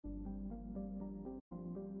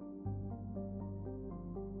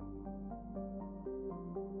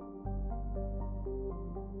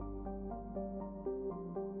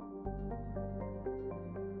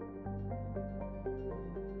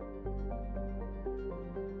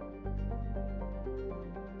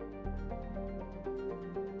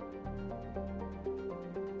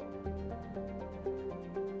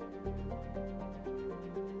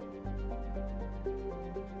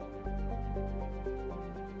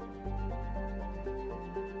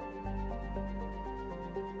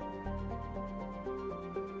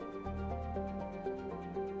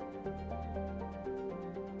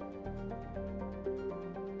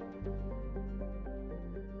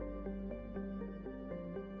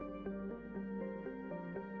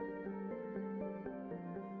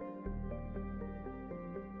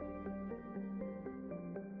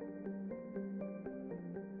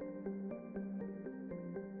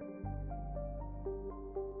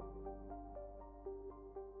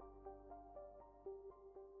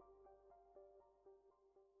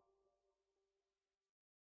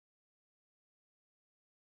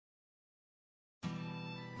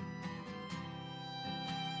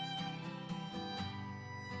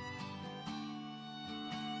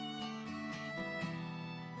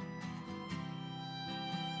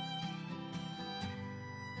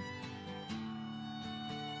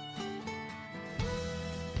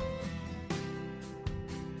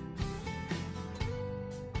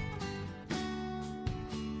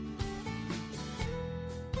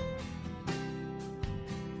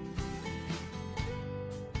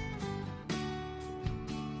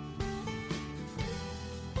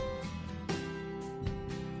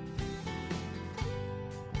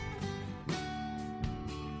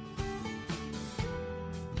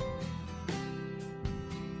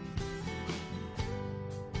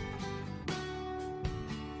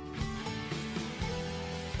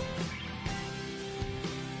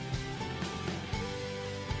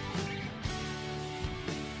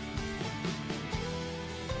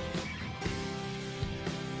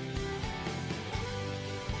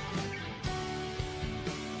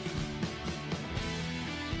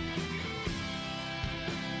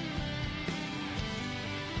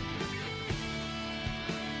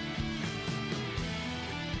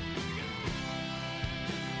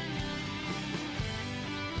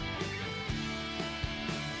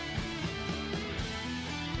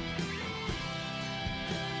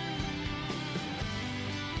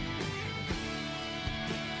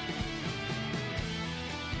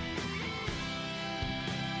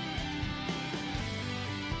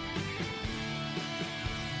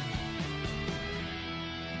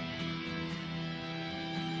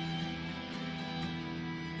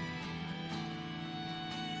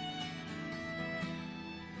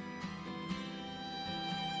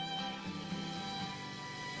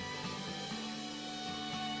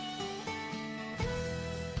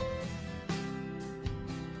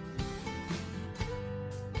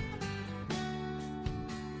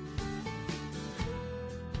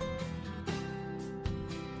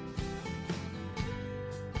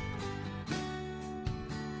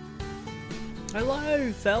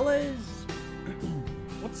Hello, fellas.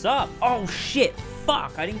 What's up? Oh, shit.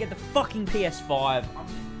 Fuck. I didn't get the fucking PS5. I'm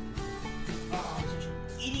such an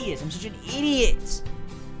idiot. I'm such an idiot.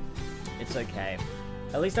 It's okay.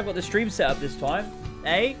 At least I've got the stream set up this time.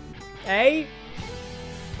 Eh? Eh?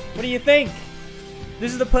 What do you think?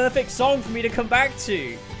 This is the perfect song for me to come back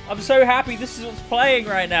to. I'm so happy this is what's playing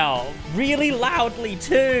right now. Really loudly,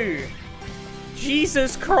 too.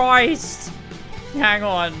 Jesus Christ. Hang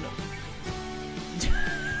on.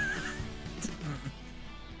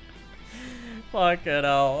 Fucking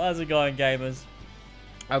hell. How's it going, gamers?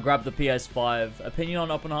 I'll grab the PS5. Opinion on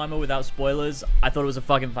Oppenheimer without spoilers. I thought it was a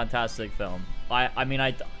fucking fantastic film. I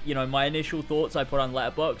mean, you know, my initial thoughts I put on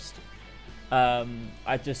Letterboxd. I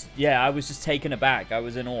was just taken aback. I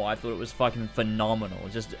was in awe. I thought it was fucking phenomenal.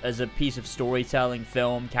 Just as a piece of storytelling,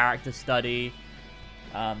 film, character study,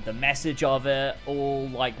 the message of it, all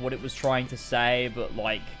like what it was trying to say, but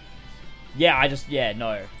like, yeah,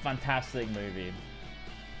 no, fantastic movie.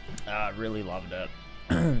 Really loved it.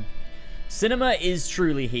 Cinema is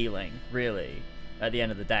truly healing, really, at the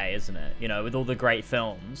end of the day, isn't it? You know, with all the great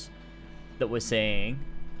films that we're seeing,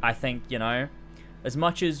 I think, you know, as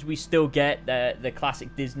much as we still get the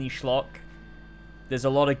classic Disney schlock, there's a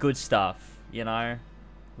lot of good stuff, you know,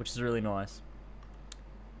 which is really nice.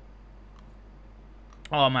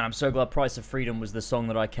 Oh man, I'm so glad Price of Freedom was the song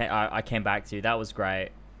that I came back to. That was great.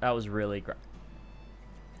 That was really great.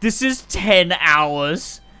 This is 10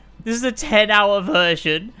 hours. This is a 10-hour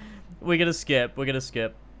version. We're gonna skip. We're gonna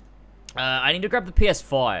skip. I need to grab the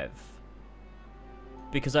PS5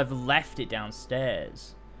 because I've left it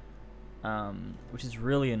downstairs, which is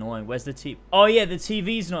really annoying. Where's the TV? Oh yeah, the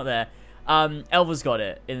TV's not there. Elva's got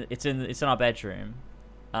it. It's in our bedroom.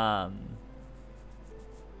 But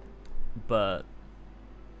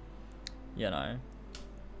you know.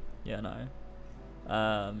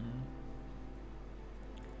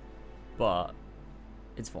 But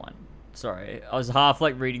it's fine. Sorry, I was half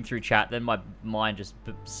like reading through chat, then my mind just,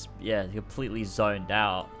 yeah, completely zoned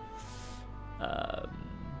out.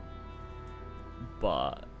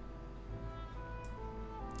 But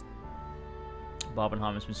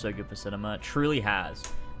Barbenheimer's been so good for cinema. It truly has.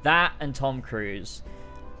 That and Tom Cruise,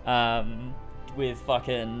 with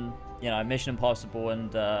fucking, you know, Mission Impossible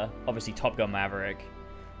and obviously Top Gun Maverick,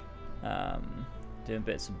 doing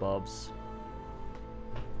bits and bobs.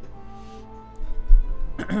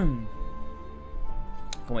 Can't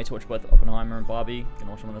wait to watch both Oppenheimer and Barbie. Can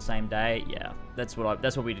watch them on the same day. Yeah, that's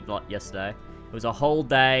what we did yesterday. It was a whole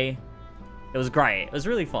day. It was great. It was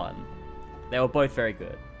really fun. They were both very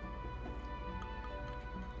good.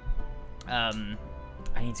 I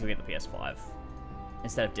need to go get the PS5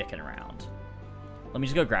 instead of dicking around. Let me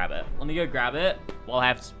just go grab it. Let me go grab it while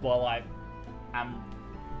I am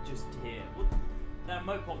just here. What? That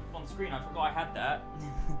emote popped up on screen. I forgot I had that.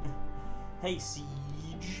 Hey,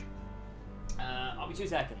 Siege. I'll be 2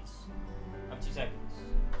 seconds. I'll be 2 seconds.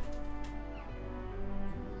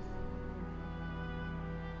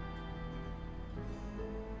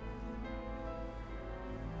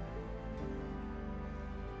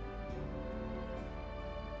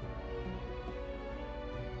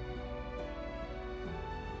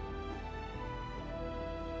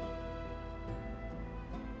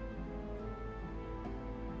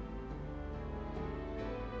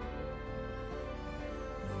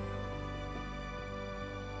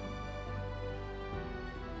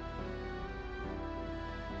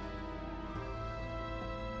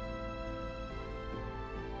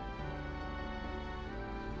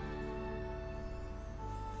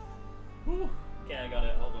 Okay, I got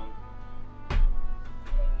it. Hold on.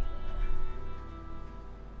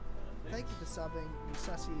 Thank you for subbing, you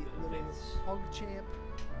sassy little hog champ.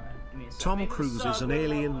 Right, Tom Cruise is an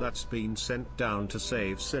alien that's been sent down to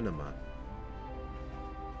save cinema.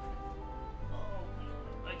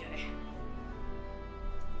 Okay.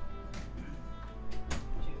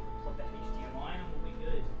 Plug that HDMI and we'll be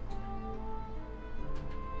good.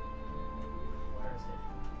 Where is it?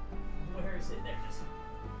 Where is it? There it is.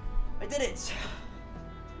 I did it!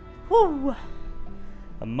 Woo!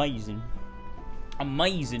 Amazing.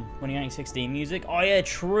 Amazing. 2016 music. Oh yeah,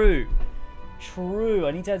 true. True.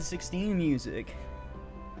 I need to add 16 music.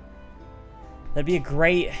 That'd be a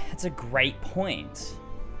great... That's a great point.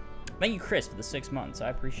 Thank you, Chris, for the 6 months. I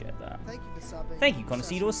appreciate that. Thank you for subbing. Thank you,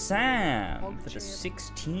 Conocido Sam, for the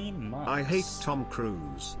 16 months. I hate Tom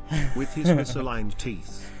Cruise. With his misaligned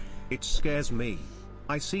teeth. It scares me.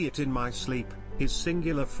 I see it in my sleep. His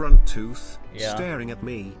singular front tooth, staring at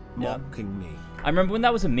me, mocking me. I remember when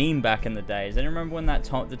that was a meme back in the days. I remember when that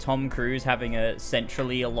the Tom Cruise having a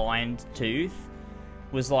centrally aligned tooth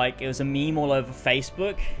was like, it was a meme all over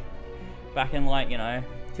Facebook back in, like, you know,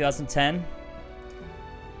 2010,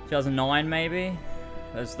 2009 maybe.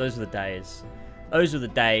 Those were the days. Those were the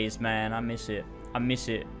days, man. I miss it. I miss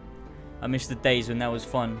it. I miss the days when that was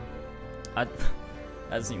fun. That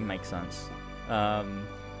doesn't even make sense.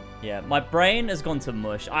 Yeah, my brain has gone to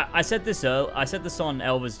mush. I said this earlier. I said this on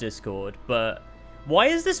Elva's Discord, but why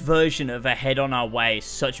is this version of Ahead on Our Way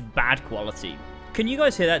such bad quality? Can you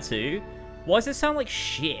guys hear that too? Why does it sound like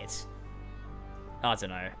shit? I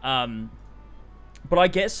don't know. But I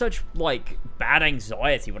get such, like, bad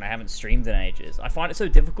anxiety when I haven't streamed in ages. I find it so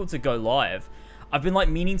difficult to go live. I've been, like,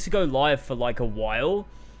 meaning to go live for, like, a while,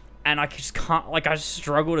 and I just can't, like, I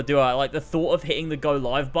struggle to do it. Like, the thought of hitting the go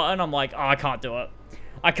live button, I'm like, oh, I can't do it.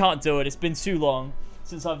 I can't do it. It's been too long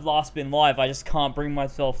since I've last been live. I just can't bring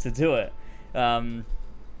myself to do it.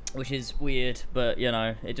 Which is weird, but, you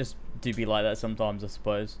know, it just do be like that sometimes, I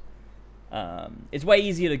suppose. It's way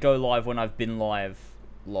easier to go live when I've been live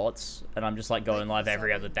lots, and I'm just, like, going live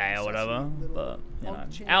every other day or whatever. But, you know.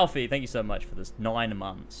 Alfie, thank you so much for this 9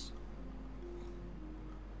 months.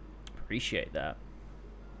 Appreciate that.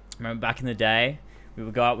 Remember back in the day, we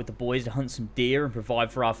would go out with the boys to hunt some deer and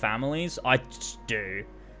provide for our families. I just do.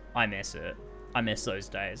 I miss it. I miss those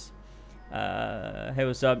days. Hey,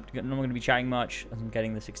 what's up? I'm not going to be chatting much. I'm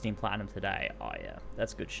getting the 16 platinum today. Oh, yeah.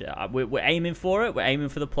 That's good shit. We're aiming for it. We're aiming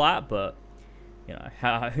for the plat, but, you know,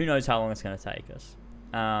 who knows how long it's going to take us.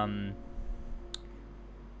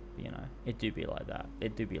 You know, it do be like that.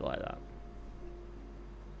 It do be like that.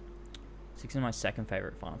 16 is my second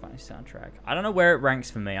favorite Final Fantasy soundtrack. I don't know where it ranks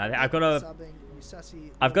for me. I've got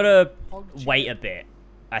to wait a bit.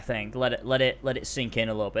 I think let it sink in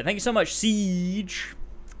a little bit. Thank you so much, Siege,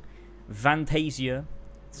 Fantasia,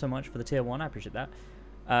 so much for the tier 1. I appreciate that.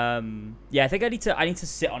 Yeah, I think I need to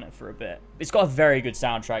sit on it for a bit. It's got a very good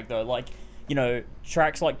soundtrack though. Like, you know,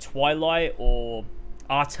 tracks like Twilight or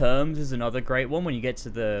Our Terms is another great one. When you get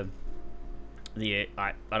to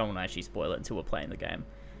I don't want to actually spoil it until we're playing the game.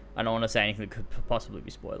 I don't want to say anything that could possibly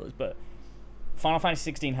be spoilers, but Final Fantasy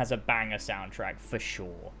 16 has a banger soundtrack for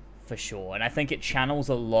sure. For sure. And I think it channels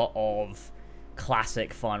a lot of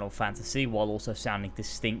classic Final Fantasy while also sounding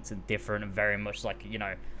distinct and different and very much like, you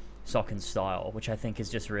know, Sokken's style, which I think is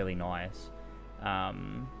just really nice.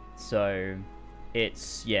 So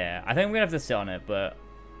it's, yeah, I think we're going to have to sit on it, but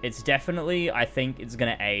it's definitely, I think it's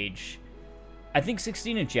going to age. I think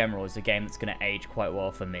 16 in general is a game that's going to age quite well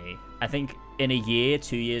for me. I think in a year,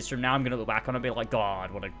 2 years from now, I'm going to look back on it and be like,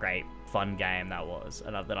 God, what a great, fun game that was,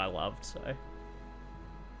 and that I loved. So,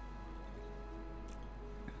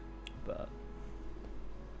 but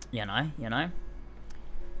you know,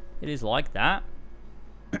 it is like that.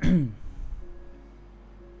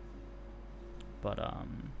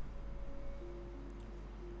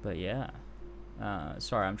 But yeah.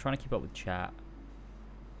 Sorry, I'm trying to keep up with chat.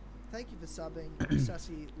 Thank you for subbing,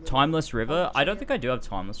 Sassy. Timeless River? I don't think I do have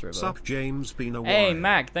Timeless River. Sup, James, been a while. Hey,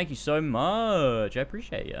 Mac, thank you so much. I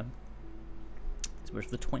appreciate you. It's worth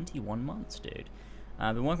the 21 months, dude.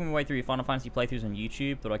 I've been working my way through your Final Fantasy playthroughs on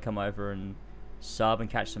YouTube. Thought I'd come over and sub and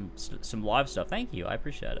catch some live stuff. Thank you. I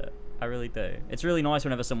appreciate it. I really do. It's really nice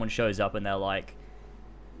whenever someone shows up and they're like,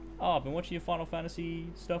 oh, I've been watching your Final Fantasy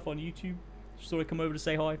stuff on YouTube. Just thought I'd come over to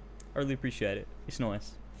say hi. I really appreciate it. It's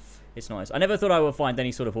nice. It's nice. I never thought I would find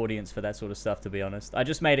any sort of audience for that sort of stuff, to be honest. I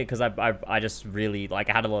just made it because I just really, like,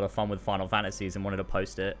 I had a lot of fun with Final Fantasies and wanted to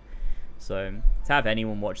post it. So, to have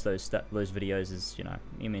anyone watch those videos is, you know,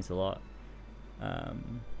 it means a lot. I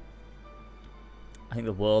think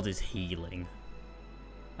the world is healing.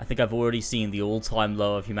 I think I've already seen the all-time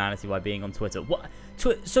low of humanity by being on Twitter. What?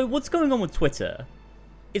 So what's going on with Twitter?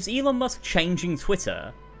 Is Elon Musk changing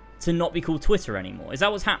Twitter to not be called Twitter anymore? Is that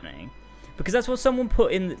what's happening? Because that's what someone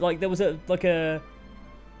put in. Like, there was a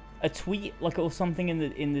tweet, like, or something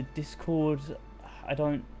in the Discord. I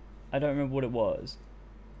don't remember what it was.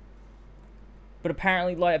 But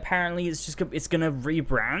apparently it's gonna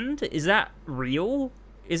rebrand. Is that real?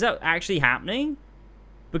 Is that actually happening?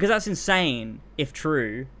 Because that's insane, if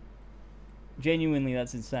true. Genuinely,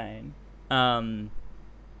 that's insane. But,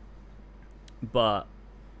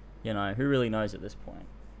 you know, who really knows at this point?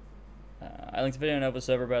 I linked a video on Nova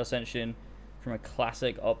server about Ascension from a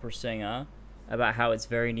classic opera singer about how it's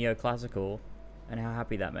very neoclassical and how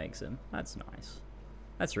happy that makes him. That's nice.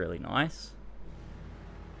 That's really nice.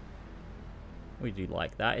 We do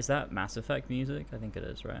like that. Is that Mass Effect music? I think it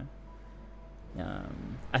is, right?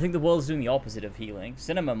 I think the world is doing the opposite of healing.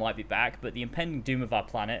 Cinema might be back, but the impending doom of our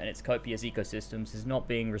planet and its copious ecosystems is not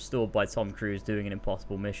being restored by Tom Cruise doing an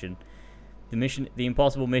impossible mission. The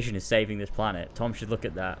impossible mission is saving this planet. Tom should look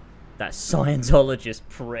at that. That Scientologist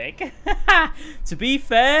prick. To be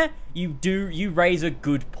fair, you raise a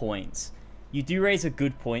good point. You do raise a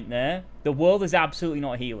good point there. The world is absolutely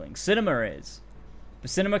not healing. Cinema is. But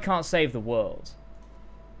cinema can't save the world.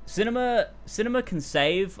 Cinema can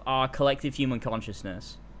save our collective human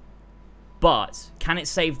consciousness. But can it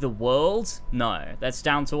save the world? No, that's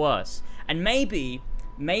down to us. And maybe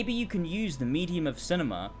you can use the medium of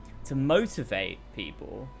cinema to motivate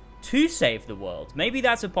people to save the world. Maybe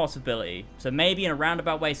that's a possibility. So maybe in a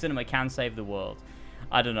roundabout way, cinema can save the world.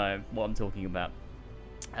 I don't know what I'm talking about.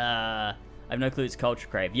 I have no clue. It's Culture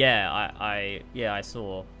Crave. Yeah, I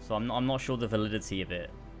saw. So I'm not sure the validity of it.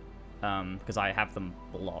 Because I have them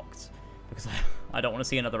blocked. Because I don't want to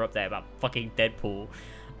see another update about fucking Deadpool.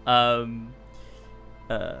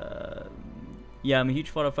 Yeah, I'm a huge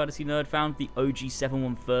Final Fantasy nerd. Found the OG 7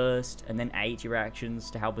 one first, and then 8 reactions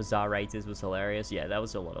to how bizarre 8 is was hilarious. Yeah, that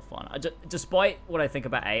was a lot of fun. Despite what I think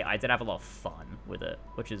about 8, I did have a lot of fun with it,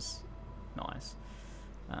 which is nice.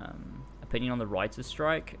 Opinion on the writer's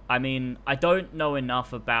strike? I mean, I don't know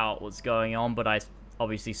enough about what's going on, but I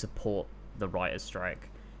obviously support the writer's strike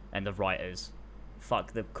and the writers.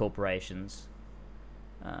 Fuck the corporations.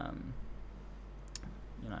 You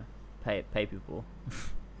know, pay people.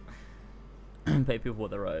 Pay people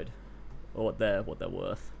what they're owed, or what they're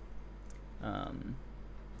worth.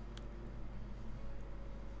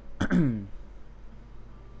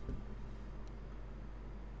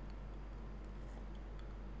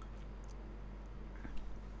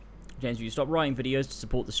 James, will you stop writing videos to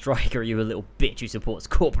support the strike, or are you a little bitch who supports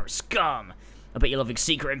corporate scum? I bet you're loving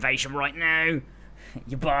Secret Invasion right now,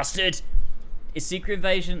 you bastard. Is Secret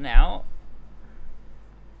Invasion out?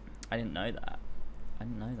 I didn't know that. I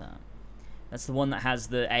didn't know that. That's the one that has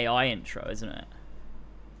the AI intro, isn't it?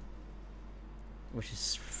 Which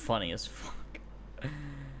is funny as fuck.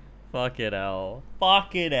 Fucking hell.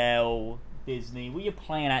 Fucking hell. Disney. What are you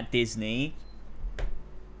playing at, Disney?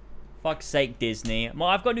 Fuck's sake, Disney. Well,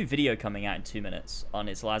 I've got a new video coming out in 2 minutes on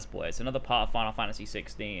It's Lasboy. It's another part of Final Fantasy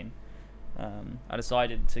 16. I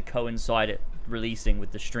decided to coincide it releasing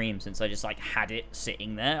with the stream since I just like had it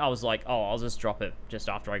sitting there. I was like, oh, I'll just drop it just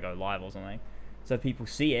after I go live or something. So people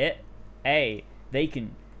see it. Hey, they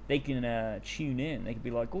can tune in. They could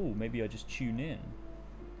be like, oh, maybe I just tune in.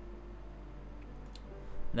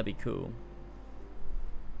 That'd be cool.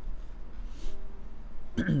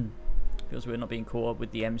 Feels weird not being caught up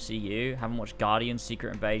with the MCU. Haven't watched Guardians,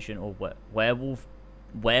 Secret Invasion, or Werewolf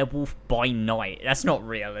by Night. That's not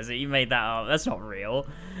real, is it? You made that up. That's not real.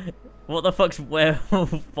 What the fuck's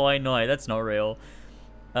Werewolf by Night? That's not real.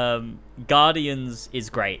 Guardians is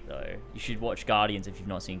great, though. You should watch Guardians if you've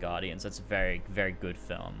not seen Guardians. That's a very, very good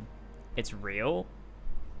film. It's real?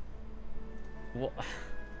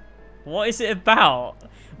 What is it about?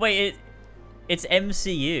 Wait, it's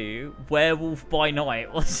MCU, Werewolf by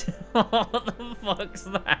Night. What the fuck's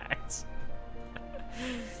that?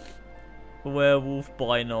 Werewolf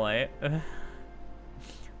by Night.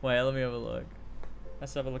 Wait, let me have a look.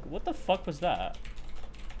 Let's have a look. What the fuck was that?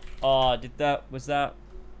 Oh, was that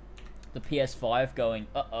the PS5 going,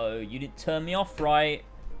 uh-oh, you didn't turn me off right.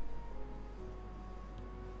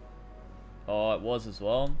 Oh, it was as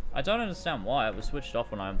well. I don't understand why. It was switched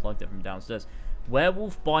off when I unplugged it from downstairs.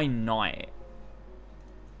 Werewolf by Night.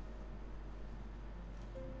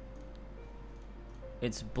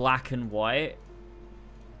 It's black and white.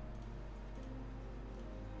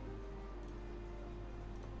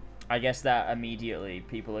 I guess that immediately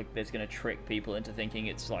that's gonna trick people into thinking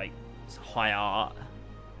it's like it's high art.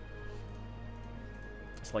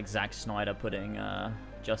 It's like Zack Snyder putting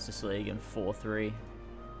Justice League in 4:3.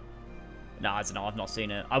 No, I don't know. I've not seen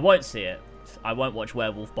it. I won't see it. I won't watch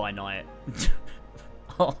Werewolf by Night.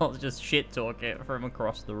 I'll just shit talk it from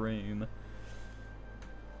across the room.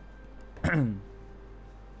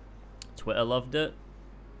 Twitter loved it.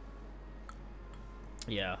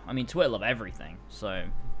 Yeah, I mean Twitter love everything, so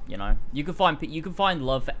you know you can find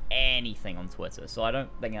love for anything on Twitter. So I don't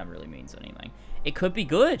think that really means anything. It could be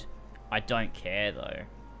good. I don't care though.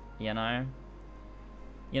 You know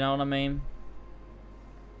what I mean.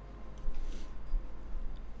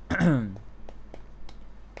 I'm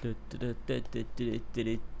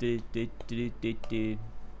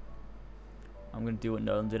gonna do what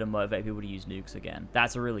Nolan did and motivate people to use nukes again.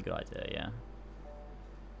 That's a really good idea, yeah.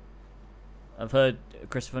 I've heard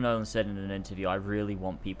Christopher Nolan said in an interview, I really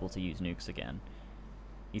want people to use nukes again.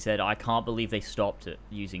 He said, I can't believe they stopped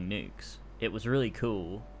using nukes. It was really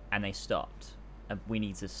cool, and they stopped. And we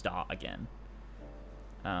need to start again.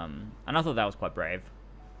 And I thought that was quite brave.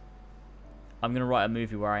 I'm going to write a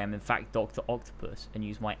movie where I am in fact Dr. Octopus and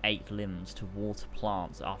use my 8 limbs to water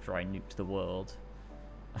plants after I nuked the world.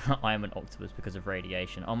 I am an octopus because of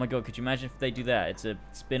radiation. Oh my god, could you imagine if they do that? It's a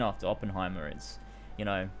spin-off to Oppenheimer. It's, you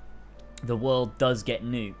know, the world does get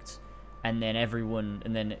nuked and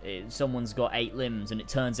then someone's got 8 limbs and it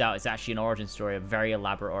turns out it's actually an origin story, a very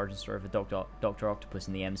elaborate origin story for Dr. Octopus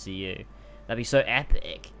in the MCU. That'd be so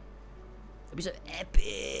epic. That'd be so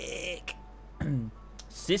epic.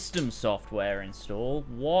 System software install.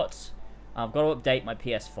 What? I've got to update my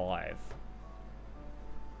PS5.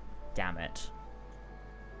 Damn it.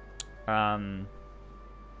 Can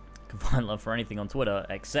find love for anything on Twitter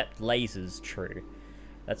except lasers. True.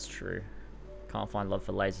 That's true. Can't find love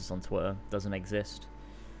for lasers on Twitter. Doesn't exist.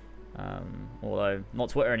 Although, not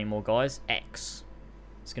Twitter anymore, guys. X.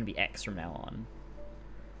 It's going to be X from now on.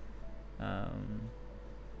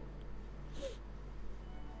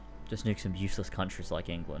 Just nuke some useless countries like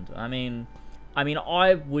England. I mean,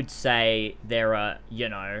 I would say there are, you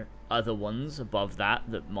know, other ones above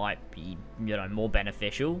that might be, you know, more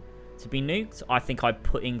beneficial to be nuked. I think I'd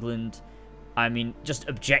put England, I mean, just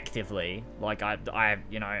objectively, like, I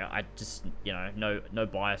just, you know, no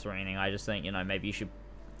bias or anything. I just think, you know, maybe you should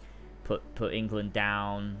put England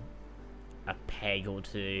down a peg or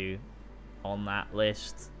two on that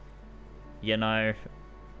list. You know,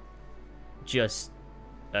 just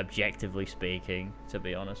objectively speaking, to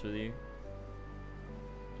be honest with you,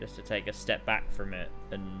 just to take a step back from it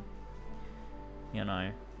and, you know,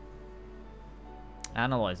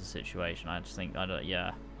 analyze the situation. I just think I don't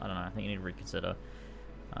know. I think you need to reconsider,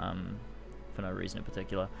 for no reason in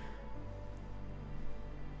particular.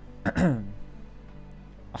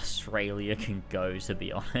 Australia can go, to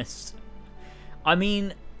be honest. I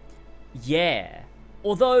mean, yeah.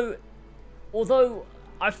 Although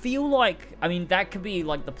I feel like, I mean, that could be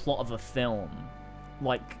like the plot of a film.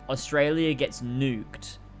 Like, Australia gets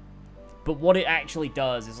nuked, but what it actually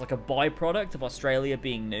does is, like, a byproduct of Australia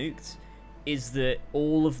being nuked is that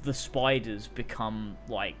all of the spiders become,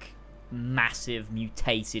 like, massive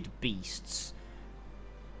mutated beasts.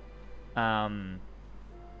 And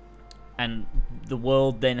the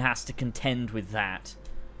world then has to contend with that.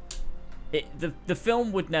 The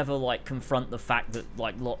film would never, like, confront the fact that,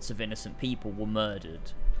 like, lots of innocent people were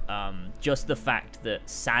murdered. Just the fact that,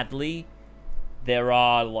 sadly, there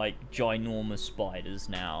are, like, ginormous spiders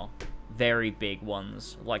now. Very big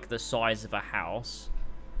ones, like the size of a house.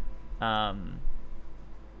 And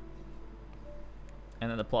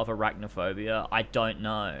then the plot of Arachnophobia, I don't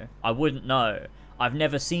know. I wouldn't know. I've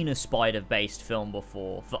never seen a spider-based film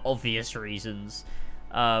before, for obvious reasons.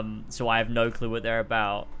 So I have no clue what they're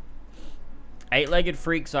about. Eight-Legged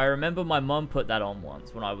Freaks, I remember my mum put that on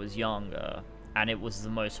once when I was younger, and it was the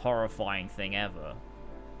most horrifying thing ever.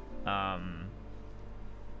 I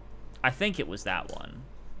think it was that one,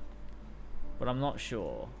 but I'm not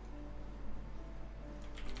sure.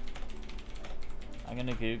 I'm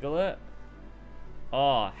gonna Google it.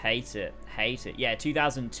 Oh, hate it. Hate it. Yeah,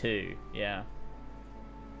 2002. Yeah.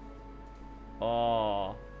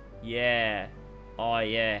 Oh, yeah. Oh,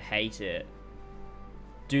 yeah, hate it.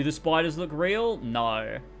 Do the spiders look real?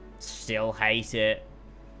 No. Still hate it.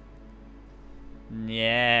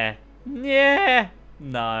 Yeah. Yeah.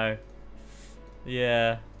 No.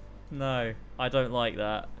 Yeah. No. I don't like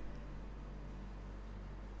that.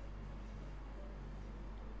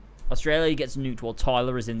 Australia gets nuked while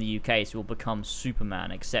Tyler is in the UK, so he'll become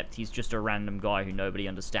Superman, except he's just a random guy who nobody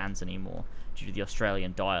understands anymore due to the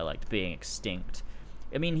Australian dialect being extinct.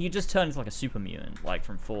 I mean, he just turned into like a super mutant, like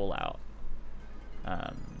from Fallout.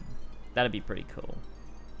 That'd be pretty cool.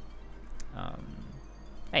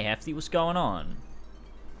 Hey, Hefty, what's going on?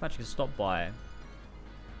 Glad you could stop by.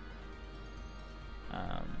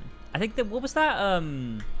 I think that, what was that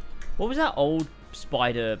old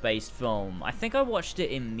spider-based film? I think I watched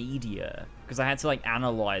it in media because I had to like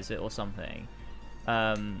analyze it or something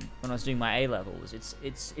when I was doing my A-levels.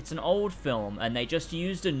 It's an old film, and they just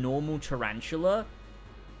used a normal tarantula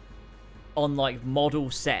on like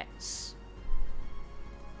model sets.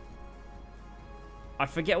 I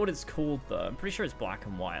forget what it's called though. I'm pretty sure it's black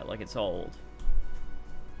and white, like it's old.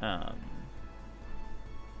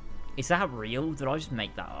 Is that real? Did I just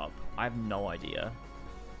make that up? I have no idea.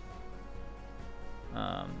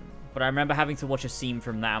 But I remember having to watch a scene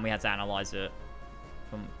from that, and we had to analyze it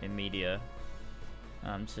in media.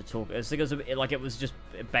 To talk, it was just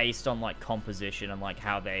based on like composition and like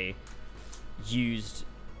how they used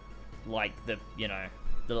like the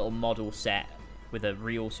little model set with a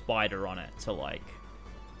real spider on it to like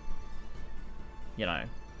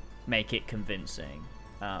make it convincing.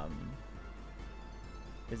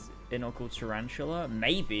 Is it not called tarantula?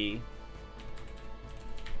 Maybe.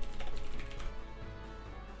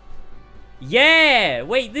 Yeah!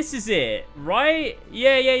 Wait, this is it, right?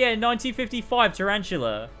 Yeah, 1955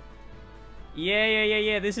 tarantula.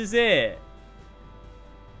 Yeah, this is it.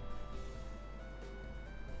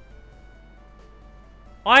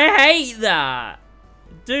 I hate that!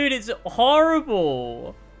 Dude, it's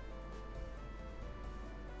horrible!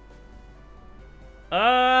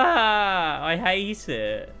 I hate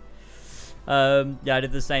it. Yeah, I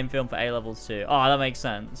did the same film for A-levels too. Oh, that makes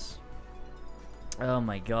sense. Oh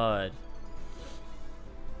my god.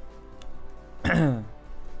 I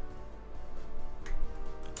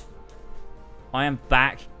am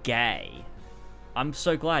back gay. I'm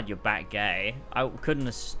so glad you're back gay. I couldn't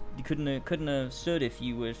have stood if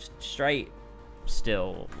you were straight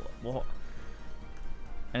still. What?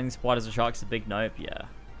 Anything spiders or sharks? A big nope. Yeah.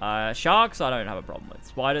 Sharks, I don't have a problem with.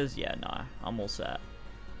 Spiders, yeah, no, I'm all set.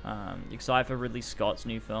 You excited for Ridley Scott's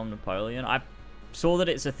new film, Napoleon? I saw that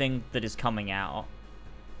it's a thing that is coming out.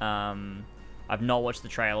 I've not watched the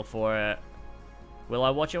trailer for it. Will I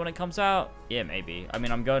watch it when it comes out? Yeah, maybe. I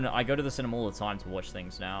mean, I go to the cinema all the time to watch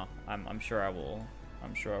things now. I'm sure I will.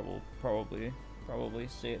 I'm sure I will probably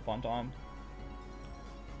see it one time.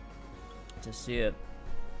 To see it.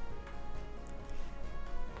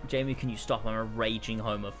 Jamie, can you stop? I'm a raging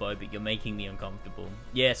homophobic. You're making me uncomfortable.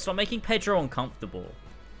 Yeah, stop making Pedro uncomfortable.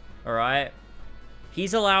 Alright?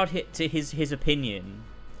 He's allowed to his opinion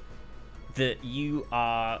that you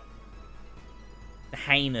are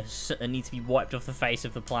heinous and need to be wiped off the face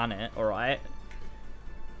of the planet, alright?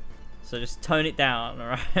 So just tone it down,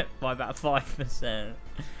 alright? By about 5%.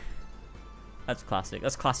 That's classic.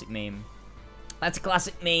 That's a classic meme. That's a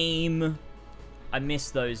classic meme. I miss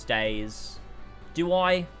those days. Do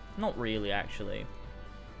I? Not really, actually.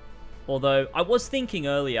 Although, I was thinking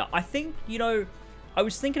earlier, I think, I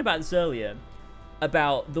was thinking about this earlier,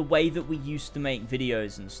 about the way that we used to make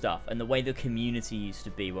videos and stuff, and the way the community used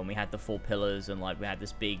to be when we had the 4 pillars, and, like, we had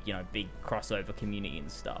this big, big crossover community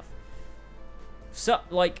and stuff. So,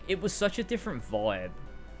 like, it was such a different vibe.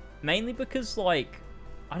 Mainly because, like,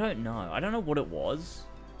 I don't know what it was.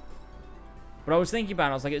 But I was thinking about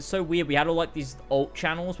it, I was like, it's so weird. We had all, like, these alt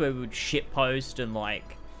channels where we would shitpost and,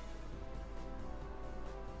 like...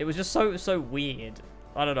 It was just so weird.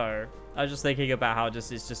 I don't know. I was just thinking about how it's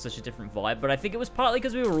just such a different vibe. But I think it was partly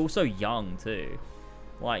because we were all so young, too.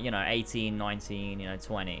 Like, 18, 19,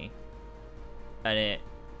 20. And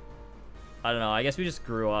I don't know. I guess we just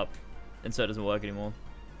grew up. And so it doesn't work anymore.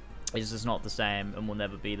 It's just not the same and will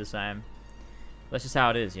never be the same. That's just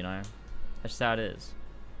how it is, That's just how it is.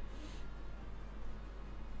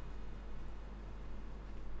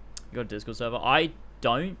 You got a Discord server? I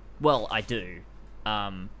don't. Well, I do.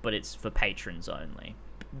 But it's for patrons only.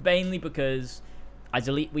 Mainly because I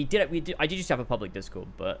did used to have a public Discord,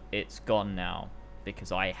 but it's gone now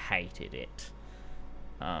because I hated it.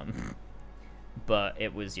 But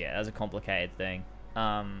it was, yeah, that was a complicated thing.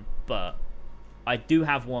 But I do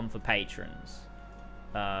have one for patrons.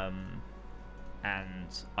 And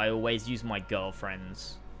I always use my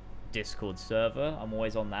girlfriend's Discord server. I'm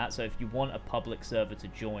always on that. So if you want a public server to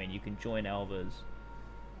join, you can join Elva's.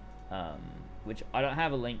 Which I don't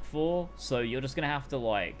have a link for, so you're just gonna have to,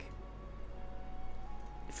 like,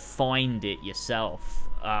 find it yourself.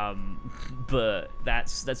 But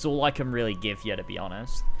that's all I can really give you, to be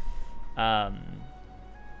honest. I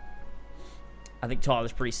think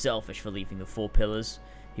Tyler's pretty selfish for leaving the 4 pillars.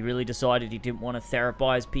 He really decided he didn't want to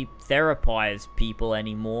therapize people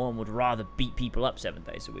anymore and would rather beat people up 7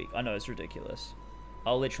 days a week. I know, it's ridiculous.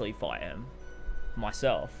 I'll literally fight him.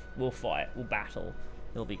 Myself. We'll fight. We'll battle.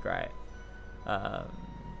 It'll be great. I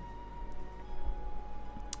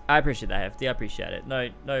appreciate that, Hefty. I appreciate it.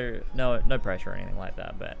 No pressure or anything like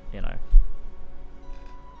that, but, you know.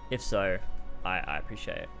 If so, I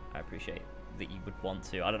appreciate it. I appreciate that you would want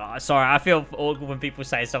to. I don't know. Sorry, I feel awkward when people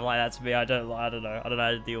say stuff like that to me. I don't know. I don't know how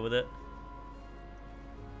to deal with it.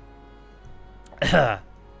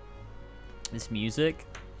 This music.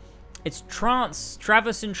 It's trance.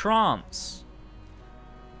 Travis in trance.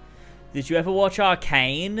 Did you ever watch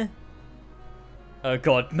Arcane? Oh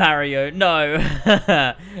god, Mario. No.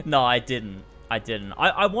 No, I didn't.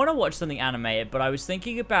 I want to watch something animated, but I was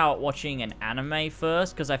thinking about watching an anime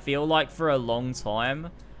first, because I feel like for a long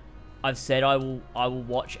time I've said I will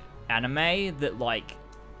watch anime that, like,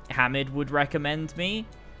 Hamid would recommend me.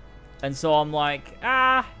 And so I'm like,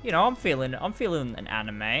 you know, I'm feeling an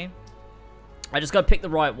anime. I just gotta pick the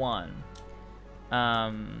right one.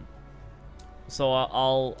 So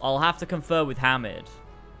I'll have to confer with Hamid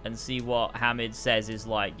and see what Hamid says is,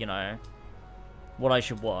 like, you know, what I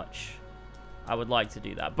should watch. I would like to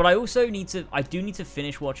do that. But I also do need to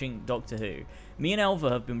finish watching Doctor Who. Me and Elva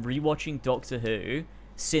have been rewatching Doctor Who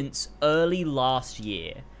since early last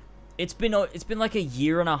year. It's been like a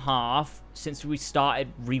year and a half since we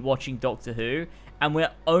started rewatching Doctor Who, and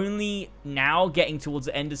we're only now getting towards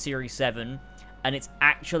the end of Series 7, and it's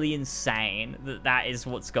actually insane that is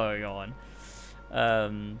what's going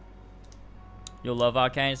on. You'll love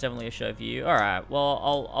Arcane. It's definitely a show for you. All right.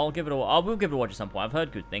 Well, I'll give it a. We'll give it a watch at some point. I've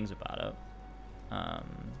heard good things about it.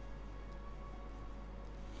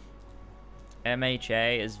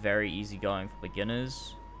 MHA is very easygoing for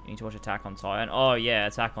beginners. You need to watch Attack on Titan. Oh yeah,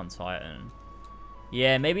 Attack on Titan.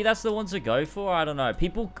 Yeah, maybe that's the one to go for. I don't know.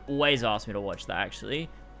 People always ask me to watch that. Actually,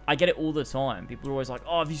 I get it all the time. People are always like,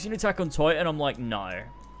 "Oh, have you seen Attack on Titan?" I'm like, "No,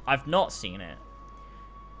 I've not seen it."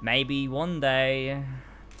 Maybe one day.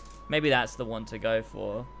 Maybe that's the one to go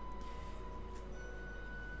for.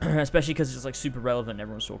 Especially because it's, like, super relevant and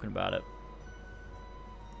everyone's talking about it.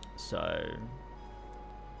 So,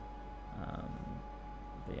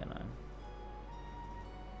 but, you know.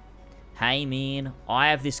 Hey, man, I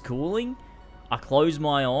have this calling. I close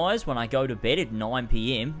my eyes when I go to bed at 9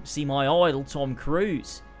 PM. See my idol, Tom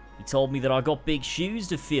Cruise. He told me that I got big shoes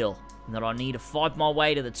to fill and that I need to fight my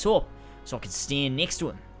way to the top so I can stand next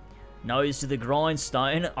to him. Nose to the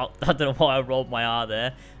grindstone. Oh, I don't know why I rolled my R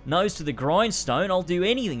there. Nose to the grindstone. I'll do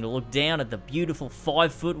anything to look down at the beautiful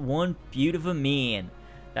 5'1" beautiful man.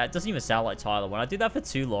 That doesn't even sound like Tyler. When I do that for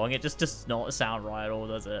too long, it just does not sound right at all,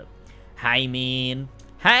 does it? Hey, man.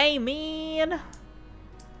 Hey, man.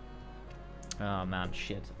 Oh, man.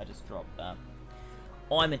 Shit. I just dropped that.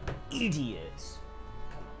 I'm an idiot.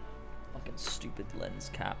 Fucking stupid lens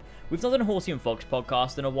cap. We've not done a Horsey and Fox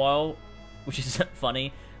podcast in a while, which is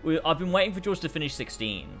funny. I've been waiting for George to finish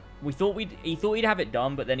 16. He thought he'd have it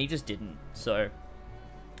done, but then he just didn't. So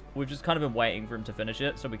we've just kind of been waiting for him to finish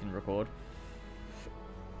it so we can record.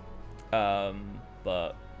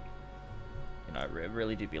 But you know, it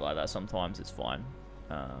really do be like that sometimes. It's fine.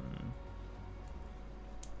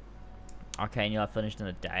 Arcane, I finished in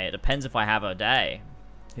a day. It depends if I have a day.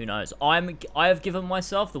 Who knows? I have given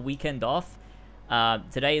myself the weekend off.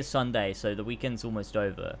 Today is Sunday, so the weekend's almost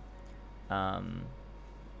over.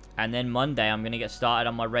 And then Monday, I'm going to get started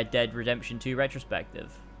on my Red Dead Redemption 2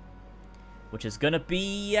 retrospective, which is going to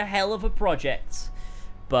be a hell of a project.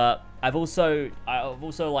 But I've also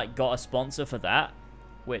like got a sponsor for that,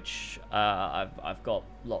 which I've got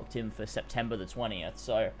locked in for September the 20th.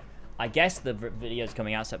 So I guess the video's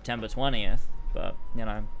coming out September 20th, but you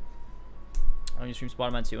know, I'm going to stream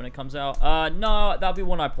Spider-Man 2 when it comes out. No, that'll be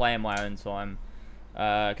one I play in my own time.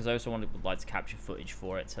 Because I also would like to capture footage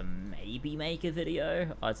for it to maybe make a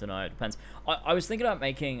video. I don't know, it depends. I was thinking about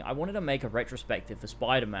I wanted to make a retrospective for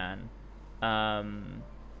Spider-Man.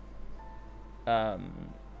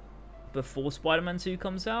 Before Spider-Man 2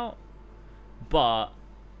 comes out. But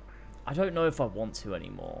I don't know if I want to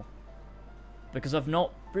anymore. Because I've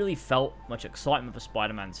not really felt much excitement for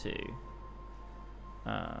Spider-Man 2.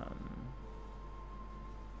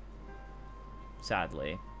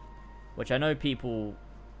 Sadly. Which I know people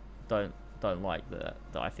don't like that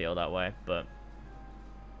I feel that way, but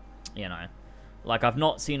you know, like I've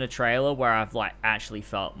not seen a trailer where I've like actually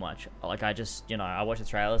felt much. Like I just, you know, I watch the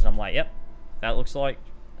trailers and I'm like, yep, that looks like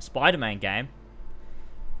a Spider-Man game.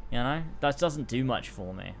 You know, that doesn't do much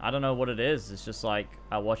for me. I don't know what it is. It's just like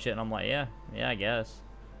I watch it and I'm like, yeah, I guess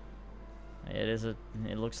it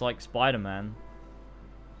looks like Spider-Man.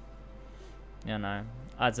 You know,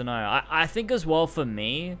 I don't know. I think as well for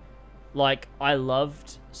me. Like, I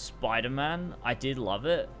loved Spider-Man. I did love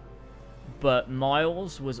it. But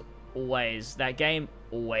Miles was always... That game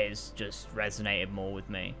always just resonated more with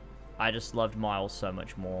me. I just loved Miles so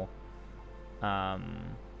much more.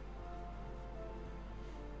 And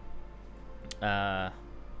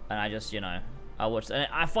I just, you know... I watched... And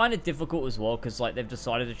I find it difficult as well, because, like, they've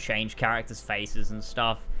decided to change characters' faces and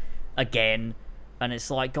stuff again. And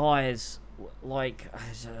it's like, guys... Like...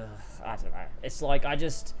 I don't know. It's like, I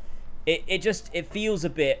just... It feels a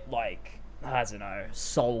bit like, I don't know,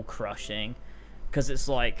 soul crushing, because it's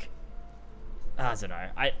like, I don't know,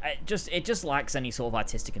 it just lacks any sort of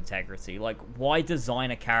artistic integrity. Like, why design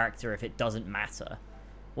a character if it doesn't matter?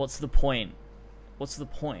 What's the point? What's the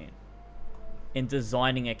point in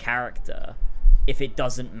designing a character if it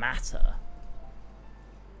doesn't matter?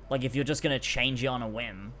 Like, if you're just gonna change it on a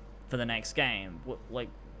whim for the next game,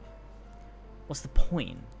 what's the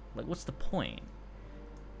point? Like, what's the point?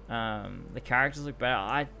 The characters look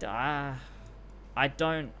better. I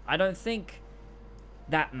don't think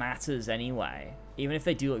that matters anyway. Even if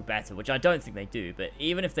they do look better, which I don't think they do, but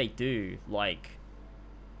even if they do, like,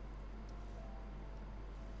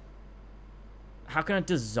 how can a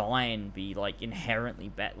design be like inherently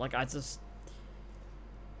better? Like, I don't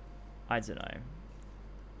know.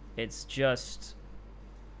 It's just,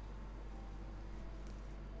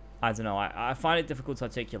 I don't know. I find it difficult to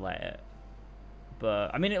articulate it.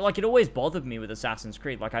 But, I mean, it always bothered me with Assassin's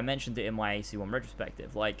Creed. Like, I mentioned it in my AC1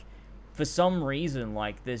 retrospective. Like, for some reason,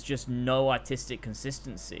 like, there's just no artistic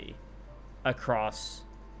consistency across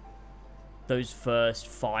those first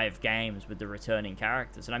 5 games with the returning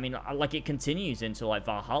characters. And, I mean, like, it continues into, like,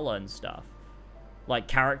 Valhalla and stuff. Like,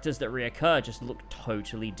 characters that reoccur just look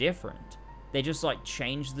totally different. They just, like,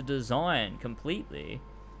 change the design completely.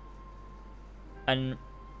 And...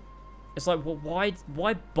 it's like, well,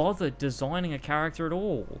 why bother designing a character at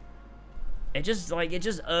all? It just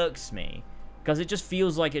irks me. Because it just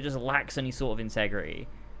feels like it just lacks any sort of integrity.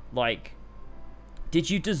 Like, did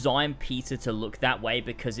you design Peter to look that way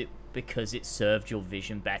because it served your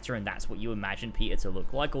vision better and that's what you imagined Peter to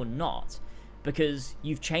look like, or not? Because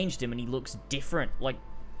you've changed him and he looks different, like,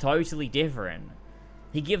 totally different.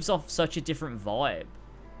 He gives off such a different vibe.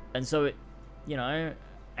 And so it, you know,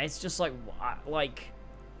 it's just like,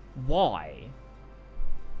 why?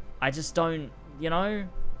 I just don't, you know,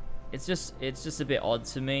 it's just a bit odd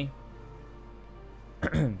to me.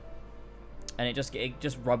 And it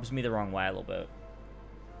just rubs me the wrong way a little bit.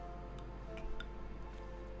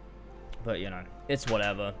 But, you know, it's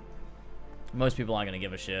whatever. Most people aren't gonna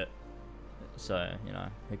give a shit. So, you know,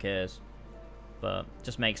 who cares? But it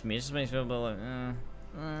just makes me feel a bit like,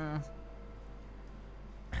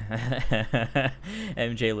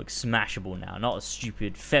 MJ looks smashable now, not a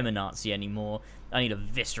stupid feminazi anymore. I need a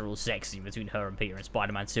visceral sex scene between her and Peter in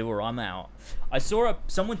Spider-Man 2 or I'm out. I saw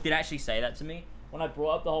someone did actually say that to me. When I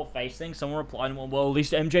brought up the whole face thing, someone replied, well, at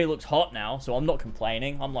least MJ looks hot now, so I'm not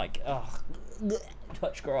complaining. I'm like, ugh,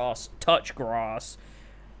 touch grass, touch grass.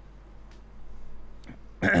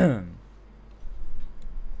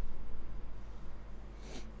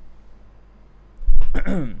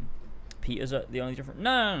 Peter's the only different.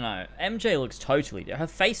 No. MJ looks totally different. Her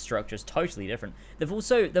face structure is totally different. They've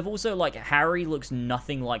also like Harry looks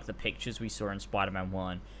nothing like the pictures we saw in Spider-Man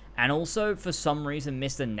 1. And also, for some reason,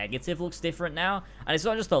 Mr. Negative looks different now. And it's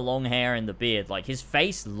not just the long hair and the beard. Like, his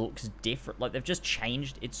face looks different. Like, they've just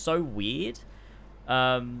changed. It's so weird.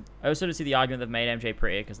 I also don't see the argument they've made MJ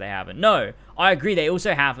prettier because they haven't. No, I agree. They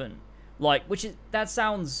also haven't. Like, which is... That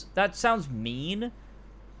sounds mean.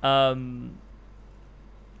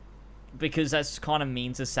 Because that's kind of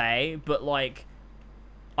mean to say. But, like,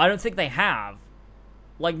 I don't think they have.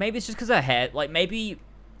 Like, maybe it's just because her hair... Like, maybe...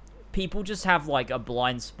 people just have, like, a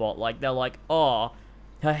blind spot. Like, they're like, oh,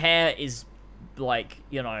 her hair is, like,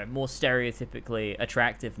 you know, more stereotypically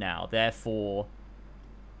attractive now. Therefore,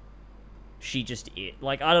 she just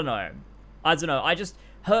like, I don't know.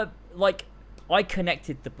 I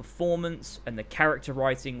connected the performance and the character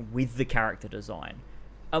writing with the character design.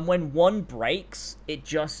 And when one breaks, it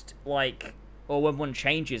just, like, or when one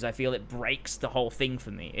changes, I feel it breaks the whole thing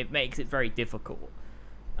for me. It makes it very difficult.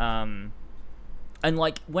 And,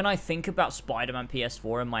 like, when I think about Spider-Man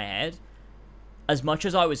PS4 in my head, as much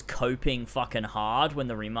as I was coping fucking hard when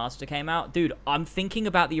the remaster came out, dude, I'm thinking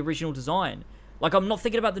about the original design. Like, I'm not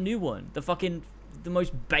thinking about the new one. The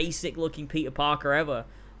most basic looking Peter Parker ever.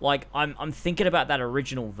 Like, I'm thinking about that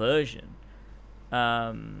original version.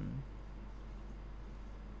 And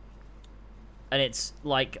it's,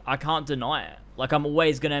 like, I can't deny it. Like, I'm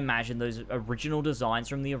always going to imagine those original designs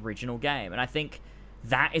from the original game. And I think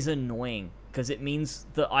that is annoying, because it means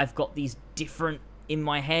that I've got these different, in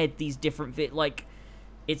my head, these different, like,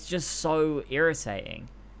 it's just so irritating.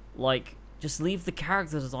 Like, just leave the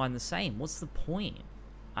character design the same. What's the point?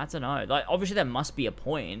 I don't know. Like, obviously there must be a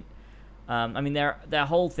point. I mean, their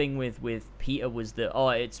whole thing with Peter was that, oh,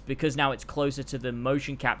 it's because now it's closer to the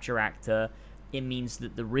motion capture actor, it means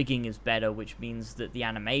that the rigging is better, which means that the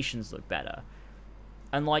animations look better.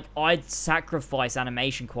 And, like, I'd sacrifice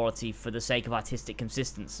animation quality for the sake of artistic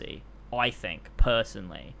consistency, I think,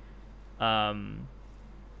 personally. But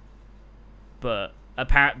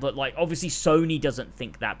like, obviously Sony doesn't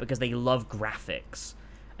think that, because they love graphics.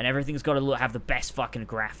 And everything's got to have the best fucking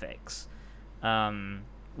graphics.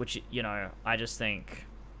 Which, you know, I just think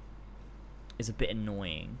is a bit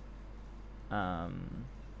annoying. But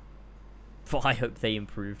I hope they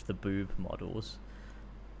improved the boob models.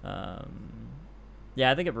 Yeah,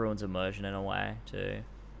 I think it ruins immersion in a way, too.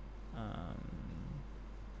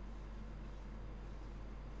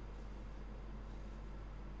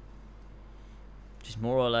 She's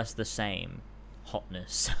more or less the same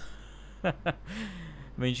hotness. I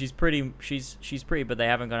mean, she's pretty, she's pretty, but they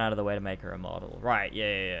haven't gone out of the way to make her a model. Right,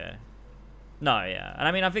 yeah. No, yeah. And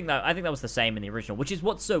I mean, I think that was the same in the original, which is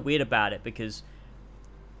what's so weird about it, because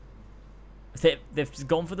they've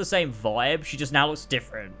gone for the same vibe, she just now looks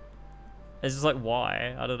different. It's just like,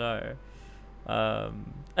 why? I don't know. And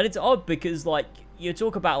it's odd, because, like, you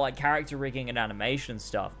talk about, like, character rigging and animation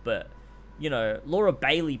stuff, but, you know, Laura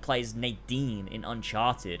Bailey plays Nadine in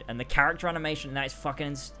Uncharted, and the character animation in that is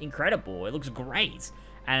fucking incredible. It looks great.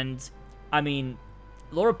 And, I mean,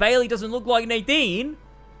 Laura Bailey doesn't look like Nadine,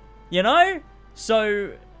 you know?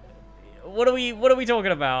 So, what are we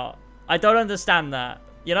talking about? I don't understand that,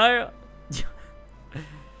 you know?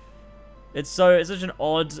 It's such an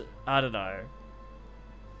odd, I don't know.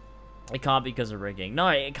 It can't be because of rigging. No,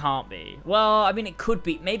 it can't be. Well, I mean, it could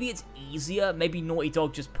be. Maybe it's easier. Maybe Naughty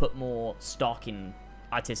Dog just put more stock in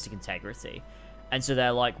artistic integrity. And so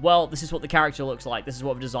they're like, well, this is what the character looks like. This is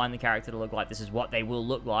what we've designed the character to look like. This is what they will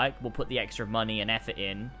look like. We'll put the extra money and effort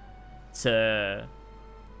in to,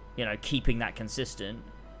 you know, keeping that consistent.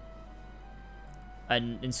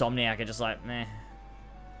 And Insomniac are just like, meh.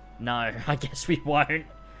 No, I guess we won't.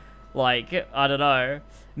 Like, I don't know.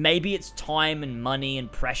 Maybe it's time and money and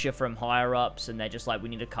pressure from higher-ups, and they're just like, we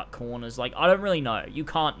need to cut corners. Like, I don't really know. You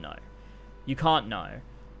can't know. You can't know.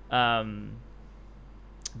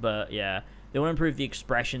 But, yeah. They want to improve the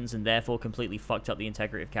expressions and therefore completely fucked up the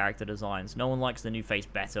integrity of character designs. No one likes the new face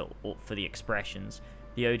better for the expressions.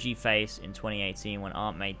 The OG face in 2018 when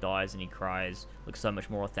Aunt May dies and he cries looks so much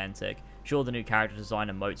more authentic. Sure, the new character design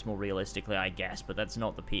emotes more realistically, I guess, but that's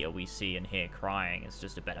not the Peter we see and hear crying. It's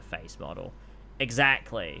just a better face model.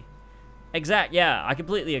 Exactly. Yeah, I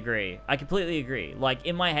completely agree. Like,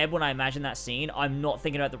 in my head, when I imagine that scene, I'm not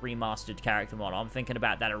thinking about the remastered character model. I'm thinking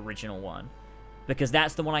about that original one. Because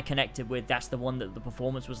that's the one I connected with. That's the one that the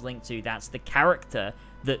performance was linked to. That's the character,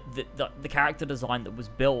 the character design that was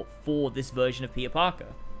built for this version of Peter Parker.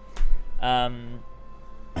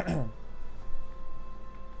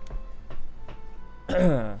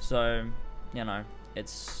 So, you know,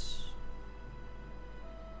 it's,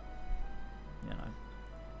 you know.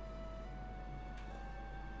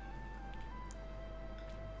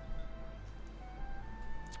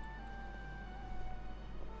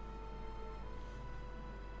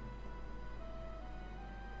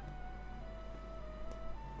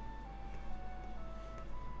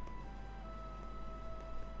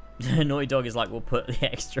 Naughty Dog is like, we'll put the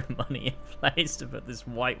extra money in place to put this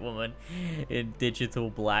white woman in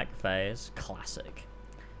digital blackface.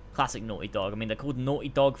 Classic Naughty Dog. I mean, they're called Naughty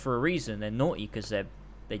Dog for a reason. They're naughty because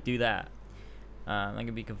they do that. That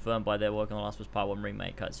can be confirmed by their work on the Last of Us Part 1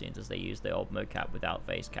 remake cutscenes, as they use the old mocap without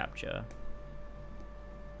face capture.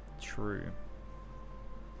 True.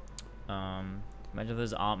 Imagine if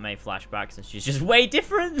those aren't made flashbacks and she's just way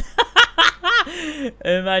different.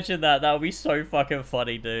 Imagine that. That would be so fucking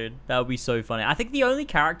funny, dude. That would be so funny. I think the only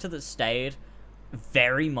character that stayed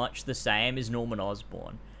very much the same is Norman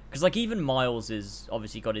Osborn. Because, like, even Miles is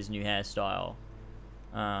obviously got his new hairstyle.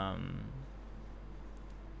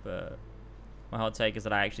 But my hot take is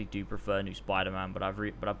that I actually do prefer New Spider-Man, but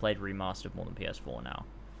I've played Remastered more than PS4 now.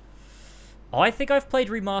 I think I've played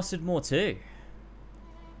Remastered more too.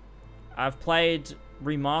 I've played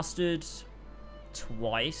Remastered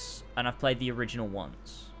twice, and I've played the original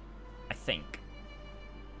once. I think.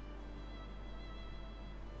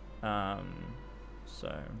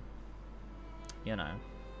 So, you know.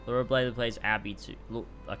 Laura Bailey plays Abby too.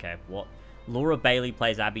 Okay, what? Laura Bailey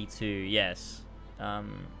plays Abby too, yes.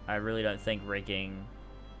 I really don't think rigging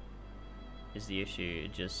is the issue.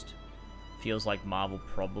 It just feels like Marvel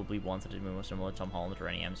probably wanted to be more similar to Tom Holland or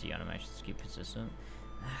any MCU animations to keep consistent.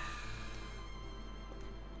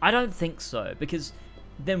 I don't think so, because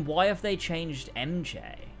then why have they changed MJ?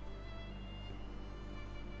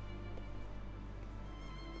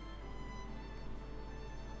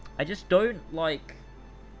 I just don't, like...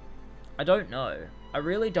 I don't know. I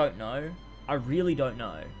really don't know. I really don't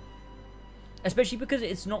know. Especially because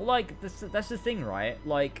it's not like... That's the thing, right?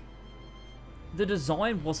 Like, the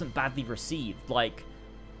design wasn't badly received. Like,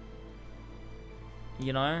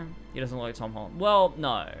 you know? He doesn't look like Tom Holland. Well,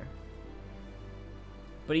 no.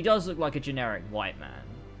 But he does look like a generic white man.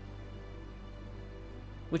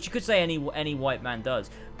 Which you could say any white man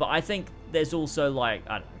does. But I think there's also, like,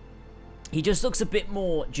 I don't know. He just looks a bit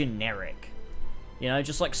more generic. You know,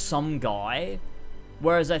 just like some guy.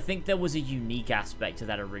 Whereas I think there was a unique aspect to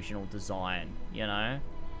that original design, you know?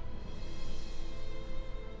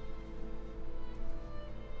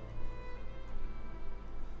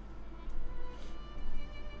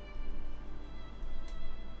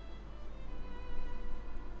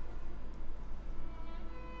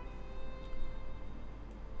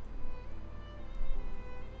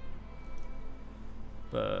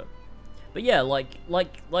 But yeah,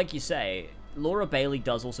 like you say, Laura Bailey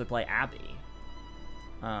does also play Abby.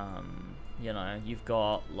 You know, you've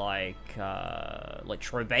got like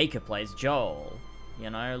Troy Baker plays Joel. You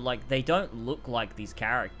know, like they don't look like these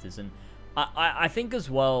characters, and I think as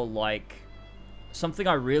well, like something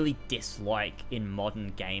I really dislike in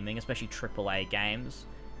modern gaming, especially AAA games,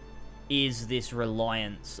 is this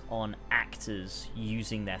reliance on actors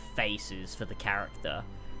using their faces for the character.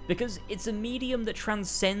 Because it's a medium that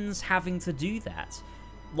transcends having to do that.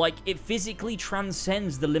 Like, it physically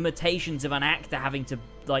transcends the limitations of an actor having to,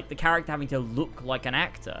 like, the character having to look like an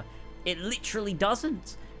actor. It literally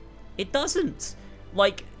doesn't. It doesn't.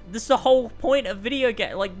 Like, this is the whole point of video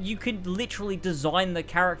game. Like, you could literally design the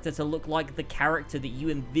character to look like the character that you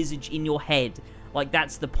envisage in your head. Like,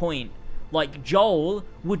 that's the point. Like, Joel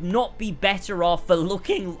would not be better off for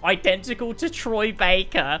looking identical to Troy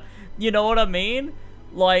Baker. You know what I mean?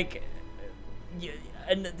 Like,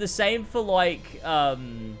 and the same for, like,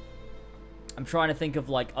 I'm trying to think of,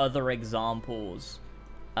 like, other examples.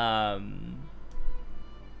 I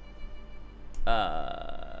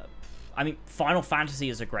mean, Final Fantasy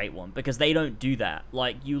is a great one, because they don't do that.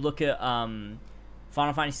 Like, you look at,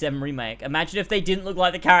 Final Fantasy VII Remake. Imagine if they didn't look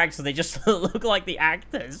like the characters, they just look like the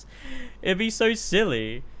actors. It'd be so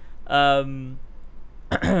silly. Oh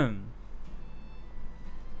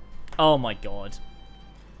my god.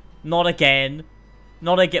 Not again.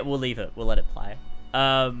 Not again. We'll leave it. We'll let it play.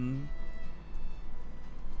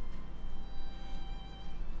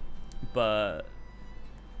 But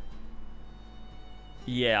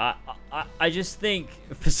yeah, I just think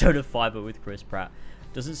Persona 5 but with Chris Pratt.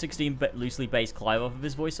 Doesn't 16 loosely base Clive off of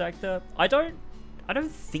his voice actor? I don't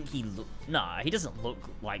think he look. Nah, he doesn't look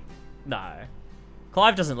like. No,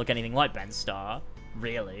 Clive doesn't look anything like Ben Starr,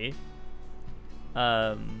 really. It's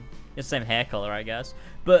the same hair color, I guess.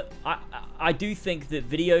 But I do think that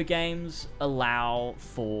video games allow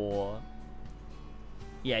for,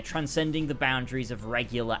 yeah, transcending the boundaries of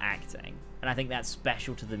regular acting. And I think that's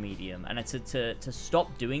special to the medium. And to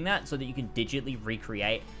stop doing that so that you can digitally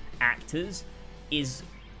recreate actors is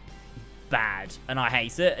bad. And I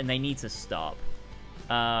hate it, and they need to stop.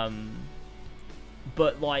 But,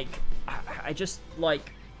 like, I just,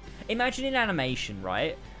 like, imagine in animation,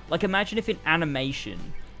 right? Like, imagine if in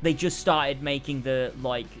animation they just started making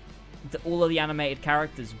all of the animated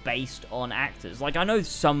characters based on actors. Like, I know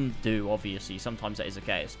some do, obviously. Sometimes that is the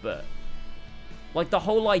case, but like, the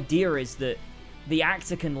whole idea is that the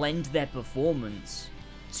actor can lend their performance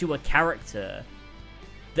to a character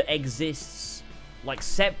that exists, like,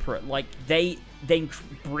 separate. Like, they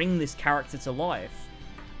bring this character to life.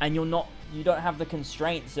 and you don't have the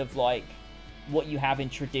constraints of like what you have in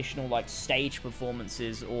traditional like stage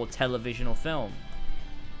performances or television or film.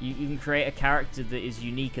 You can create a character that is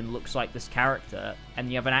unique and looks like this character, and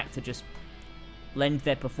you have an actor just lend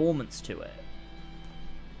their performance to it.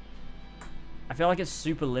 I feel like it's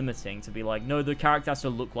super limiting to be like, no, the character has to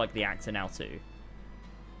look like the actor now too.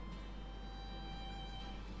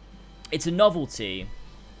 It's a novelty.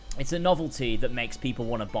 It's a novelty that makes people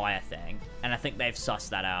want to buy a thing, and I think they've sussed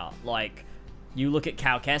that out. Like, you look at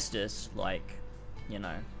Cal Kestis, like, you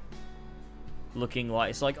know, looking like,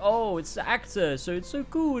 it's like, oh, it's the actor, so it's so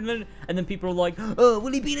cool, and then people are like, oh,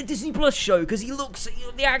 will he be in a Disney Plus show, because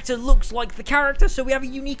the actor looks like the character, so we have a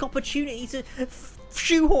unique opportunity to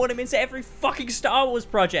shoehorn him into every fucking Star Wars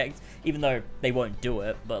project, even though they won't do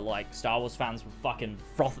it, but, like, Star Wars fans will fucking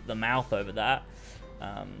froth at the mouth over that.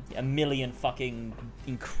 A million fucking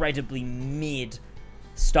incredibly mid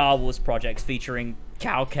Star Wars projects featuring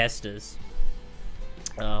Cal Kestis.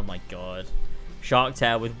 Oh my god. Shark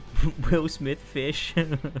Tale with Will Smith fish.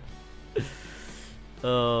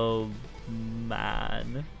 Oh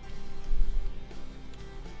man.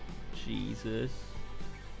 Jesus.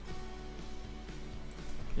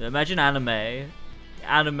 Imagine anime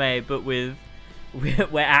but with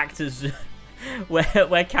where actors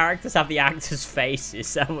where characters have the actors'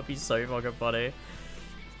 faces. That would be so fucking funny.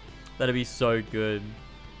 That'd be so good.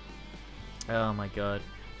 Oh my god.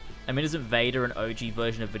 I mean, isn't Vader an OG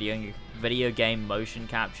version of video game motion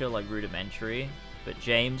capture, like Rudimentary? But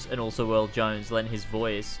James and also Earl Jones lent his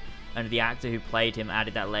voice, and the actor who played him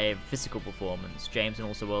added that layer of physical performance James and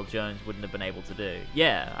also Earl Jones wouldn't have been able to do.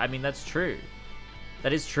 Yeah, I mean, that's true.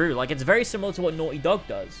 That is true. Like, it's very similar to what Naughty Dog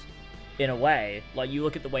does, in a way. Like, you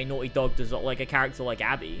look at the way Naughty Dog does, like, a character like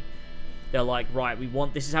Abby. They're like, right,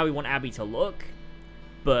 this is how we want Abby to look,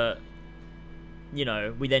 but, you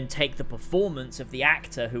know, we then take the performance of the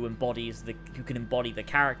actor who can embody the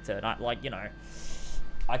character. And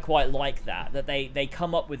I quite like that they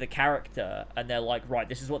come up with a character and they're like, right,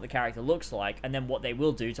 this is what the character looks like, and then what they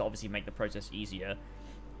will do to obviously make the process easier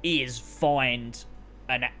is find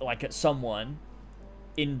someone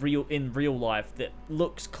in real life that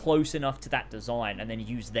looks close enough to that design and then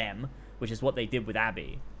use them, which is what they did with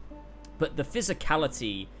Abby. But the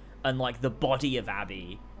physicality and like the body of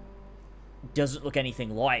Abby doesn't look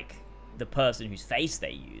anything like the person whose face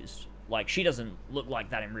they used. Like, she doesn't look like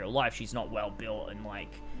that in real life. She's not well built and,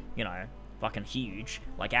 like, you know, fucking huge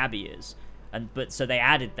like Abby is. But so they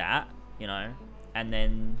added that, you know, and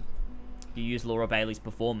then you use Laura Bailey's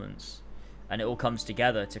performance, and it all comes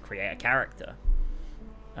together to create a character,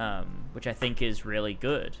 which I think is really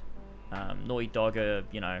good. Naughty Dog are,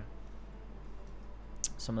 you know,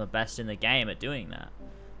 some of the best in the game at doing that.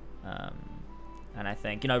 And I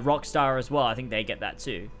think, you know, Rockstar as well, I think they get that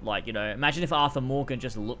too. Like, you know, imagine if Arthur Morgan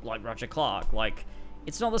just looked like Roger Clark. Like,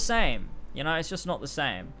 it's not the same. You know, it's just not the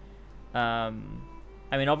same. I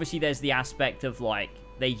mean, obviously there's the aspect of, like,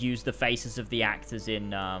 they use the faces of the actors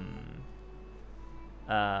in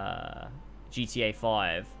GTA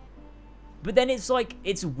 5. But then it's, like,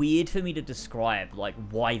 it's weird for me to describe, like,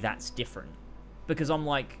 why that's different. Because I'm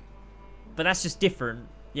like, but that's just different,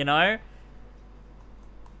 you know?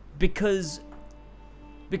 Because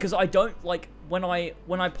I don't, like, when I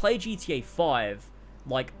play GTA 5,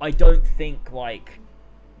 like, I don't think, like,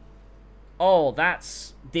 oh,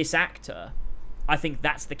 that's this actor. I think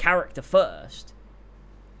that's the character first.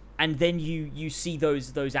 And then you see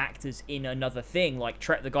those actors in another thing, like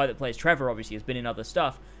the guy that plays Trevor obviously has been in other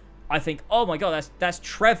stuff. I think, oh my god, that's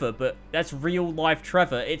Trevor, but that's real life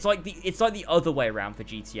Trevor. It's like the other way around for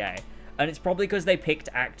GTA. And it's probably because they picked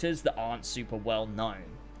actors that aren't super well known,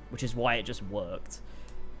 which is why it just worked.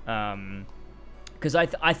 Because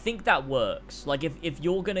I think that works. Like, if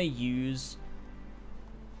you're gonna use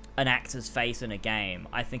an actor's face in a game,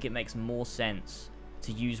 I think it makes more sense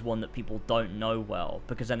to use one that people don't know well,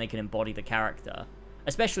 because then they can embody the character.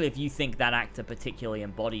 Especially if you think that actor particularly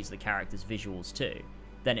embodies the character's visuals too,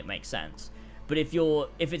 then it makes sense. But if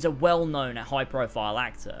it's a well-known, high-profile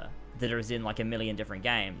actor that is in like a million different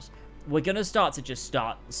games, we're gonna start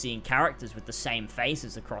seeing characters with the same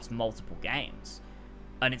faces across multiple games.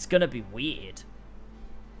 And it's gonna be weird.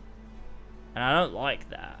 And I don't like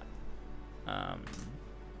that.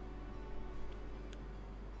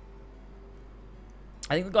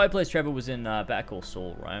 I think the guy who plays Trevor was in Better Call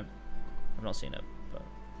Saul, right? I've not seen it, but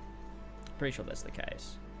pretty sure that's the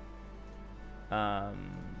case.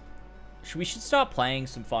 We should start playing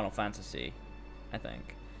some Final Fantasy, I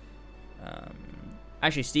think.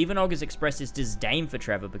 Actually, Stephen Ogg has expressed his disdain for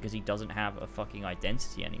Trevor because he doesn't have a fucking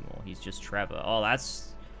identity anymore. He's just Trevor. Oh,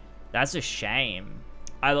 that's a shame.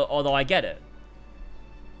 Although I get it.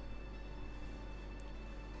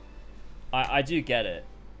 I do get it,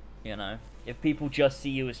 you know. If people just see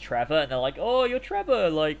you as Trevor and they're like, oh, you're Trevor,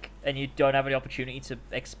 like, and you don't have any opportunity to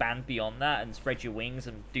expand beyond that and spread your wings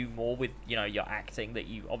and do more with, you know, your acting that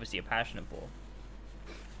you obviously are passionate for.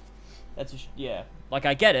 That's just, yeah. Like,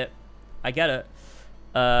 I get it. I get it.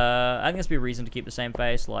 I think there's be a reason to keep the same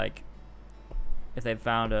face. Like, if they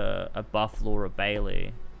found a buff Laura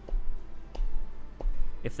Bailey,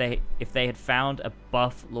 if they had found a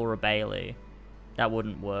buff Laura Bailey, that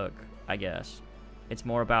wouldn't work, I guess. It's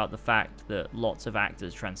more about the fact that lots of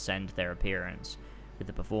actors transcend their appearance with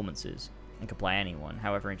the performances and can play anyone.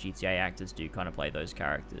 However, in GTA, actors do kind of play those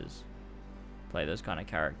characters. Play those kind of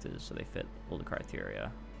characters, so they fit all the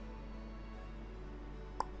criteria.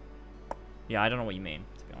 Yeah, I don't know what you mean,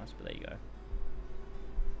 to be honest, but there you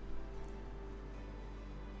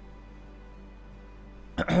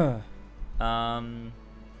go.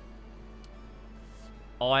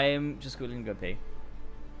 I'm just going to go pee.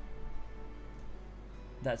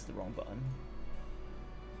 That's the wrong button.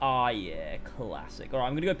 Ah, yeah, classic. Alright,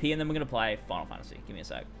 I'm gonna go pee and then we're gonna play Final Fantasy. Give me a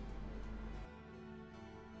sec.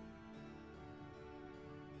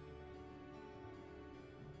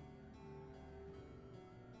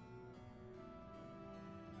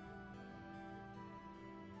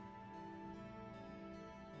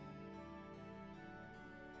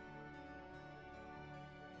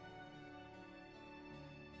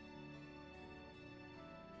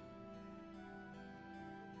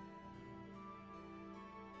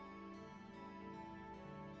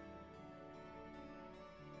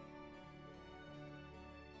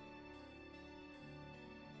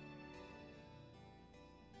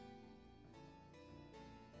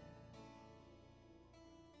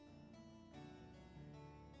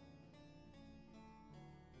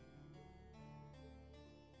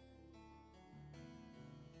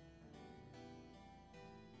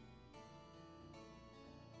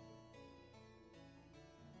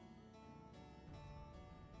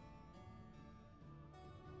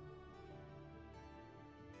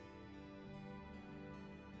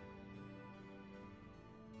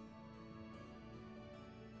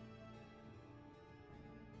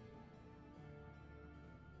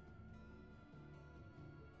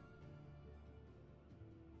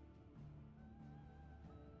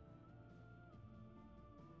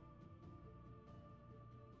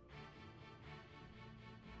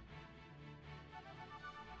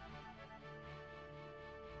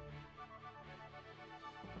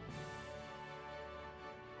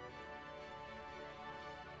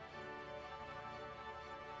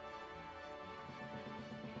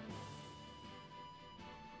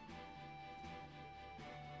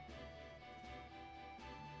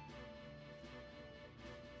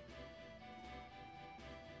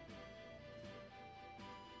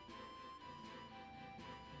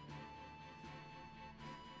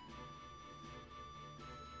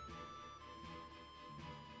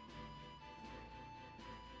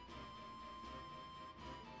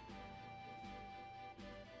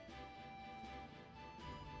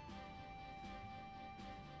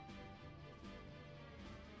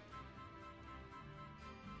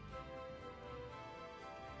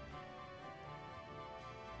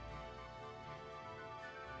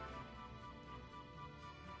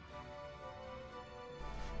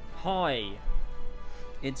 Hi,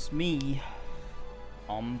 it's me.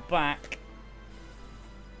 I'm back.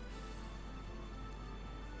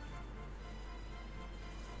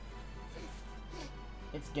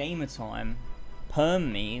 It's gamer time.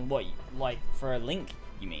 Perm me? What, like for a link,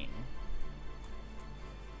 you mean?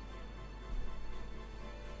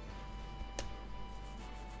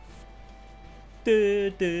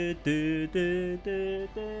 Okay,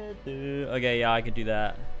 yeah, I could do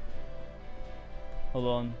that. Hold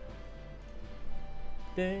on.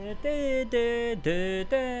 Okay,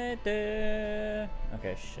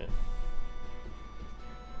 shit.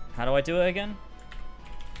 How do I do it again?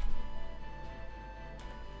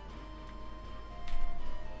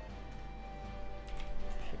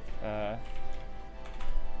 Does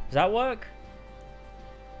that work?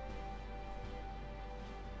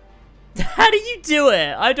 How do you do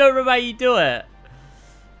it? I don't remember how you do it.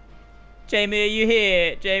 Jamie, are you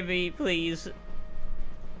here? Jamie, please.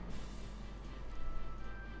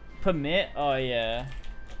 Permit? Oh, yeah.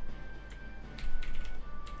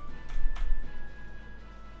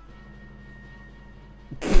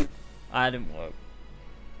 I didn't work.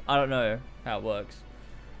 I don't know how it works.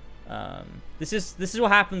 This is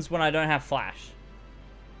what happens when I don't have Flash.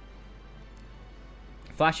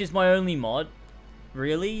 Flash is my only mod,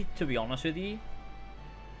 really, to be honest with you.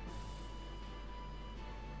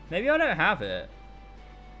 Maybe I don't have it.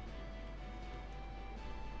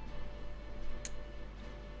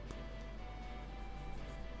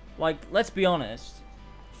 Like, let's be honest.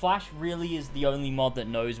 Flash really is the only mod that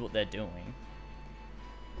knows what they're doing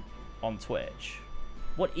on Twitch.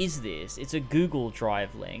 What is this? It's a Google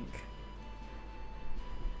Drive link.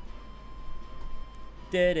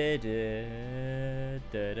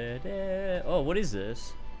 Oh, what is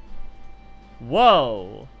this?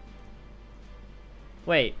 Whoa.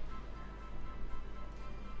 Wait.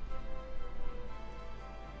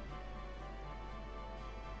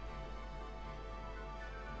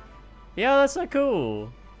 Yeah, that's so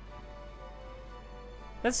cool.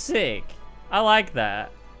 That's sick. I like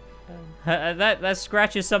that. That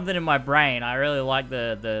scratches something in my brain. I really like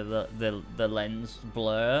the lens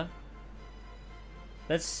blur.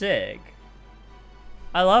 That's sick.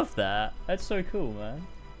 I love that. That's so cool, man.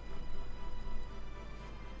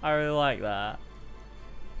 I really like that.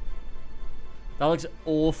 That looks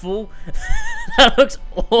awful. That looks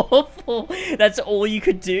awful. That's all you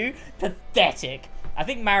could do? Pathetic. I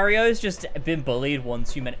think Mario's just been bullied one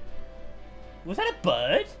too many... Was that a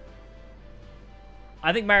bird?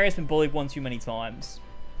 I think Mario's been bullied one too many times.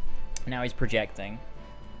 Now he's projecting.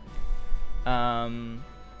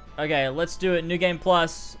 Okay, let's do it. New Game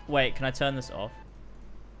Plus. Wait, can I turn this off?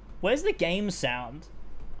 Where's the game sound?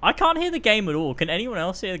 I can't hear the game at all. Can anyone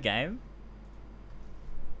else hear the game?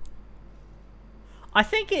 I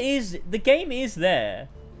think it is... The game is there.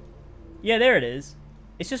 Yeah, there it is.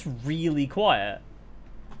 It's just really quiet.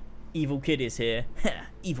 Evil Kid is here.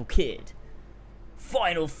 Evil Kid.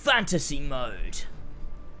 Final Fantasy mode.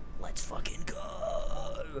 Let's fucking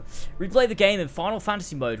go. Replay the game in Final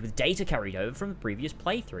Fantasy mode with data carried over from the previous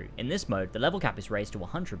playthrough. In this mode, the level cap is raised to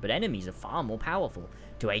 100, but enemies are far more powerful.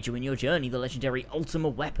 To aid you in your journey, the legendary Ultima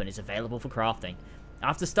weapon is available for crafting.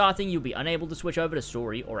 After starting, you'll be unable to switch over to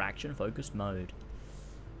story or action-focused mode.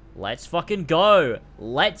 Let's fucking go.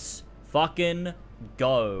 Let's fucking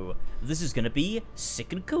go. This is gonna be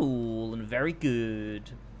sick and cool and very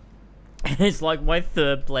good. It's like my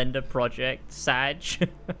third Blender project, Sag.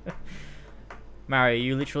 Mario,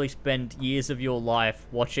 you literally spend years of your life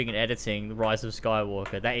watching and editing The Rise of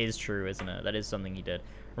Skywalker. That is true, isn't it? That is something you did.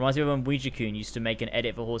 Reminds me of when Ouija-kun used to make an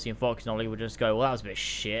edit for Horsey and Fox, and Ollie would just go, well, that was a bit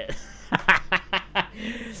shit.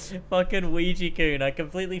 Fucking Ouija-kun. I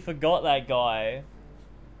completely forgot that guy.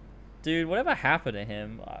 Dude, whatever happened to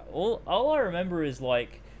him? All I remember is,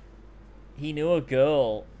 like, he knew a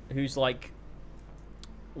girl who's, like,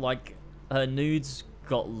 her nudes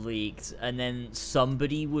got leaked, and then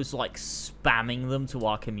somebody was, like, spamming them to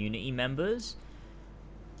our community members.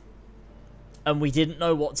 And we didn't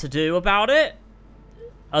know what to do about it,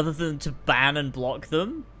 other than to ban and block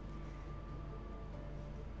them.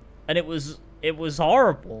 And it was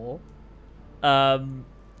horrible. And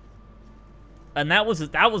that was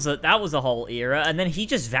a whole era, and then he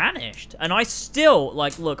just vanished. And I still,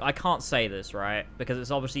 like, look, I can't say this, right? Because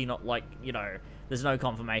it's obviously not, like, you know, there's no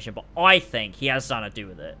confirmation, but I think he has something to do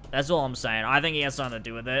with it. That's all I'm saying. I think he has something to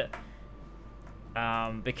do with it.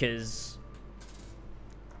 Because,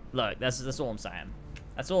 look, that's all I'm saying.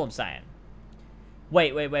 That's all I'm saying.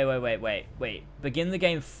 Wait. Begin the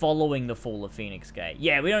game following the fall of Phoenix Gate.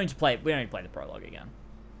 Yeah, we don't need to play the prologue again.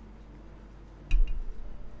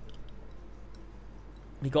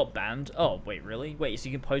 He got banned? Oh, wait, really? Wait, so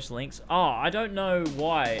you can post links? Oh, I don't know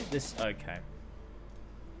why this... Okay.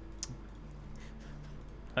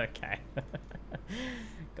 Okay.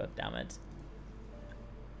 God damn it.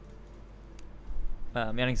 He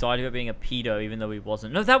had anxiety about being a pedo even though he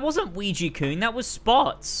wasn't. No, that wasn't Ouija-kun. That was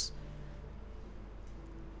Spots.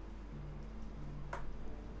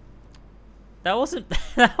 That wasn't...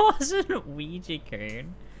 That wasn't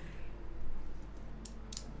Ouija-kun.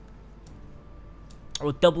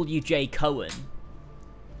 Or W.J. Cohen.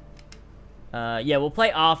 Yeah, we'll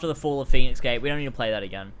play after the Fall of Phoenix Gate. We don't need to play that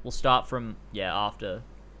again. We'll start from, yeah, after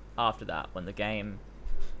that, when the game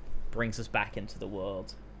brings us back into the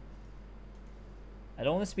world. I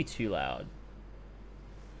don't want this to be too loud.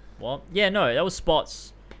 What? Yeah, no, that was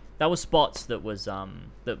Spots. That was Spots that was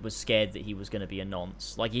scared that he was going to be a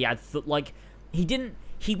nonce. Like, he had, he didn't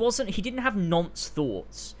have nonce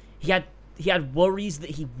thoughts. He had worries that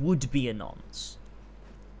he would be a nonce.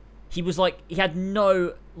 He was like, he had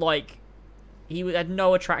no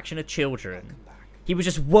attraction to children. He was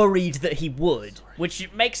just worried that he would, which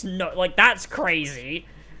makes no, like, that's crazy.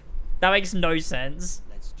 That makes no sense.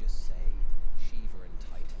 Let's just say Shiva and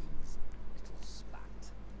Titan's little spat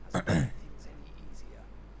hasn't made things any easier.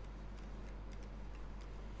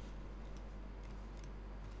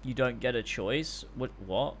 You don't get a choice? What?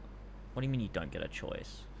 What do you mean you don't get a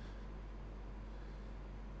choice?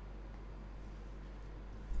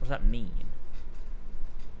 What does that mean?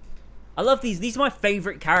 I love these. These are my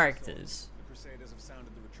favorite characters. The Crusaders have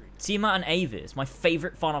sounded the retreat. Tiamat and Avis, my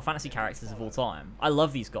favorite Final Fantasy characters of all time. I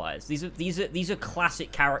love these guys. These are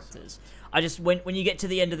classic characters. I just when you get to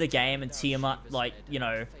the end of the game and Tiamat, like, you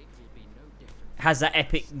know, has that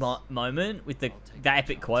epic moment with that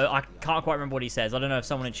epic quote. I can't quite remember what he says. I don't know if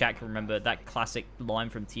someone in chat can remember that classic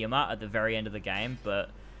line from Tiamat at the very end of the game,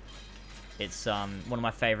 but it's one of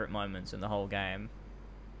my favorite moments in the whole game.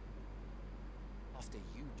 After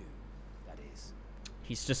you do, that is.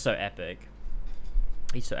 He's just so epic.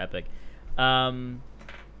 He's so epic. I won't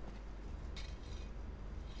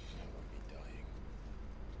be dying.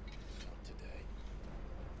 Not today.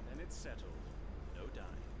 Then it's settled. No dying.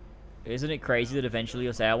 Isn't it crazy that eventually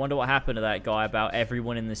you'll say, I wonder what happened to that guy about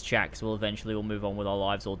everyone in this chat, because we'll eventually all move on with our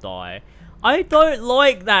lives or die. I don't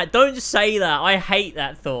like that. Don't say that. I hate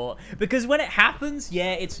that thought. Because when it happens,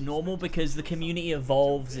 yeah, it's normal because the community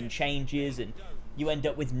evolves and changes and you end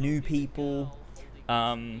up with new people.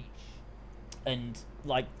 And,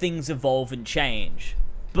 like, things evolve and change.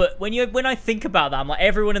 But when I think about that, I'm like,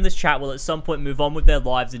 everyone in this chat will at some point move on with their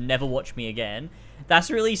lives and never watch me again. That's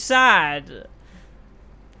really sad.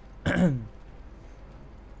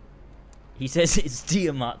 He says it's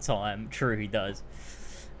Tiamat time. True, he does.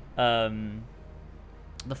 The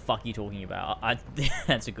fuck are you talking about?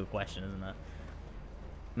 That's a good question, isn't it?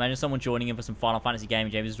 Imagine someone joining in for some Final Fantasy game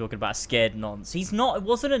and James is talking about a scared nonce. He's not. It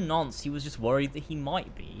wasn't a nonce. He was just worried that he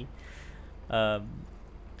might be.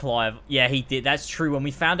 Clive. Yeah, he did. That's true. When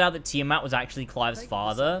we found out that Tiamat was actually Clive's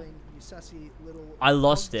father, I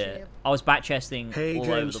lost it. I was back chesting Hey, all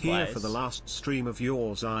James over the here place. for the last stream of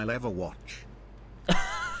yours I'll ever watch.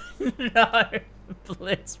 No,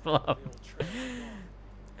 Blitzblob.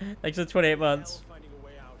 Thanks for 28 months.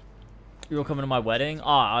 You're coming to my wedding? Oh,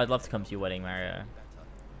 I'd love to come to your wedding, Mario.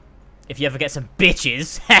 If you ever get some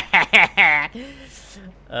bitches.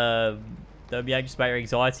 Don't be anxious about your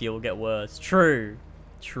anxiety, it will get worse. True.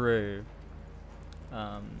 True. Do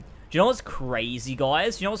you know what's crazy,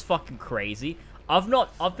 guys? Do you know what's fucking crazy? I've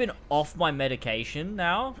been off my medication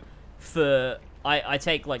now for... I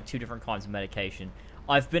take, like, 2 different kinds of medication.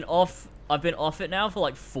 I've been off it now for,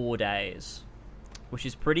 like, 4 days. Which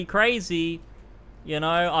is pretty crazy. You know,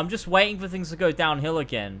 I'm just waiting for things to go downhill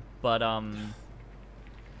again. But,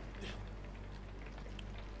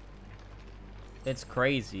 it's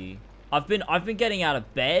crazy. I've been getting out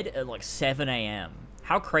of bed at, like, 7 a.m.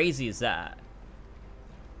 How crazy is that?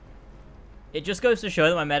 It just goes to show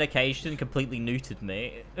that my medication completely neutered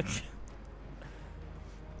me.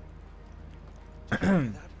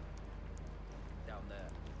 Down there.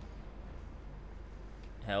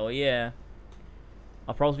 Hell yeah.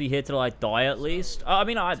 I'll probably be here till I die at least. I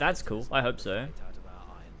mean, that's cool. I hope so. Out of our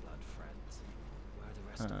Iron Blood friends. Where are the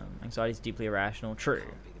rest of them? Anxiety is deeply irrational. True.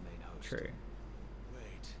 Can't be the main host. True.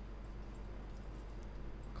 Wait.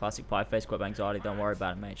 Classic pie face quote anxiety. Don't worry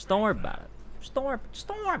about it, mate. Just don't worry about it. Just don't worry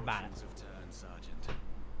about it. Things have turned, Sergeant.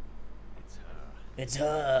 It's her. It's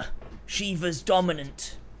her. Shiva's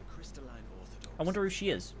dominant. The crystalline orthodox. I wonder who she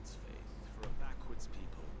is. Faith for a backwards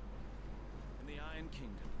people. In the Iron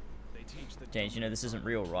Kingdom, they teach the James, you know this isn't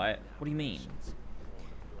real, right? What do you mean? born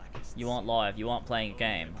of blackest You aren't live. You aren't playing a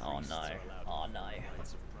game. Oh priests no. are allowed Oh no.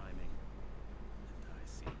 rites of priming. And I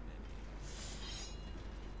see many.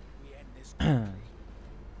 We end this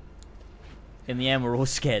In the end, we're all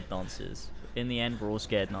scared nonces. In the end, we're all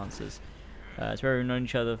scared nonces. It's where we've known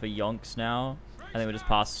each other for yonks now. I think we're just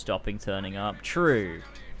past stopping turning up. True.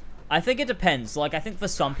 I think it depends. Like, I think for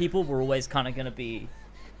some people, we're always kind of going to be,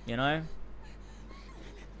 you know,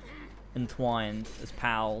 entwined as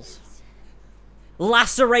pals.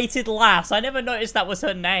 Lacerated Lass. I never noticed that was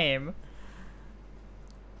her name.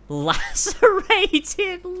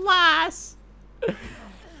 Lacerated Lass. Oh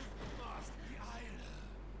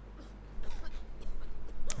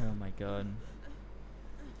my god.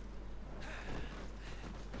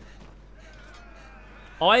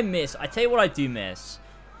 I tell you what I do miss,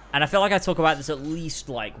 and I feel like I talk about this at least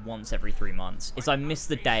like once every 3 months, is I miss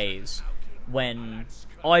the days when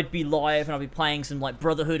I'd be live and I'd be playing some like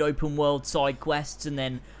Brotherhood open world side quests, and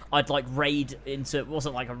then I'd like raid into, it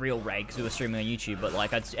wasn't like a real raid because we were streaming on YouTube, but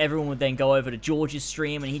like everyone would then go over to George's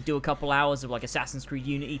stream and he'd do a couple hours of like Assassin's Creed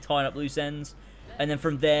Unity, tying up loose ends, and then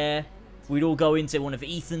from there we'd all go into one of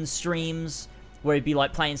Ethan's streams where he'd be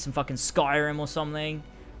like playing some fucking Skyrim or something.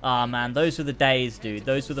 Ah, man, those were the days, dude.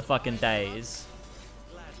 Those were the fucking days.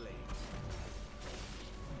 gladly.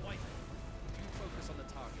 White, you focus on the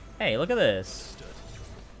target. Hey, look at this.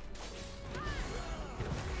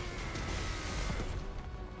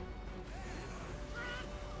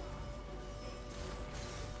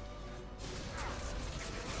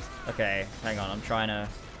 Okay, hang on. I'm trying to...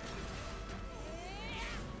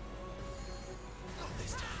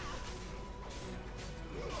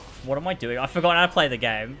 What am I doing? I forgot how to play the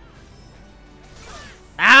game.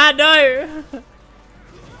 Ah, no!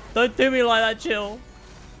 Don't do me like that, chill.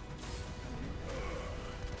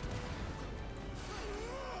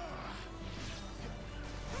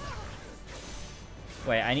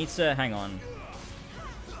 Wait, I need to... Hang on.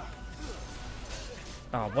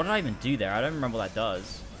 Oh, what did I even do there? I don't remember what that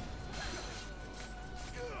does.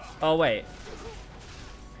 Oh, wait.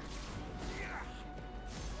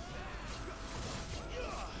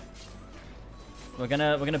 We're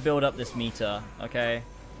gonna build up this meter, okay?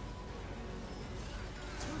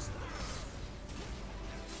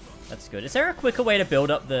 That's good. Is there a quicker way to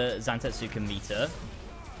build up the Zantetsuken meter?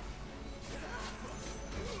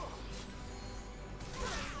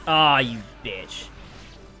 Ah, you bitch.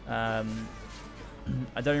 I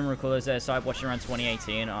don't even recall those days. So I watched around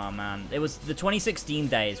 2018. Oh man, it was the 2016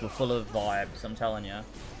 days were full of vibes. I'm telling you.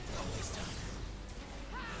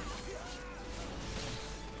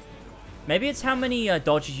 Maybe it's how many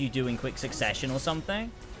dodges you do in quick succession or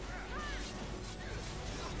something.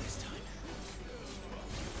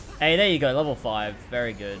 Hey, there you go, level 5.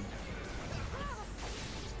 Very good.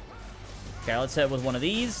 Okay, let's hit with one of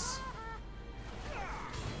these.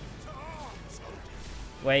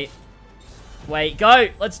 Wait. Wait, go!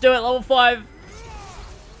 Let's do it, level 5!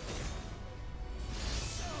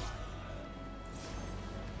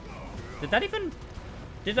 Did that even...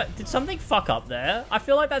 Did something fuck up there? I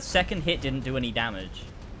feel like that second hit didn't do any damage.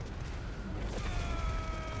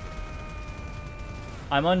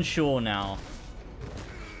 I'm unsure now.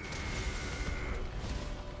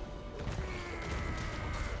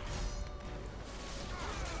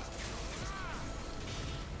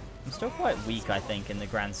 I'm still quite weak, I think, in the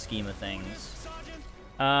grand scheme of things.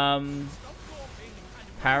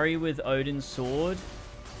 Parry with Odin's sword.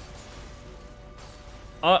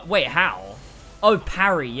 Wait, how? Oh,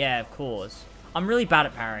 parry, yeah, of course. I'm really bad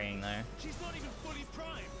at parrying, though. She's not even fully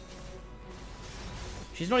primed.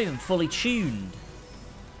 She's not even fully tuned.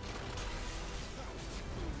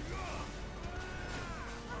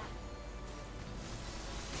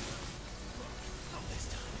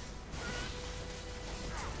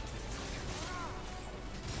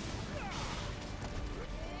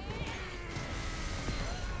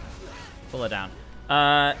 Pull her down.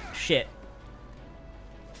 Shit.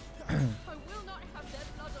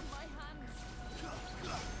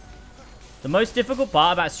 The most difficult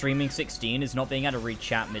part about streaming 16 is not being able to read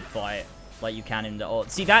chat mid-fight like you can in the old...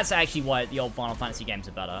 See, that's actually why the old Final Fantasy games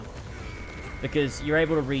are better. Because you're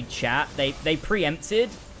able to read chat. They preempted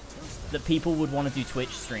that people would want to do Twitch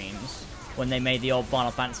streams when they made the old Final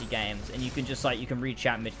Fantasy games. And you can just, like, you can read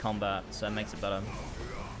chat mid-combat, so it makes it better.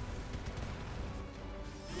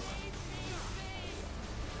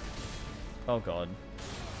 Oh, God.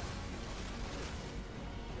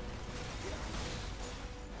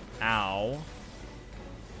 Ow.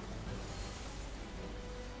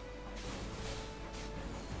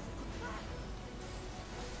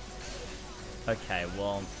 Okay,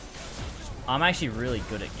 well, I'm actually really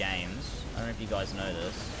good at games. I don't know if you guys know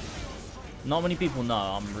this. Not many people know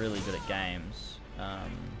I'm really good at games.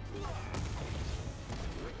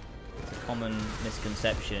 It's a common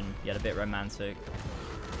misconception, yet a bit romantic.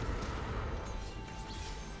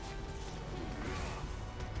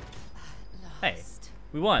 Hey,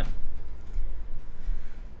 we won.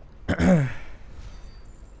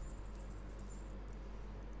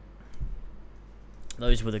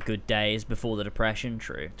 Those were the good days before the depression.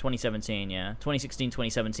 True. 2017, yeah. 2016,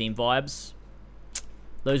 2017 vibes.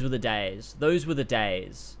 Those were the days. Those were the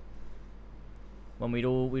days when we'd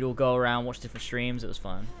all go around, watch different streams. It was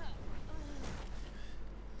fun.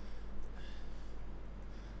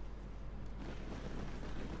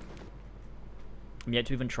 I'm yet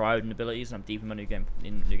to even try Odin abilities, and I'm deep in my New Game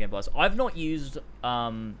Plus. I've not used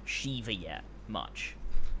Shiva yet much.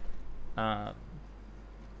 I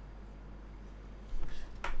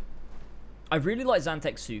really like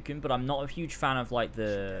Zantetsuken, but I'm not a huge fan of like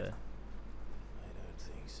the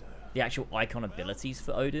actual icon abilities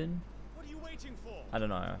for Odin. What are you waiting for? I don't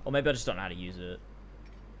know, or maybe I just don't know how to use it.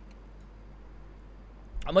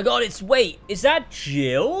 Oh my God! Wait, is that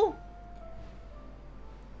Jill?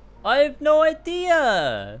 I have no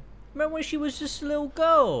idea. Remember when she was just a little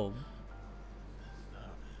girl? No,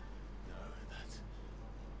 that's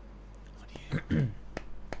not you.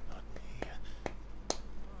 Not me.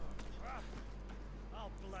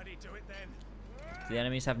 I'll bloody do it then. Do the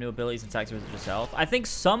enemies have new abilities and attacks with yourself? I think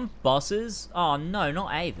some bosses... Oh, no,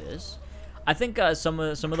 not Avis. I think some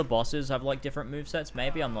of the bosses have, like, different movesets,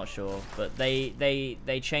 maybe. I'm not sure. But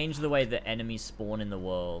they change the way that enemies spawn in the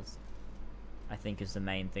world. I think is the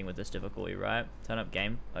main thing with this difficulty, right? Turn up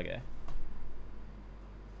game? Okay.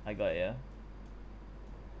 I got you.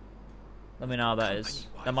 Let me know how that is.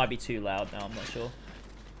 That might be too loud now, I'm not sure.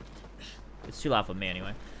 It's too loud for me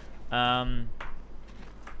anyway. How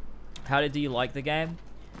do you like the game?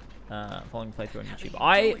 Following playthrough on YouTube.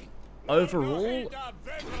 I, overall,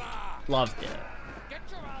 loved it. Get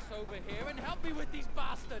your ass over here and help me with these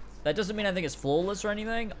bastards. That doesn't mean I think it's flawless or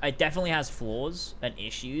anything. It definitely has flaws and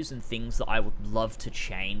issues and things that I would love to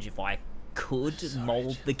change if I could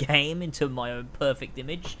mold the game into my own perfect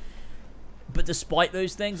image. But despite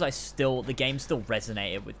those things, the game still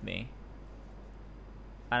resonated with me.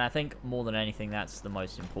 And I think more than anything, that's the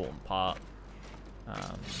most important part.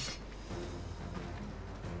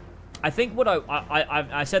 I think what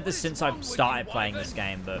I said this since I've started playing this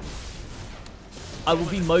game, but I will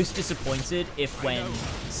be most disappointed if when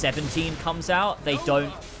 17 comes out, they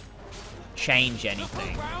don't change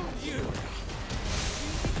anything.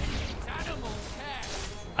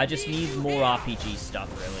 I just need more RPG stuff,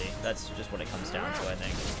 really. That's just what it comes down to, I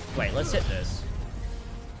think. Wait, let's hit this.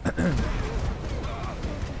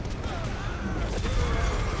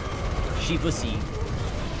 Shivusi.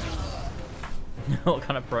 What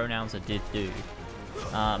kind of pronouns it did do?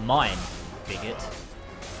 Mine, bigot.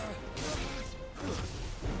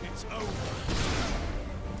 It's over.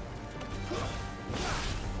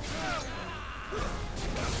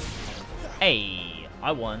 Hey,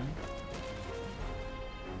 I won.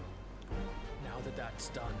 Now that that's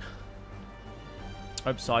done.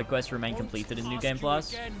 Hope side quests remain completed in New Game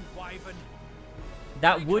Plus. Again, Wyvern.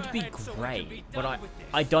 That would be great, but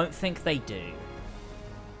I don't think they do.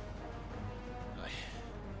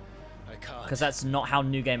 I can't. Because that's not how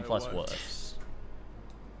New Game Plus won't. works.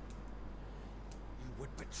 You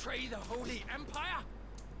would betray the Holy Empire?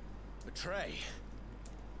 Betray?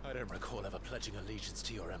 I don't recall ever pledging allegiance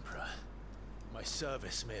to your emperor. My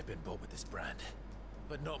service may have been bought with this brand,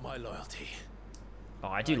 but not my loyalty. Oh,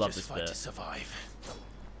 I do love just this fight to bit. survive.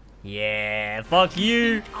 Yeah, fuck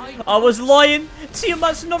you. I was lying.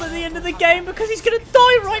 Tiamat's not at the end of the game because he's gonna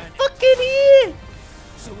die right fucking here.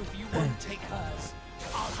 So if you won't take hers,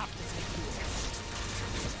 I'll have to take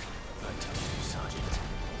yours. I tell you, Sergeant,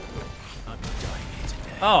 I'm dying here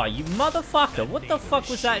today. Oh, you motherfucker. What the fuck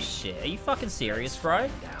was that shit? Are you fucking serious, bro?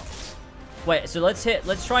 Wait, so let's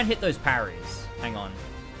try and hit those parries. Hang on.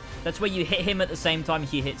 That's where you hit him at the same time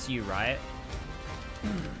he hits you, right?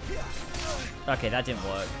 Okay, that didn't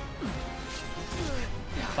work.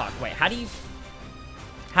 Fuck, wait, how the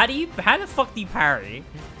fuck do you parry?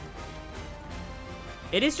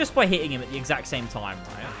 It is just by hitting him at the exact same time,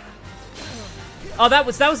 right? Oh,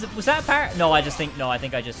 was that a parry? No, I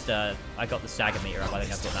think I just, I got the stagger meter up. I think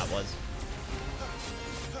that's what that was.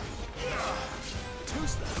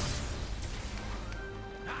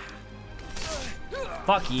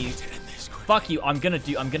 Fuck you. Fuck you. I'm gonna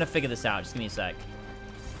figure this out. Just give me a sec.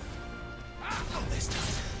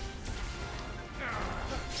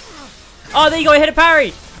 Oh, there you go. I hit a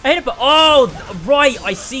parry. I hit a oh, right.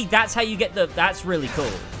 I see. That's how you get the... That's really cool.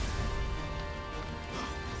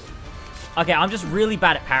 Okay, I'm just really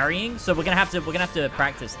bad at parrying, so we're gonna have to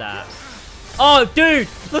practice that. Oh, dude.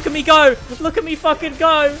 Look at me go. Look at me fucking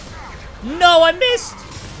go. No, I missed.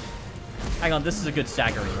 Hang on. This is a good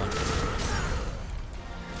staggering one.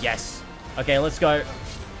 Yes. Okay, let's go.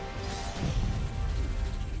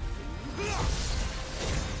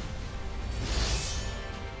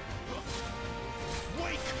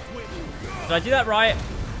 Did I do that right?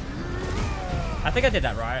 I think I did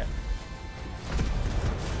that right.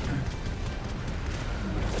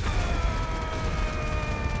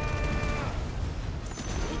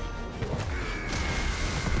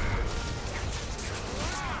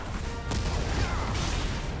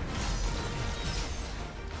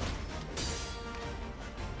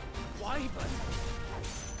 Wyvern,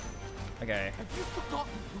 Okay. have you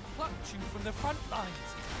forgotten who plucked you from the front lines?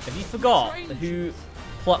 Have you forgot who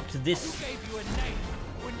plucked this Who gave you a name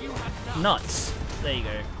when you had none? nuts? There you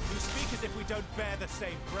go. You speak as if we don't bear the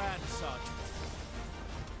same brand, Sergeant.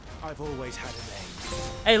 I've always had a name.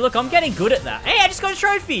 Hey, look, I'm getting good at that. Hey, I just got a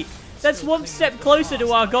trophy. That's one step closer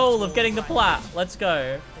to our goal of getting the plat. Let's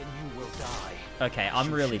go. Then you will die. Okay,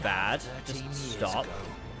 I'm really bad. Just stop.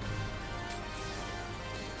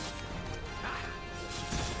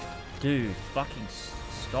 Dude, fucking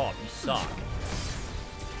stop. You suck.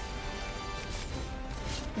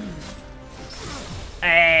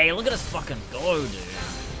 Hey, look at us fucking go, dude.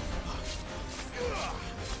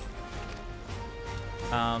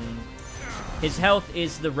 His health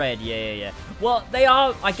is the red. Yeah. Well, they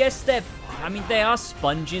are, I guess they are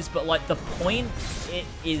sponges, but like the point,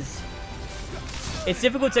 it's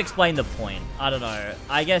difficult to explain the point. I don't know.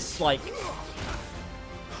 I guess like,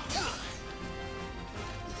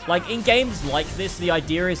 Like, in games like this, the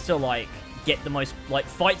idea is to, like, get the most... Like,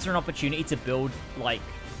 fights are an opportunity to build, like,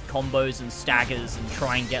 combos and staggers and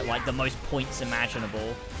try and get, like, the most points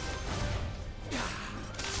imaginable.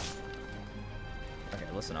 Okay,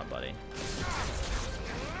 listen up, buddy.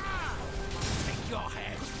 Take your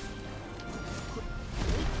head.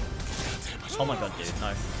 Oh my god, dude,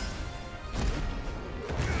 no.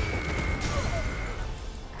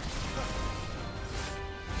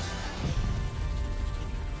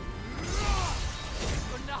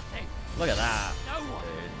 For nothing. Look at that. No one.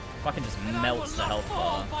 Dude. Fucking just And melts the I will health not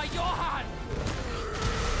fall bar. by your hand.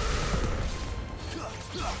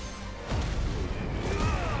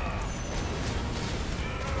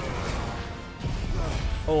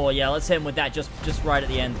 Oh yeah, let's hit him with that just right at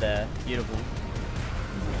the end there. Beautiful.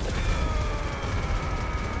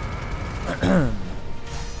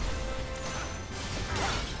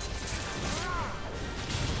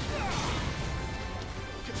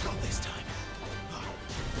 Got this time.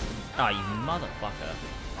 Oh, you motherfucker.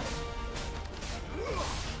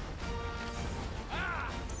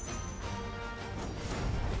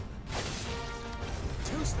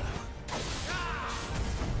 Too slow.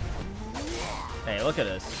 Hey, look at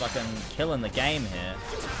us. Fucking killing the game here.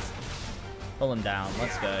 Pull him down.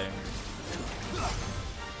 Let's go.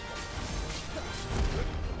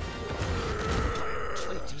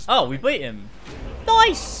 Oh, we beat him.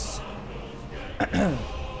 Nice!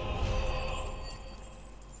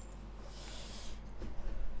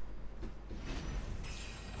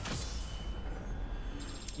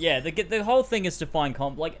 Yeah, the whole thing is to find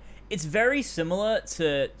like, it's very similar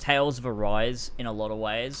to Tales of Arise in a lot of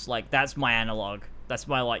ways. Like, that's my analog. That's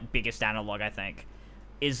my, like, biggest analog, I think.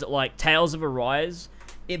 Is, like, Tales of Arise.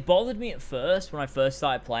 It bothered me at first, when I first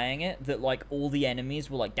started playing it, that, like, all the enemies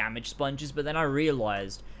were, like, damage sponges, but then I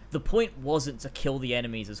realized the point wasn't to kill the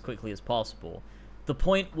enemies as quickly as possible. The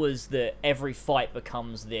point was that every fight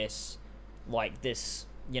becomes this, like, this,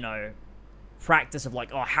 you know, practice of,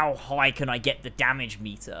 like, oh, how high can I get the damage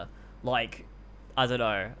meter? Like, I don't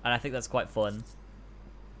know, and I think that's quite fun.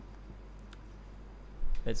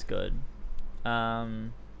 It's good.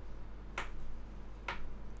 Odin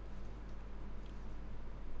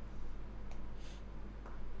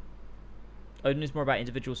is more about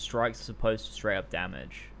individual strikes as opposed to straight up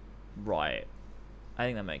damage. Right. I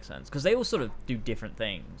think that makes sense. Because they all sort of do different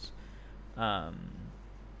things. I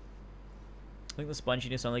think the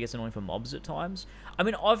sponginess only gets annoying for mobs at times. I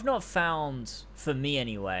mean, I've not found, for me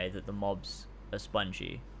anyway, that the mobs are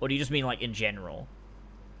spongy. Or do you just mean, like, in general?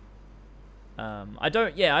 I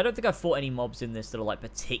don't think I've fought any mobs in this that are, like,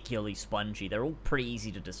 particularly spongy. They're all pretty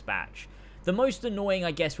easy to dispatch. The most annoying,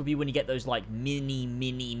 I guess, would be when you get those, like,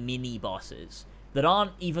 mini bosses. That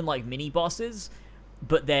aren't even, like, mini bosses,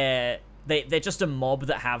 but they're just a mob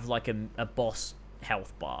that have, like, a boss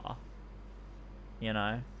health bar. You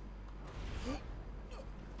know?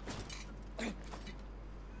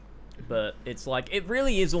 But it's like, it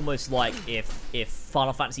really is almost like if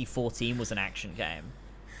Final Fantasy XIV was an action game.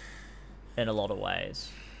 In a lot of ways.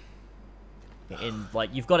 In,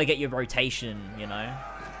 like, you've got to get your rotation, you know?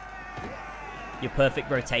 Your perfect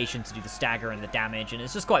rotation to do the stagger and the damage, and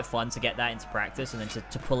it's just quite fun to get that into practice, and then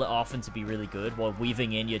to pull it off and to be really good while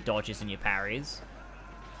weaving in your dodges and your parries.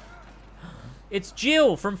 It's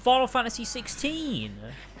Jill from Final Fantasy XVI!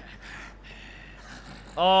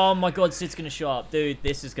 Oh my god, Sid's gonna show up. Dude,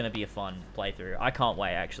 this is gonna be a fun playthrough. I can't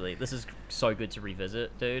wait, actually. This is so good to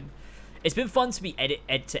revisit, dude. It's been fun to edit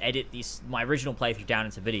my original playthrough down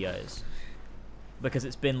into videos. Because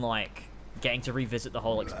it's been, like, getting to revisit the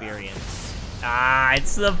whole experience. Ah,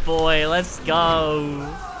 it's the boy. Let's go.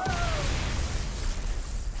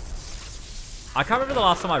 I can't remember the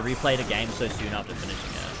last time I replayed a game so soon after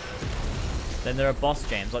finishing it. Then there are boss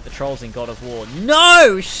games, like the trolls in God of War.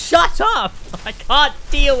 No! Shut up! I can't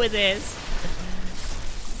deal with this!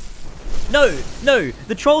 No,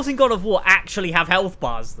 the trolls in God of War actually have health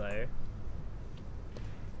bars, though.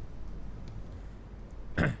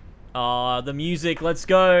 Ah, the music, let's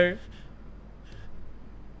go!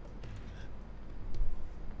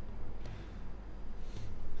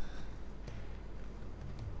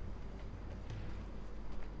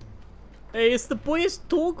 Hey, it's the boys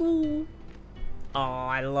Toggle! Oh,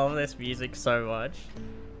 I love this music so much.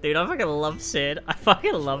 Dude, I fucking love Sid. I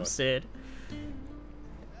fucking love Sid.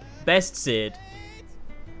 Best Sid.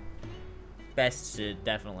 Best Sid,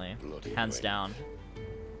 definitely. Bloody Hands wait. down.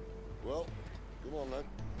 Well, come on then.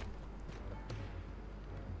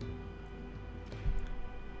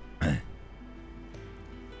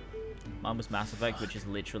 Mine was Mass Effect, which is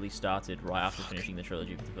literally started right after finishing the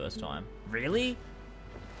trilogy for the first time. Really?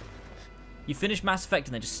 You finished Mass Effect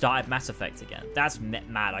and then just started Mass Effect again. That's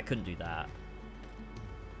mad. I couldn't do that.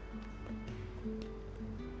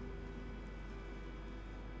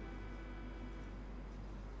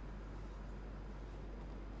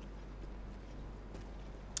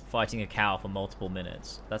 Fighting a cow for multiple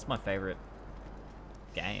minutes. That's my favorite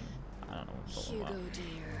game. I don't know what I'm talking about. Hugo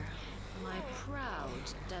dear, my proud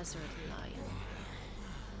desert lion.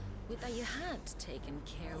 Would that you had taken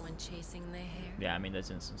care when chasing the hare. Yeah, I mean, there's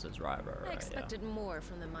instances, right, I expected more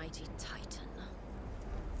from the mighty Titan.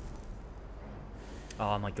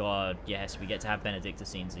 Oh my god, yes, we get to have Benedicta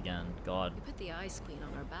scenes again. God. You put the Ice Queen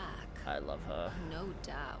on her back. I love her. No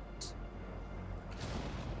doubt.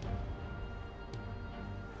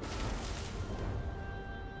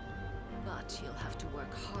 But you'll have to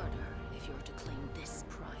work harder if you're to claim this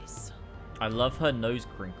prize. I love her nose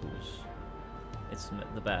crinkles. It's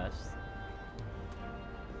the best.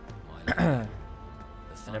 I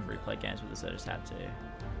never really played games with this, I just had to.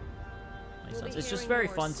 Makes sense. It's just very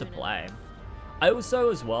fun to play. I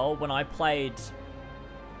also, as well, when I played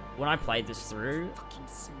this through,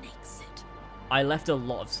 I left a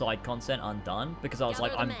lot of side content undone because I was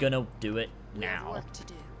like, I'm gonna do it now.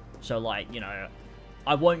 So like, you know,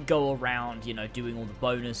 I won't go around, you know, doing all the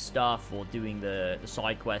bonus stuff or doing the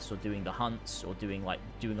side quests or doing the hunts or doing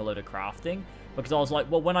a load of crafting, because I was like,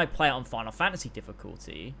 well, when I play it on Final Fantasy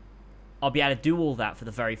difficulty, I'll be able to do all that for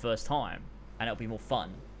the very first time and it'll be more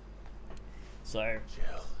fun. So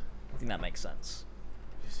Jill, I think that makes sense.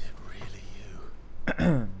 is it really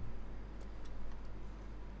you?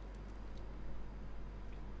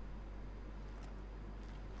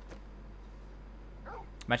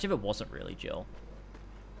 Imagine if it wasn't really Jill.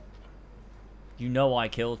 You know I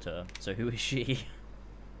killed her, so who is she?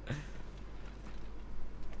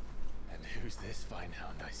 And who's this fine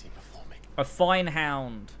hound I see before me? A fine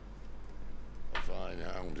hound. A fine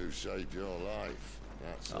hound who saved your life.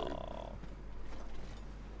 That's it. Oh.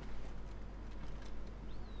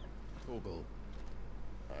 Torgal.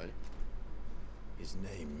 Hey, His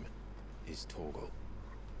name is Torgal.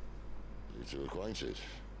 you two acquainted?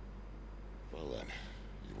 Well then,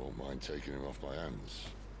 you won't mind taking him off my hands.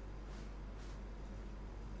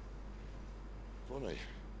 Funny.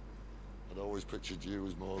 I'd always pictured you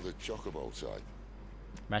as more the Chocobo type.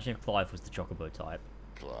 Imagine if Clive was the Chocobo type.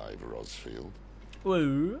 Clive Rosfield.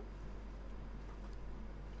 Woo.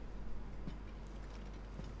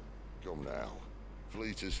 Come now.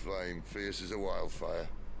 Fleet as flame, fierce as a wildfire.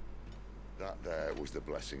 That there was the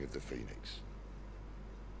blessing of the Phoenix.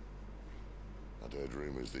 I'd heard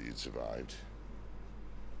rumours that you'd survived,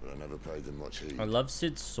 but I never paid them much heed. I love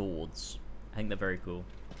Sid's swords. I think they're very cool.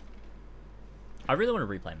 I really want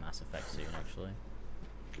to replay Mass Effect soon, actually.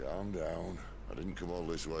 Calm down. I didn't come all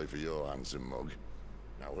this way for your handsome mug.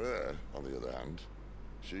 Now her, on the other hand,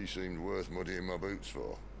 she seemed worth muddying my boots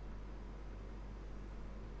for.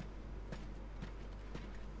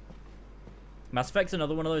 Mass Effect's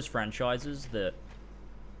another one of those franchises that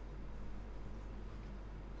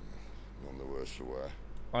None the worse for wear.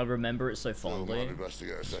 I remember it so Still fondly. might be best to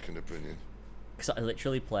get a second opinion. Because I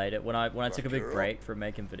literally played it when I took a big break from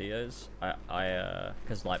making videos.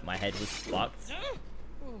 Because like my head was fucked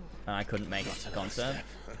and I couldn't make content.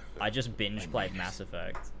 I just binge played Mass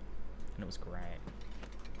Effect and it was great.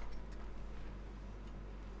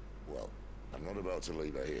 Well, I'm not about to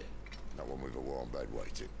leave her here. Not one with a warm bed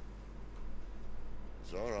waiting.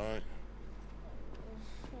 It's alright.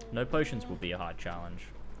 No potions would be a hard challenge,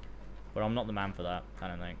 but I'm not the man for that. I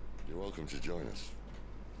don't think. You're welcome to join us.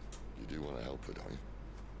 You do want to help her, don't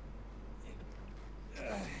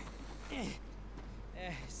you?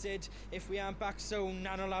 Sid, if we aren't back soon,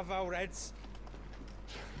 Nan'll have our heads.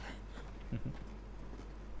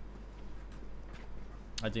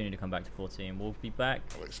 I do need to come back to 14. We'll be back.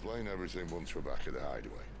 I'll explain everything once we're back at the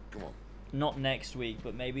hideaway. Come on. Not next week,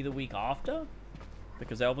 but maybe the week after?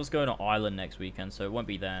 Because Elva's going to Ireland next weekend, so it won't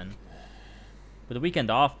be then. But the weekend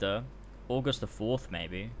after, August the 4th,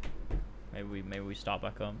 maybe. Maybe we start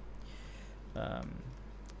back up.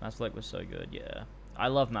 Mass Effect was so good, yeah. I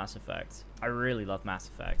love Mass Effect. I really love Mass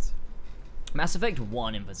Effect. Mass Effect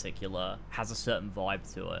 1 in particular has a certain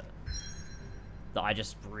vibe to it that I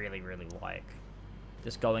just really, really like.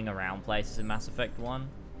 Just going around places in Mass Effect 1.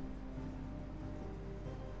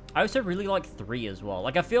 I also really like 3 as well.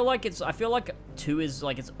 Like I feel like 2 is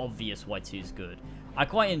like it's obvious why 2 is good. I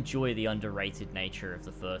quite enjoy the underrated nature of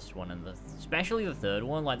the first one and especially the third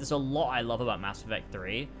one. Like there's a lot I love about Mass Effect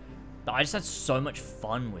 3 that I just had so much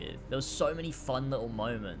fun with. There was so many fun little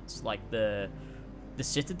moments. Like the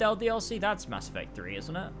Citadel DLC, that's Mass Effect 3,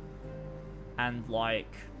 isn't it? And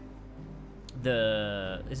like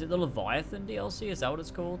is it the Leviathan DLC? Is that what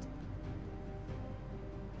it's called?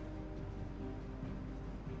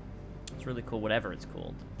 It's really cool, whatever it's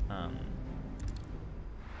called.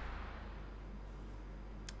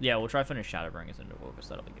 Yeah, we'll try finish Shadowbringers into August.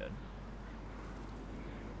 That'll be good.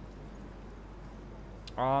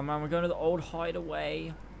 Oh man, we're going to the old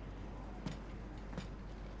hideaway.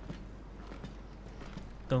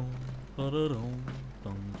 Dum, ba-da-dum,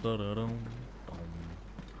 dum, ba-da-dum, dum.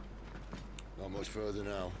 Not much further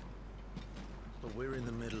now. But we're in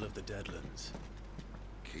the middle of the Deadlands.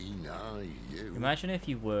 Keen eye, you. Imagine if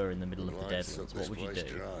you were in the middle of the Lights up Deadlands. this What would you place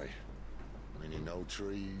do? dry. Meaning no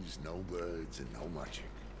trees, no birds, and no magic.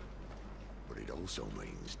 But it also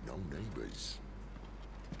means no neighbors.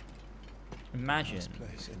 Imagine Last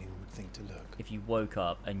place anyone would think to look. if you woke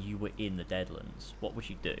up and you were in the Deadlands. What would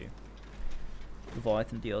you do?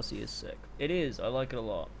 Leviathan DLC is sick. It is. I like it a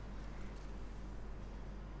lot.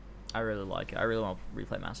 I really like it. I really want to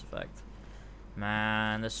replay Mass Effect.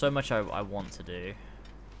 Man, there's so much I want to do.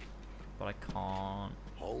 But I can't.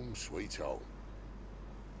 Home sweet home.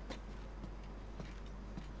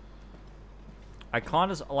 I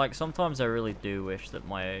kind of, like, sometimes I really do wish that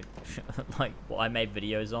my, like, what I made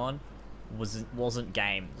videos on wasn't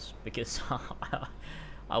games. Because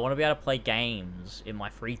I want to be able to play games in my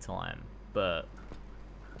free time. But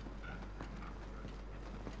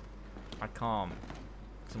I can't.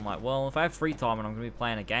 Because I'm like, well, if I have free time and I'm going to be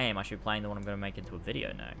playing a game, I should be playing the one I'm going to make into a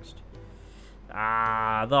video next.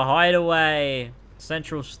 Ah, the hideaway!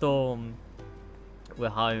 Central Storm. We're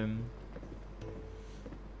home.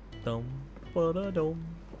 Dum, ba-da-dum,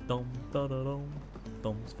 dum, da-da-dum,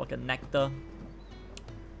 dum. It's fucking Nectar.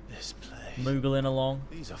 This place. Moogling along.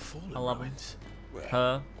 These are fallen I love him. ruins. Well,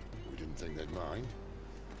 Her. we didn't think they'd mind.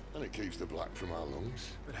 And it keeps the black from our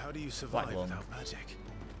lungs. But how do you survive lung. without magic?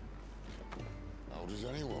 How does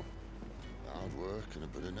anyone? Hard work and a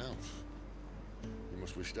bit of nerve. You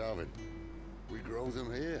must be starving. We grow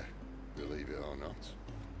them here, believe it or not.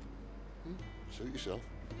 Suit yourself.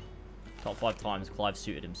 Top 5 times Clive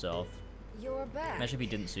suited himself. You're back. Imagine if he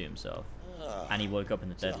didn't suit himself. Ah, And he woke up in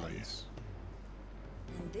the sorry. Deadlands.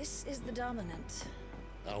 And this is the dominant.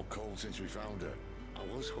 How cold since we found her.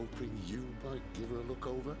 I was hoping you might give her a look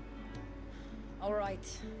over. All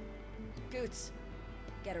right. Goots,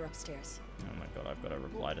 get her upstairs. Oh my god, I've got to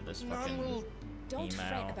reply to this fucking Don't email.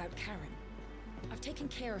 fret about Karen. I've taken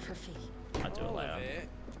care of her fee. I'll do it later.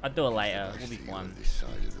 I'll do it later. We'll be Rest of you fine. on this side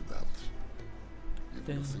of the belt. You've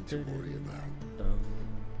nothing to worry about.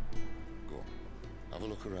 Go on. Have a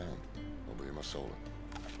look around. I'll be in my solar.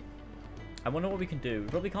 I wonder what we can do. We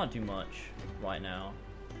probably can't do much right now.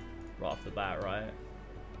 Right off the bat, right?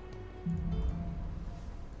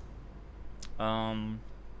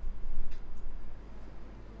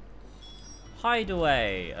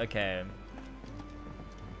 Hideaway. Okay.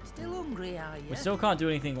 Still hungry, are you? We still can't do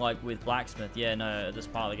anything like with blacksmith. Yeah, no, at this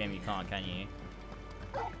part of the game you can't, can you?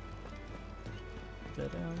 You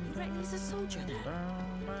reckon he's a soldier then?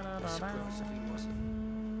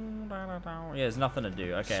 Yeah, there's nothing to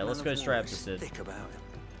do. Okay, let's go straight up to Sid. Thick about him.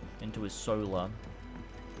 Into his solar.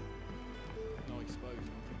 No exposure.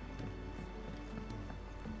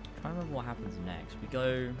 I can't remember what happens next. We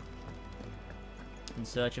go in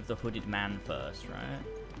search of the hooded man first, right?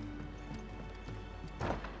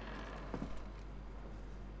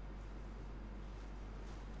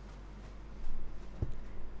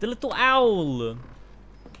 The little owl! You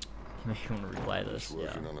may want to replay this, Just yeah.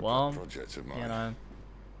 working on a Well, pet project of you mine. know.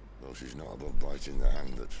 Though she's not above biting the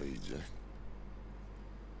hand that feeds her.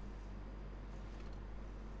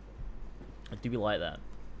 I do be like that.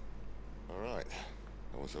 Alright.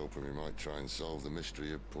 I was hoping we might try and solve the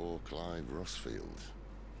mystery of poor Clive Rossfield.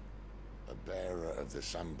 A bearer of the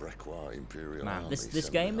Sambrequois Imperial Man, Army. this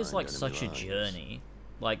sent game is behind like enemy such a lines. journey.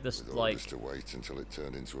 Like this, With like orders to wait until it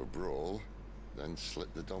turned into a brawl, then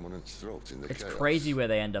slit the dominant's throat in the it's chaos. crazy where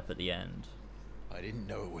they end up at the end. I didn't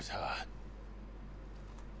know it was her.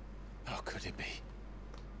 How could it be?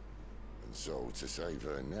 And so, to save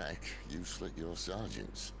her neck, you slit your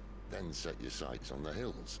sergeants, then set your sights on the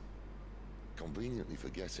hills. Conveniently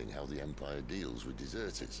forgetting how the Empire deals with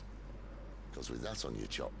deserters. Because with that on your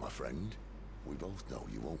chop, my friend, we both know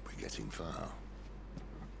you won't be getting far.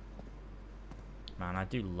 Man, I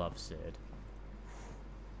do love Sid.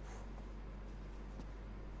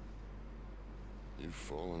 You've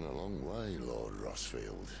fallen a long way, Lord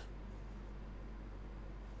Rossfield.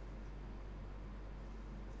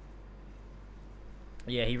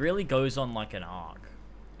 Yeah, he really goes on like an arc.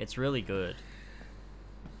 It's really good.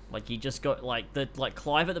 Like he just got like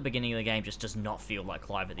Clive at the beginning of the game just does not feel like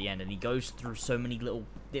Clive at the end, and he goes through so many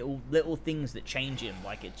little things that change him.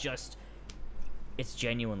 Like it's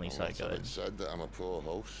genuinely so Lots of good. it said that I'm a poor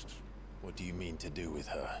host. What do you mean to do with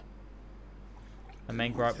her? My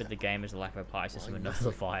main gripe with the game is the lack of a party system and no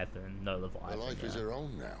Leviathan. No Leviathan. Her life is her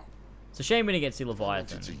own now. It's a shame we didn't get to see I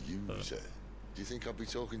Leviathan. wanted to use her. Do you think I'd be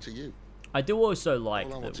talking to you? I do also like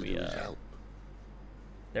All I want that to we do is help.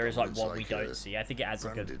 there is like Governments one we like don't her, see. I think it adds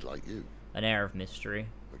like branded like you. an air of mystery.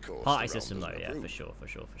 Of course, Party the realm system though, doesn't yeah, approve, for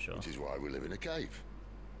sure. Which is why we live in a cave.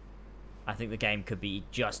 I think the game could be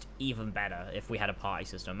just even better if we had a party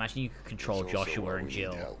system. Imagine you could control It's also Joshua why and we need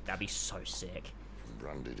Jill. help. That'd be so sick.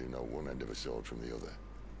 Branded who know one end of a sword from the other.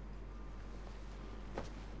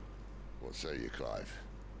 What say you, Clive?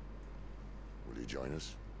 Will you join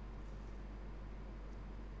us?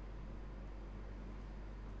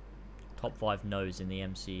 Top 5 no's in the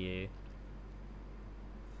MCU.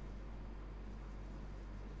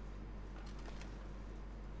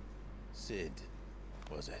 Sid,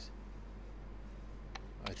 was it?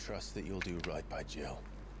 I trust that you'll do right by Jill.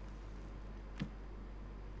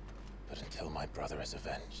 But until my brother is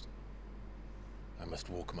avenged, I must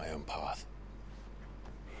walk my own path.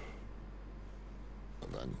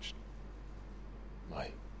 Avenged? My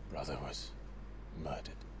brother was murdered.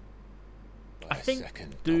 I think,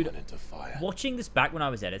 dude, Of fire. watching this back when I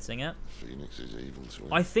was editing it, Phoenix's evil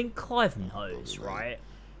twin. I think Clive knows, right?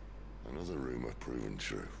 Another rumor proven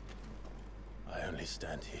true. I only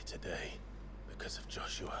stand here today because of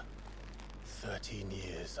Joshua. 13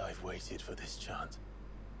 years I've waited for this chance.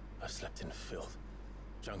 I've slept in filth,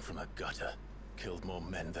 drunk from a gutter, killed more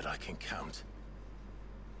men than I can count.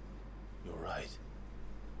 You're right.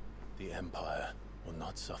 The Empire will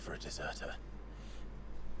not suffer a deserter.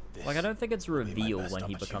 This Like, I don't think it's a will be my reveal best when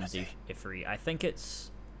he becomes opportunity. Ifrit. I think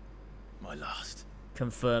it's My last.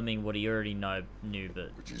 confirming what he already knew,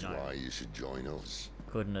 but Which is why you should join us.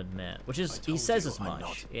 couldn't admit. Which is, I he told says you as I'm much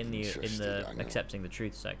not in the interested, I know. accepting the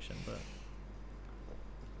truth section, but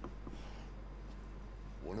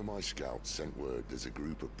One of my scouts sent word there's a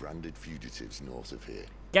group of branded fugitives north of here.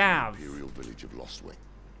 Gav! In the Imperial village of Lostwing.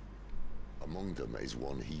 Among them is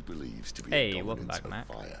one he believes to be Hey, a welcome dominant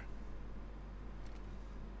back, of Mac. fire.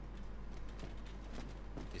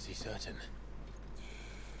 Is he certain?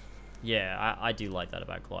 yeah, I do like that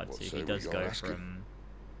about Clive What too. say He we does go go ask him? from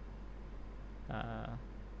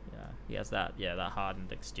yeah, he has that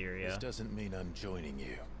hardened exterior. This doesn't mean I'm joining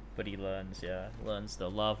you. But he learns the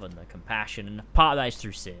love and the compassion, and part of that is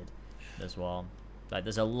through Sid as well. Like,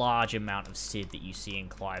 there's a large amount of Sid that you see in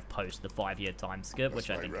Clive post the 5-year time skip, which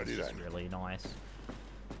I That's think right, is ready just then. really nice.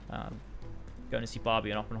 Going to see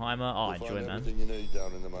Barbie and Oppenheimer. Oh, I You'll enjoy, find man. everything you need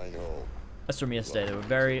down in the main hall. That's from yesterday.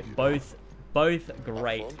 They were both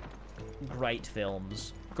great, great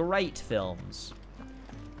films. Great films.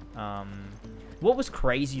 What was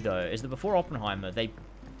crazy though is that before Oppenheimer, they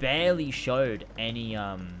barely showed any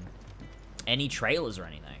trailers or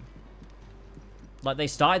anything. Like, they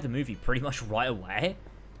started the movie pretty much right away,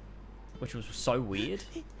 which was so weird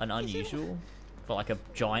and unusual for like a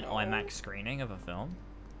giant IMAX screening of a film.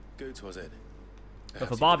 Good, was it? But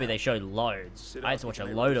for Barbie, they showed loads. I had to watch a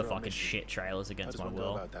load of fucking shit trailers against my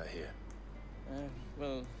will. About that here.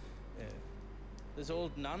 Well, there's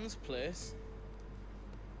old Nan's place.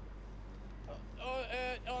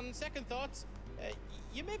 On second thoughts,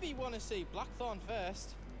 you maybe want to see Blackthorn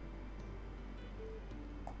first.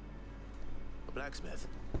 A blacksmith.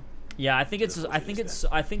 Yeah, I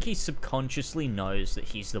think he subconsciously knows that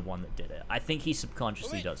he's the one that did it. I think he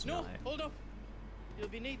subconsciously does know. Hold up. You'll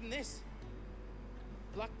be needing this.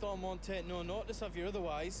 Blackthorn won't take no notice of you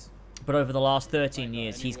otherwise. But over the last 13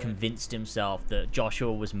 years, he's convinced himself that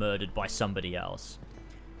Joshua was murdered by somebody else.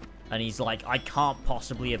 And he's like, I can't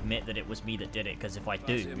possibly admit that it was me that did it, because if I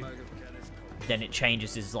do, then it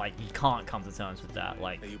changes his, like, he can't come to terms with that,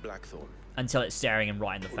 like, Are you Blackthorn? until it's staring him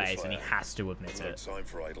right in the face, and he has to admit No it. time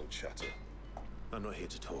for idle chatter. I'm not here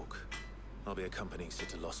to talk. I'll be accompanying Sid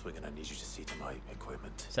to Lostwing, and I need you to see to my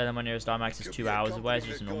equipment. So then my nearest IMAX is 2 hours away, it's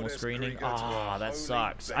just a normal screening. Ah, that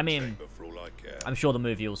sucks. I mean, I'm sure the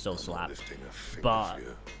movie will still slap. But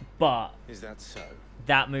Is that so?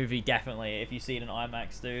 that movie definitely, if you see it in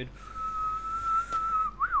IMAX, dude,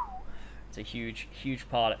 it's a huge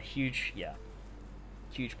part of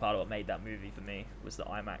what made that movie for me, was the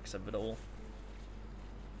IMAX of it all.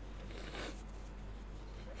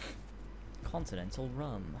 Continental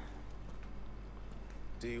rum.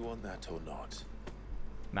 Do you want that or not?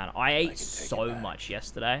 Man, I ate so much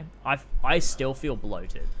yesterday. I still feel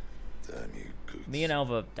bloated. Damn you, Goots. Me and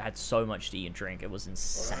Elva had so much to eat and drink. It was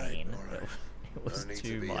insane. All right. It was No need to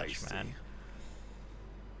too be much, hasty. man.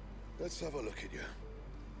 Let's have a look at you.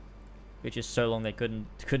 Which is so long they couldn't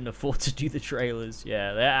afford to do the trailers.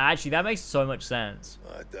 Yeah, actually that makes so much sense.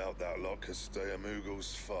 I doubt that lot could stay a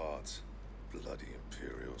Moogle's fart. Bloody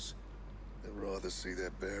Imperials. They'd rather see their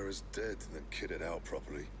bearers dead than kitted out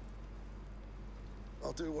properly.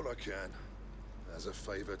 I'll do what I can, as a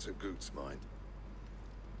favor to Goot's mind.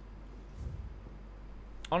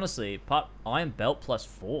 Honestly, Iron Belt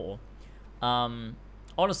 +4.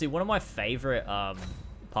 Honestly, one of my favorite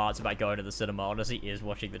parts about going to the cinema, honestly, is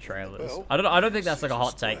watching the trailers. I don't think that's like a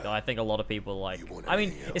hot take though. I think a lot of people like. I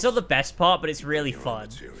mean, it's not the best part, but it's really fun.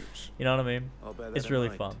 You know what I mean? It's really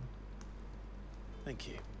fun. Thank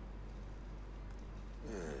you.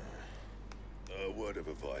 A word of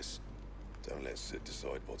advice: don't let Sid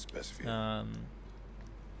decide what's best for you.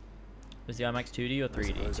 Was the IMAX 2D or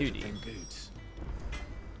 3D? 2D.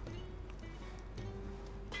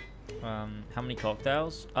 How many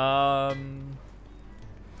cocktails?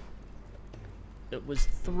 It was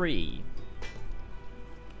 3.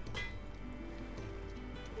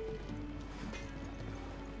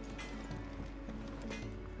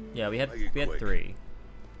 Yeah, we had 3.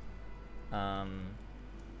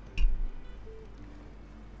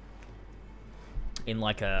 In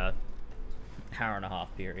like a hour and a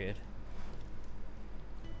half period.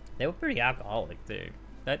 They were pretty alcoholic too.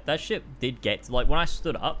 That shit did get to, like, when I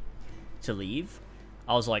stood up to leave,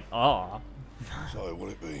 I was like, oh, so will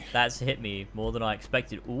it be? That's hit me more than I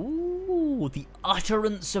expected. Ooh, the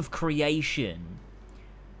utterance of creation.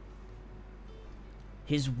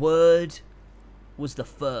 His word was the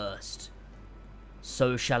first,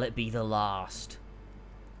 so shall it be the last.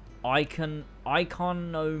 Icon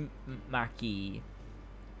no Maki.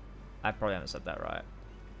 I probably haven't said that right.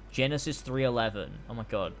 Genesis 3:11. Oh my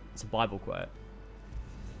god, it's a Bible quote.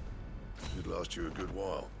 Should last you a good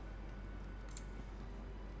while.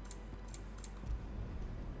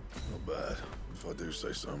 Not bad, if I do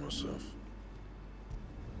say so myself.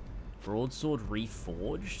 Broadsword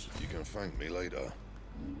reforged? You can thank me later.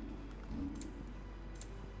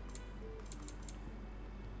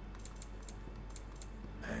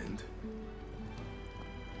 And?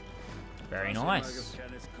 Very nice.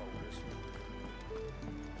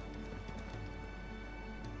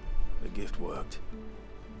 The gift worked.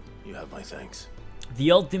 You have my thanks.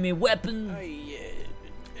 The ultimate weapon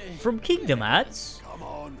from Kingdom Hearts. Come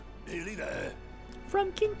on, nearly there.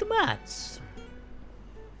 From Kingdom Hearts.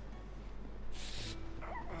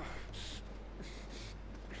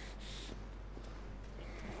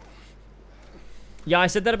 Yeah, I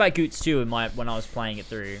said that about Goots too when I was playing it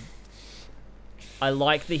through. I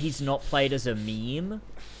like that he's not played as a meme.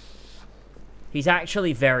 He's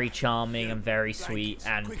actually very charming and very sweet,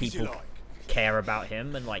 and people care about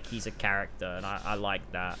him, and like he's a character, and I like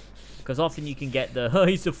that. Because often you can get the, oh,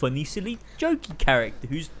 he's a funny, silly, jokey character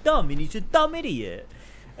who's dumb, and he's a dumb idiot.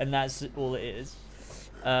 And that's all it is.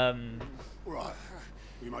 Right,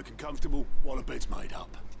 we make him comfortable while the bed's made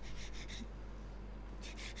up.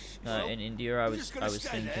 In India, I was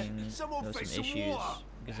thinking there was some issues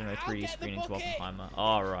because of no 3D screenings of Oppenheimer.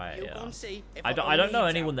 Oh, right, yeah. I don't know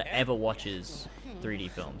anyone that ever watches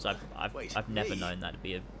 3D films. I've never known that to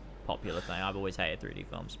be a popular thing. I've always hated 3D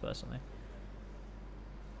films personally.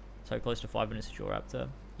 So close to 5 minutes to Jaw Raptor.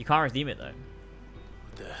 You can't redeem it though.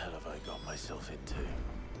 What the hell have I got myself into?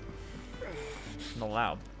 Not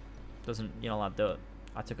allowed. You're not allowed to do it.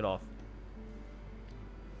 I took it off.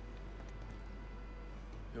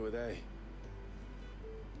 Who are they?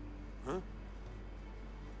 Huh?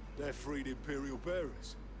 They're freed Imperial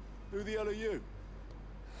bearers. Who the hell are you?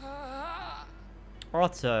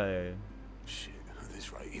 Otto. Shit, at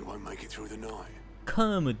this rate, he won't make it through the night.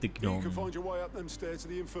 Kermit the You Gnome. can find your way up them stairs to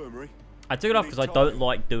the infirmary. I took it off because I don't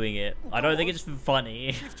like doing it. I don't think it's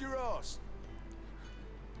funny. Shift your ass.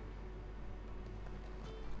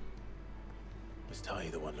 Was Tai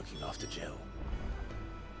the one looking after Jill?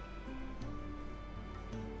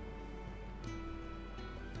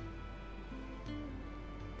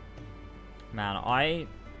 Man,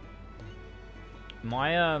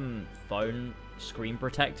 my phone screen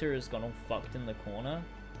protector has gone all fucked in the corner.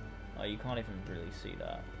 Oh, you can't even really see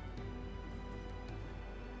that.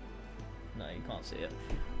 No, you can't see it.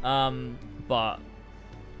 But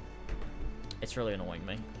it's really annoying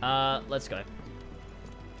me. Let's go.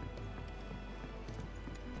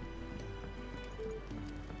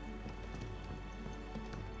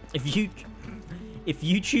 If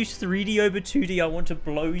you choose 3D over 2D, I want to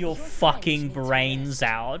blow your fucking brains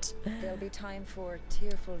out. There'll be time for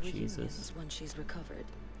tearful reunions Jesus. once she's recovered.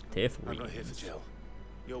 Tearful I'm not here for reunions. Jill.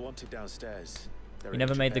 You're wanted downstairs. You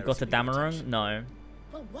never made the Gotterdammerung? No.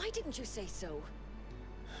 Well, why didn't you say so?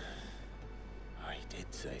 I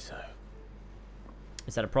did say so.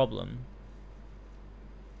 Is that a problem?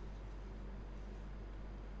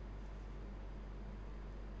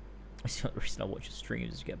 That's the only reason I watch your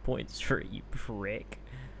streams is to get points for it, you prick.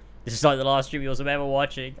 This is like the last stream I'm ever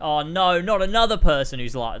watching. Oh no, not another person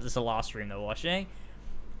who's like, this is the last stream they're watching.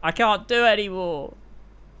 I can't do anymore.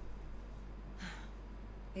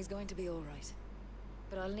 He's going to be alright.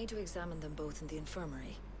 But I'll need to examine them both in the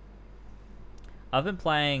infirmary. I've been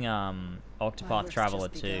playing Octopath Traveler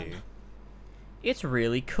 2. It's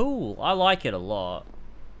really cool. I like it a lot.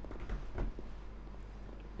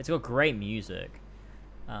 It's got great music.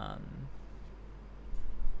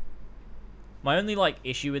 My only like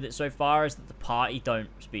issue with it so far is that the party don't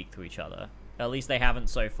speak to each other. At least they haven't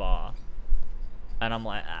so far. And I'm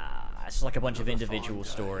like, it's like a bunch of individual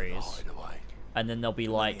stories. And then they'll be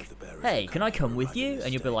like, hey, can I come with you?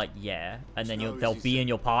 And you'll be like, yeah. And then they'll be in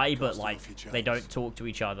your party, but like they don't talk to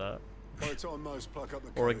each other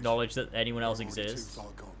or acknowledge that anyone else exists.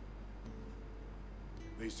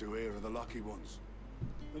 These two here are the lucky ones.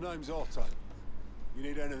 The name's Otto. You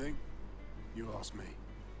need anything? You ask me.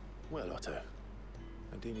 Well, Otto,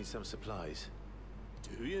 I do need some supplies.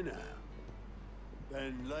 Do you now?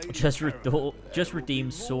 Then Just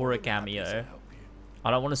redeem Sora cameo. I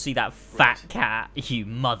don't want to see that fat cat, you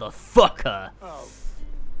motherfucker. Oh.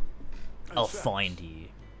 I'll find you.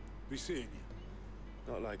 Be seeing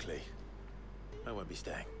you. Not likely. I won't be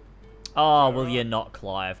staying. Oh, will you not,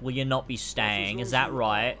 Clive? Will you not be staying? Is that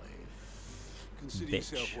right? Consider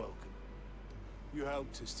yourself welcome. You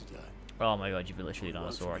helped us today. Oh my god, you've literally done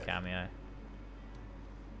a Sora cameo.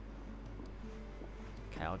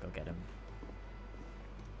 Okay, I'll go get him.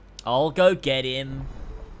 I'll go get him.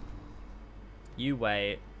 You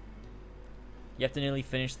wait. You have to nearly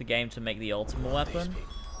finish the game to make the ultimate weapon?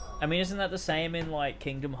 I mean, isn't that the same in, like,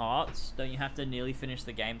 Kingdom Hearts? Don't you have to nearly finish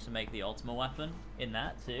the game to make the ultimate weapon in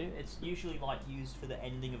that, too? It's usually, like, used for the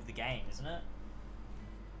ending of the game, isn't it?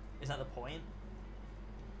 Is that the point?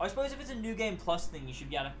 I suppose if it's a New Game Plus thing, you should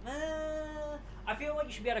be able to... I feel like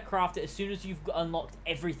you should be able to craft it as soon as you've unlocked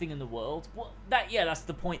everything in the world. Well, yeah, that's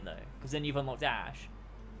the point, though. Because then you've unlocked Ash.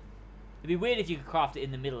 It'd be weird if you could craft it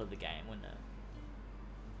in the middle of the game, wouldn't it?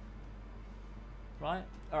 Right?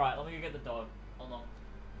 Alright, let me go get the dog. Hold on.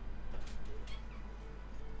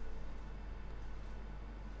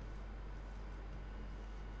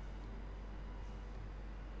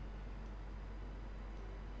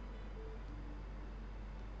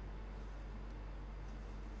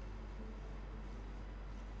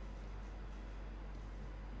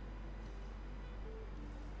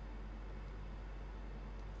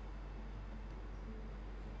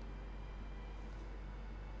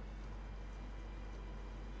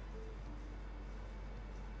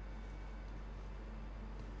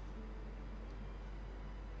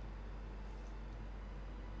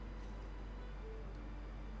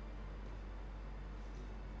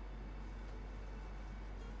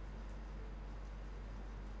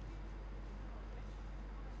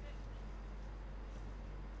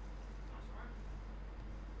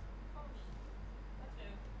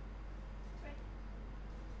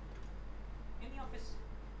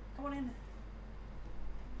 Come on in.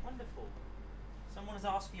 Wonderful. Someone has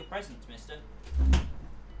asked for your presents, mister.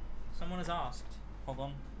 Someone has asked. Hold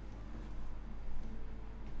on.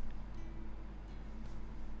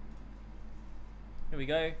 Here we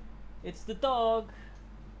go. It's the dog.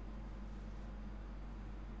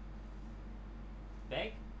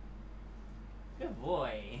 Beg? Good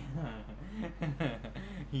boy.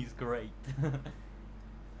 He's great.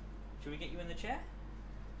 Should we get you in the chair?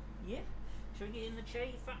 Yeah? Should we get in the chair,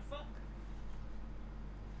 you fat fuck?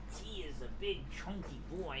 He is a big, chunky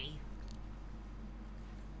boy.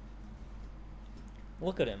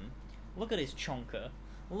 Look at him. Look at his chonker.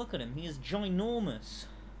 Look at him. He is ginormous.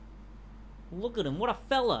 Look at him. What a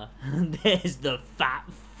fella. There's the fat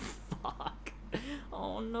fuck.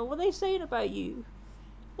 Oh no, what are they saying about you?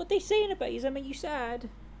 What are they saying about you? Does that make you sad?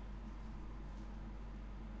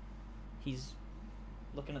 He's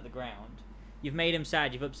looking at the ground. You've made him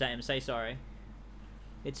sad. You've upset him. Say sorry.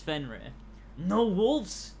 It's Fenrir. No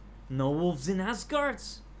wolves! No wolves in Asgard!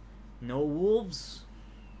 No wolves!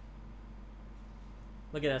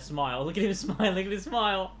 Look at that smile. Look at him smile. Look at his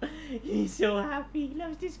smile. He's so happy. He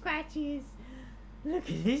loves the scratches. Look at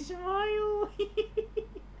his smile.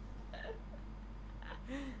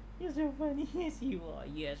 You're so funny. Yes, you are.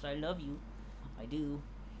 Yes, I love you. I do.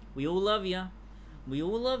 We all love you. We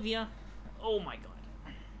all love you. Oh my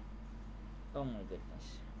god. Oh my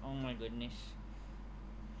goodness. Oh my goodness.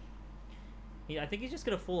 I think he's just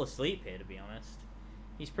gonna fall asleep here, to be honest.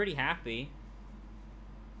 He's pretty happy.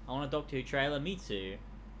 I want a Doctor Who trailer. Me too.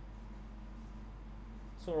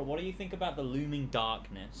 Sora, what do you think about the looming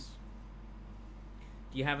darkness?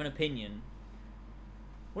 Do you have an opinion?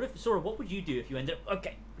 What if, Sora, what would you do if you ended up...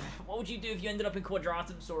 Okay. What would you do if you ended up in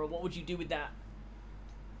Quadratum, Sora? What would you do with that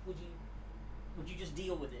Would you just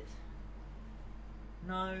deal with it?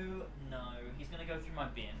 No, no. He's gonna go through my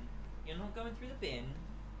bin. You're not going through the bin.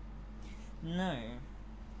 No.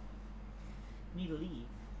 You need to leave.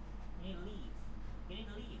 You need to leave. You need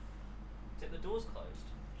to leave. Except the door's closed.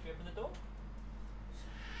 Should we open the door?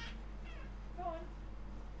 Go on.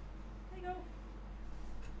 There you go.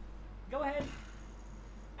 Go ahead.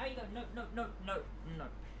 Out you go. No, no, no, no, no.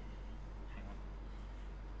 Hang on.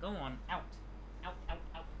 Go on. Out. Out, out,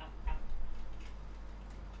 out, out, out.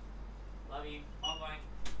 Love you. I'm going.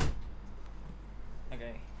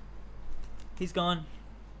 Okay. He's gone.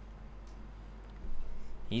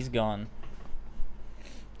 He's gone.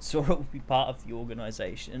 Sora will be part of the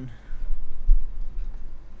organization.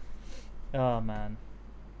 Oh man.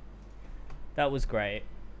 That was great.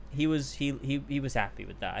 He was happy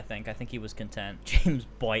with that, I think. I think he was content. James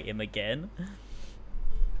bite him again.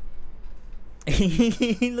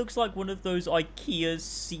 He looks like one of those IKEA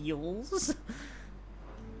seals.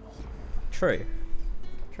 True.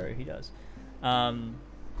 True, he does.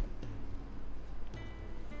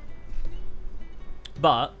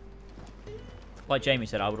 But like Jamie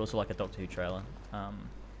said, I would also like a Doctor Who trailer.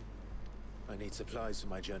 I need supplies for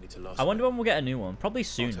my journey to Lost. I wonder when we'll get a new one. Probably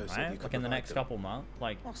soon, right? Like in the next couple months.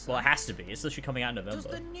 Like, well, it has to be. It's literally coming out in November.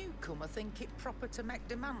 Does the newcomer think it proper to make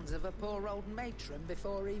demands of a poor old matron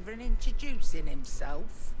before even introducing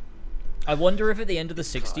himself? I wonder if at the end of the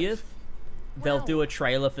 60th, they'll do a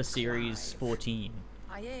trailer for Series 14.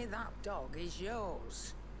 I hear that dog is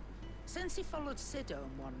yours. Since he followed Sid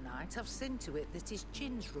home one night, I've seen to it that his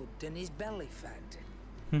chin's rubbed and his belly fed.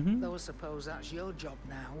 Though I suppose that's your job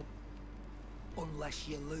now. Unless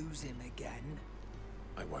you lose him again.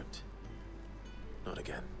 I won't. Not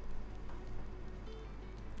again.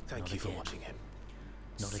 Thank you for watching him.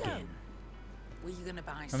 Not again. Were you gonna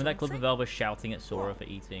buy Remember that clip of Elvis shouting at Sora for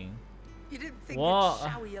eating? You didn't think what?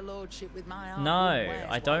 I'd shower your lordship with my No,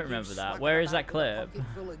 I don't remember that. Where is that clip?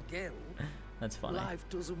 Gill. That's funny. Life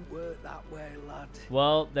doesn't work that way, lad.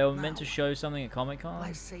 Well, they were meant to show something at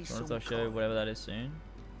Comic-Con. So they'll show whatever that is soon.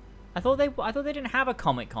 I thought they didn't have a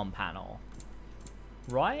Comic-Con panel.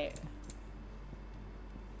 Right?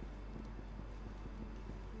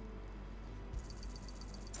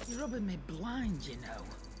 You're rubbing me blind, you know.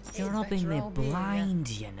 You're rubbing me blind,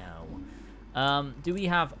 you know. Do we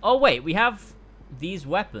have... Oh, wait. We have these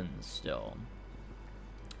weapons still.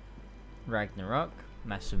 Ragnarok,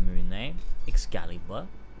 Masamune, Excalibur.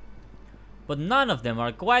 But none of them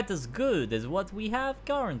are quite as good as what we have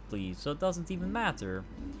currently, so it doesn't even matter.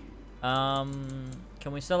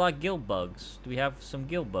 Can we sell our guild bugs? Do we have some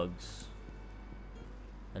guild bugs?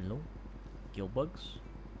 Hello? Guild bugs?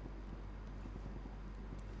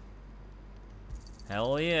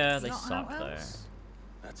 Hell yeah, they suck though.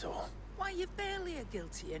 That's all. Why, you're barely a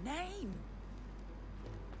guilty your name.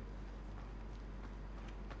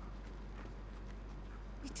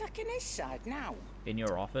 You're taking his side now. In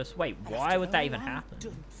your office? Wait, why would that even happen?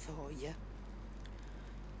 Done for you.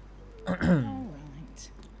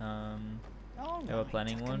 They were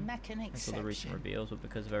planning one until the recent reveals, but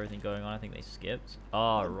because of everything going on, I think they skipped.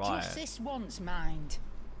 Oh, right. Just this once, mind.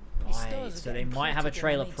 Right, so they might have a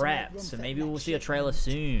trailer prepped, so maybe we'll see a trailer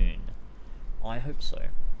soon. I hope so.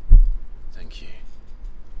 Thank you.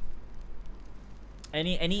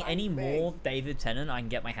 Any more David Tennant I can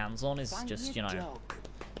get my hands on is just, you know,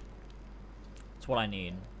 it's what I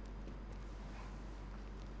need.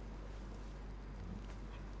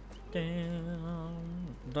 I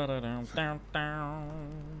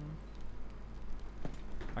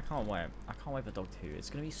can't wait. I can't wait for Doctor Who. It's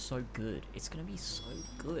gonna be so good. It's gonna be so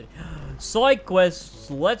good. Side quests.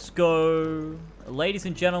 Let's go, ladies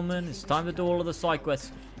and gentlemen. It's time to do all of the side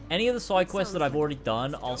quests. Any of the side quests that I've already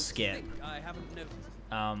done, I'll skip.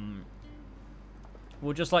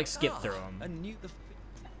 We'll just like skip through them.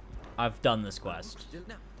 I've done this quest,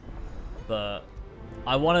 but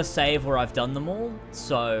I want to save where I've done them all,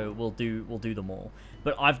 so we'll do them all.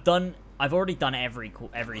 But I've already done every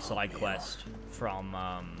side quest from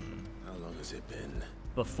How long has it been?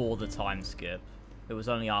 Before the time skip. It was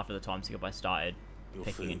only after the time skip I started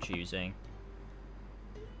picking and choosing.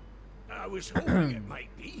 I was hoping it might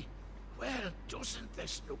be. Well, doesn't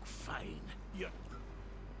this look fine? Yeah.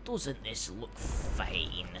 Doesn't this look fine?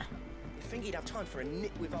 You think he'd have time for a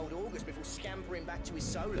nip with old August before scampering back to his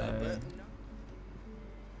solo, but no.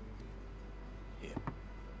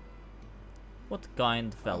 What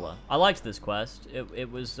kind fella? I liked this quest.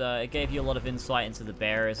 It gave you a lot of insight into the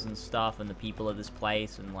bearers and stuff and the people of this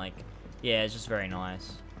place, and like, yeah, it's just very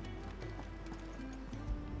nice.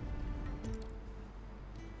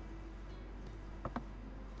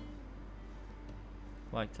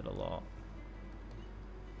 Liked it a lot.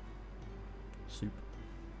 Soup.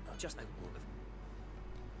 Just a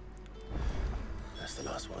That's the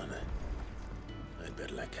last one. I'd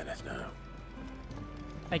better let Kenneth know.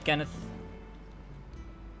 Hey, Kenneth.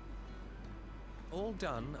 All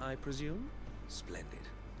done, I presume? Splendid.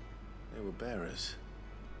 They were bearers.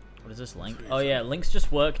 What is this, Link? Oh yeah, Links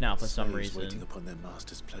just work now for some Slaves reason. waiting upon their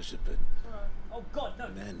master's pleasure, but oh god, no.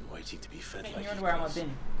 men waiting to be fed Taking like your underwear out equals. my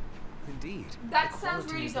bin. Indeed. That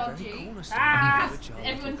sounds really dodgy. Because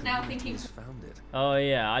Everyone's now thinking. Oh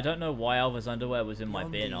yeah, I don't know why Alva's underwear was in my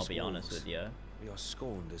bin, I'll be honest with you. We are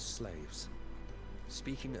scorned as slaves,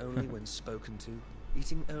 speaking only when spoken to,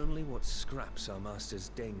 eating only what scraps our masters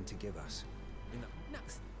deign to give us.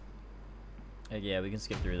 Yeah, we can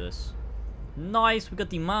skip through this. Nice, we got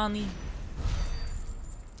the money.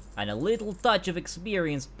 And a little touch of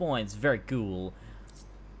experience points, very cool.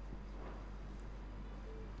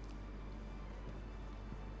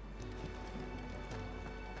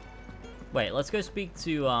 Wait, let's go speak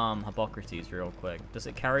to Hippocrates real quick. Does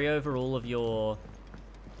it carry over all of your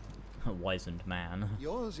wizened man?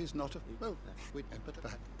 Yours is not a well.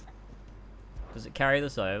 Does it carry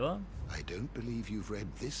this over? I don't believe you've read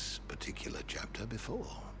this particular chapter before.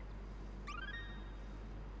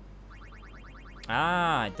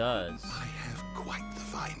 Ah, it does. I have quite the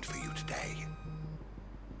find for you today.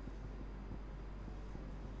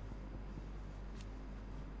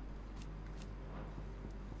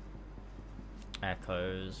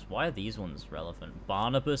 Echoes. Why are these ones relevant?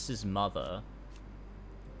 Barnabas's mother.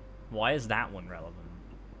 Why is that one relevant?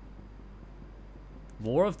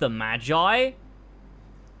 War of the Magi?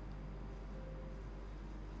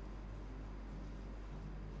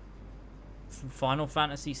 From Final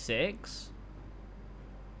Fantasy VI?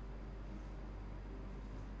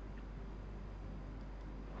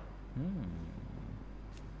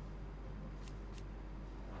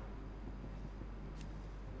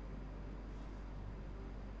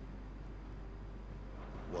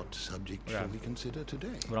 What subject shall we consider today?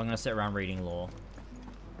 But I'm gonna sit around reading lore.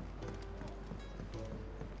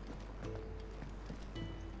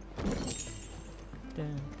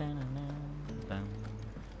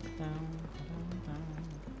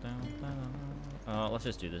 Let's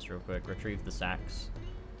just do this real quick. Retrieve the sacks.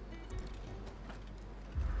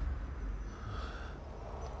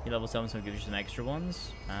 You level 7, so it gives you some extra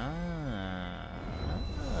ones.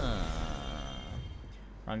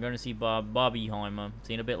 I'm going to see Bobby Heimer.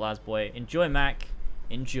 See you in a bit, last boy. Enjoy, Mac.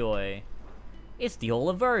 Enjoy. It's the Hall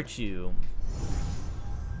of Virtue.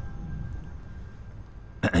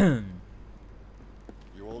 You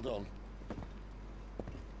all done?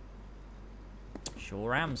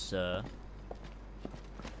 Sure am, sir.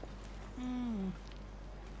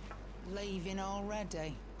 Leaving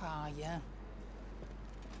already, are ya?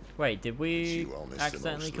 Wait, did we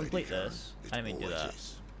accidentally complete this? I didn't mean to do that.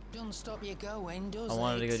 Don't stop you going, does I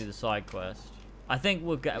wanted to go do the side quest. I think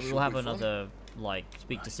we'll have another, like,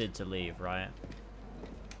 speak to Sid to leave, right?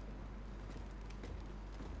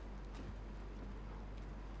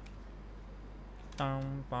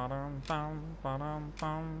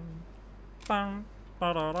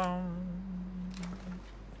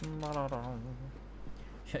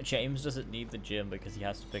 James doesn't need the gym because he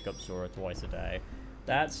has to pick up Sora twice a day.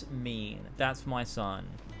 That's mean. That's my son.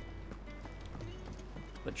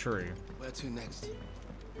 But true. Where to next? For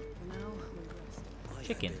now, we rest.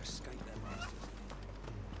 Chicken.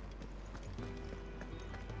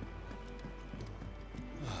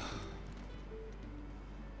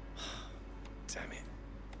 Damn it.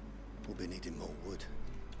 We'll be needing more wood.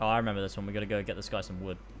 Oh, I remember this one. We gotta go get this guy some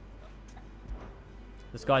wood.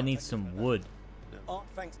 This guy needs some wood. Oh,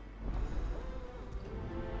 thanks.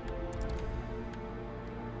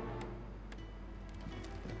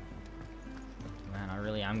 Man, I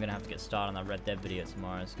really am gonna have to get started on that Red Dead video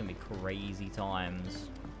tomorrow. It's gonna be crazy times.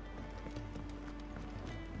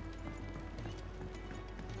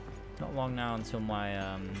 Not long now until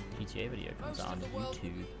my GTA video comes out on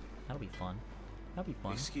YouTube. That'll be fun. That'll be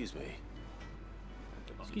fun. Excuse me.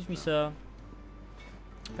 Excuse me, sir.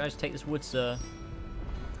 Can I just take this wood, sir?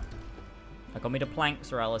 I got me the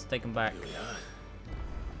planks, or let's take them back. Here we are.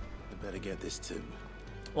 I better get this too.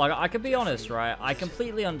 Like, I could be honest, right? I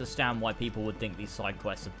completely understand why people would think these side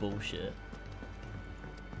quests are bullshit.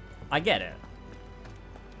 I get it.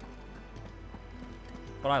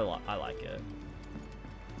 But I like it.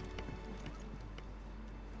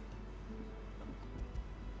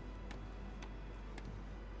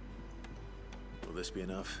 Will this be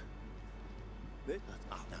enough?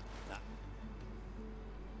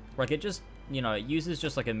 Like, it just, you know, it uses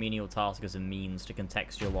just like a menial task as a means to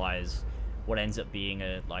contextualize what ends up being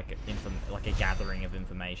a like a gathering of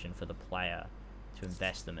information for the player. to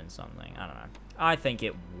invest them in something. I don't know. I think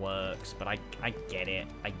it works, but I get it.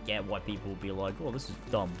 I get why people will be like, oh, this is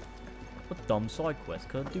dumb. What dumb side quest?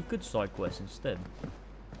 Could I do good side quests instead?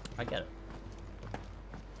 I get it.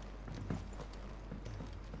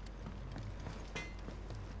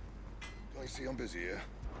 I see I'm busy here.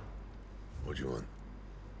 What do you want?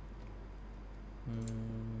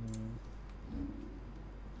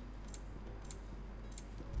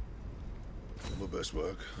 My best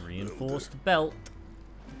work. Reinforced belt.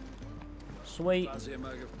 Sweet.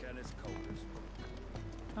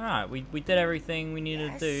 Alright, we did everything we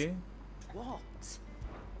needed to do. What?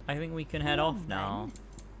 I think we can head off now.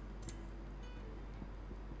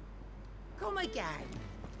 Come again.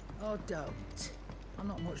 Or don't. I'm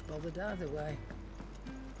not much bothered either way.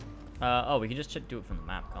 Oh, we can just do it from the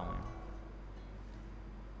map, can't we?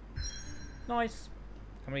 Nice.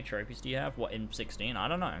 How many trophies do you have? What, in 16? I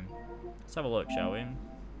don't know. Let's have a look, shall we?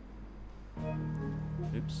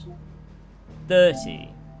 Oops. 30.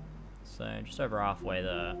 So, just over halfway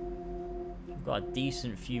there. We've got a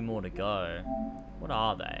decent few more to go. What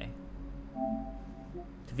are they?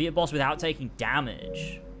 Defeat a boss without taking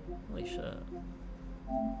damage. Holy shit.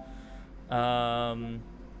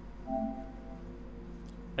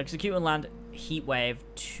 Execute and land heat wave,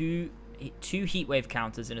 two heat wave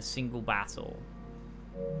counters in a single battle.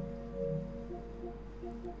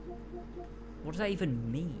 What does that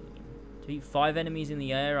even mean? Defeat 5 enemies in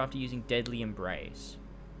the air after using Deadly Embrace.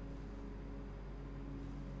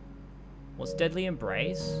 What's Deadly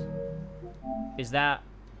Embrace? Is that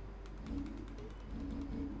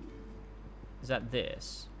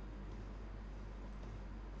this?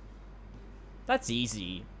 That's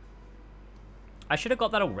easy. I should have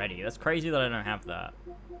got that already. That's crazy that I don't have that.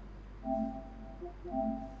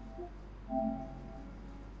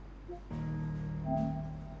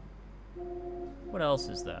 What else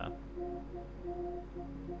is there?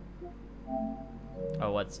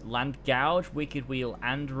 Oh, what's Land Gouge, Wicked Wheel,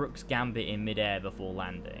 and Rook's Gambit in midair before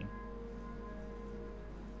landing.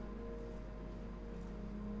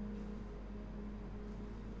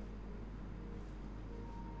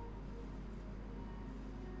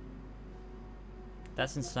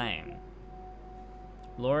 That's insane.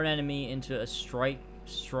 Lure an enemy into a striking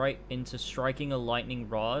a lightning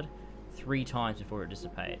rod 3 times before it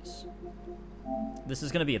dissipates. This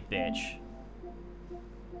is gonna be a bitch.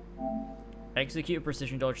 Execute a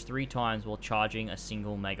precision dodge 3 times while charging a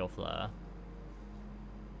single Mega Flare.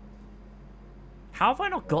 How have I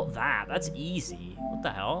not got that? That's easy. What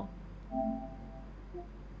the hell?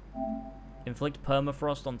 Inflict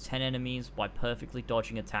permafrost on 10 enemies by perfectly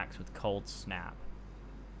dodging attacks with Cold Snap.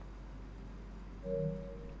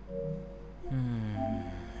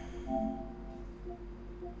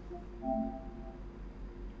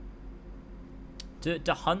 Do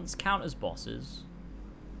hunts count as bosses?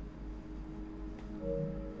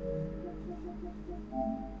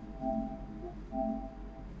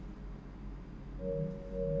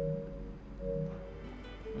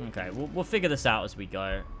 Okay, we'll figure this out as we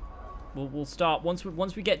go. We'll start once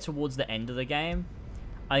we get towards the end of the game.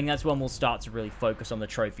 I think that's when we'll start to really focus on the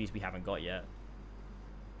trophies we haven't got yet.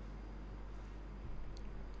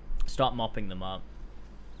 Start mopping them up.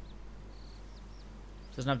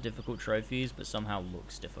 Doesn't have difficult trophies, but somehow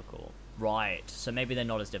looks difficult. Right, so maybe they're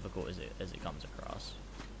not as difficult as it comes across.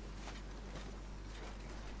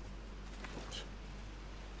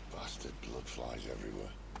 Bastard blood flies everywhere.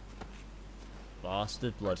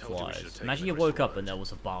 Bastard blood flies. Imagine you woke up and there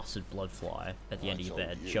was a bastard blood fly at the end of your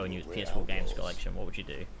bed showing you the PS4 games collection. What would you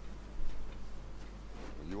do?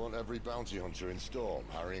 You want every bounty hunter in Storm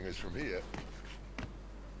harrying us from here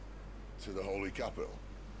to the Holy Capital?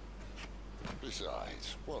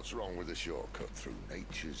 Besides, what's wrong with a shortcut through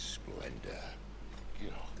nature's splendor?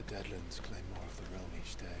 The Deadlands claim more of the realm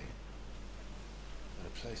each day. But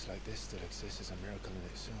a place like this still exists is a miracle in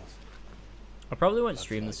itself. I probably won't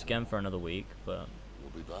stream this again for another week, but...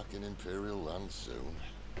 We'll be back in Imperial land soon.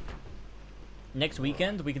 Next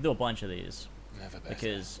weekend, we could do a bunch of these.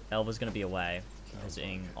 Because Elva's going to be away,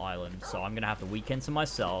 visiting Ireland. So I'm going to have the weekend to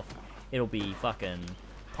myself. It'll be fucking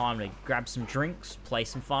time to grab some drinks, play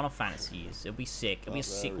some Final Fantasies. It'll be sick. It'll be a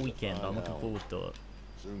sick weekend. I'm looking forward to it.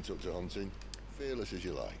 Soon took to hunting. Fearless as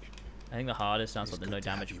you like. I think the hardest sounds like the no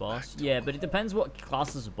damage boss. Yeah, but it depends what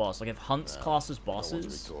classes a boss. Like if Hunt's classes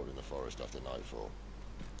bosses, in the forest after nightfall.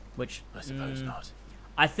 Which I suppose not.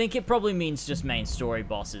 I think it probably means just main story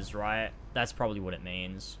bosses, right? That's probably what it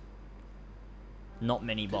means. Not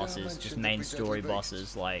many bosses, just main story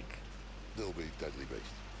bosses like They'll be deadly beast.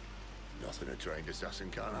 Nothing a trained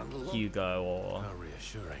assassin can't handle. Hugo or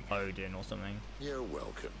reassuring. Odin or something. You're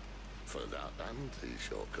welcome for that and the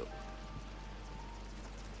shortcut.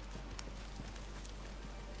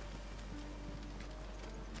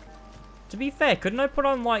 To be fair, couldn't I put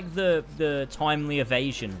on, like, the timely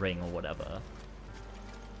evasion ring or whatever?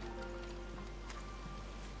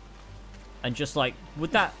 And just, like,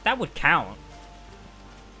 would that would count.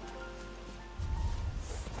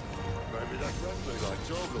 Maybe they're friendly like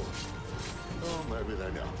Torgals. Or maybe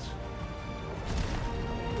they're not.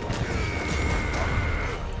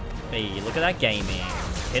 Hey, look at that gaming.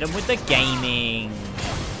 Hit him with the gaming.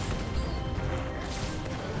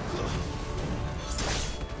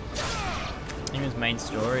 His main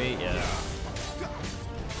story, yeah.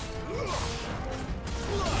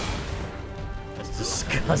 That's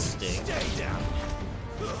disgusting.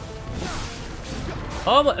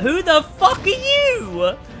 Oh, but who the fuck are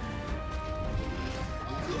you?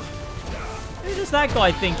 Who does that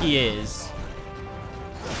guy think he is?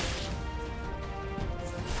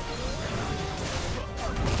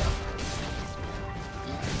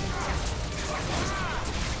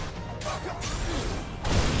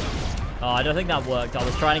 Oh, I don't think that worked. I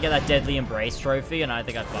was trying to get that Deadly Embrace trophy, and I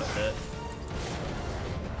think I fucked it.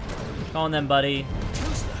 Come on then, buddy.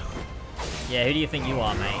 Yeah, who do you think you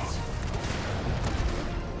are, mate?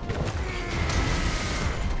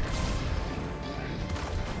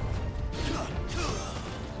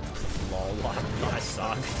 Lol, I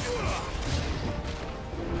suck.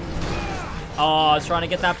 Oh, I was trying to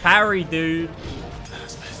get that parry, dude.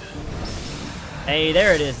 Hey,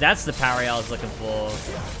 there it is. That's the parry I was looking for.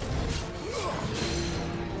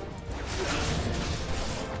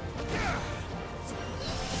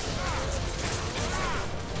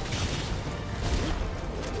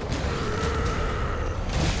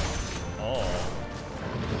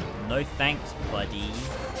 No thanks, buddy.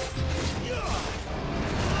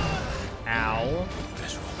 Ow.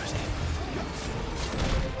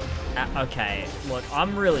 Okay, look,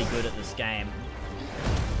 I'm really good at this game.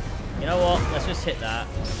 You know what? Let's just hit that.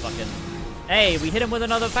 Fucking. Hey, we hit him with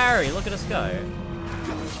another parry. Look at us go.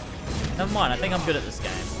 Never mind, I think I'm good at this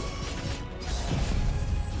game.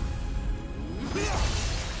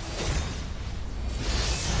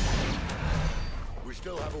 We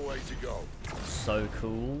still have a way to go. So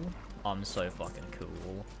cool. I'm so fucking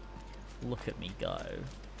cool. Look at me go.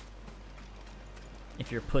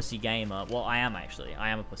 If you're a pussy gamer, well, I am actually. I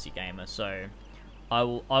am a pussy gamer, so I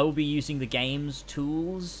will be using the game's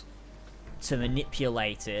tools to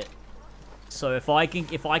manipulate it. So if I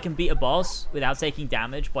can beat a boss without taking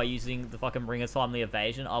damage by using the fucking Ring of Timely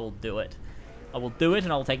Evasion, I will do it. I will do it,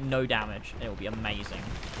 and I will take no damage, and it will be amazing.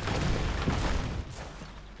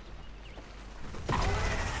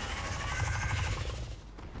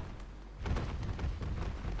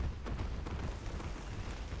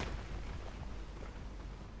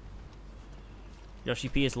 Yoshi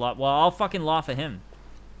P is like, well, I'll fucking laugh at him.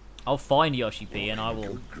 I'll find Yoshi P and I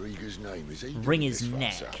will wring his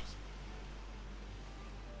neck.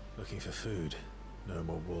 Looking for food. No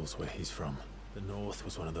more wolves where he's from. The north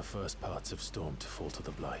was one of the first parts of Storm to fall to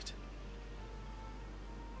the Blight.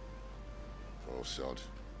 Poor sod.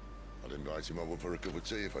 I'd invite him over for a cup of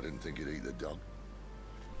tea if I didn't think he'd eat the dog.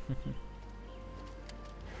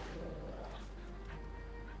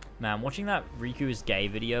 Man, watching that Riku is gay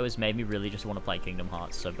video has made me really just want to play Kingdom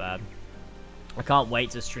Hearts so bad. I can't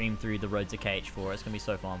wait to stream through the Road to KH4. It's gonna be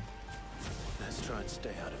so fun. Let's try and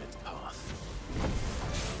stay out of its path.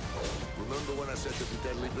 Remember when I said that the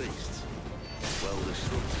deadly beasts? Well, the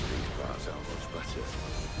shrubs in these parts are much better.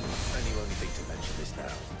 And you only think to mention this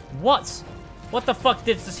now. What? What the fuck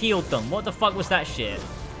did this heal them? What the fuck was that shit?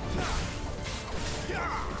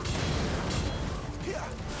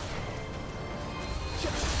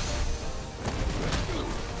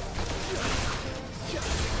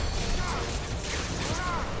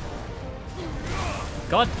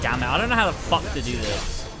 God damn it, I don't know how the fuck to do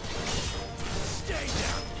this.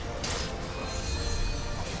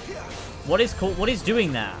 What is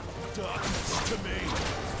doing that?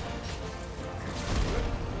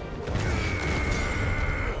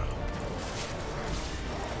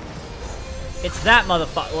 It's that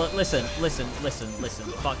motherfucker. Listen.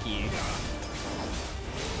 Fuck you.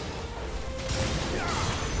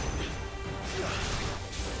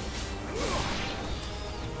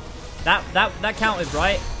 That counted,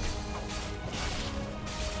 right?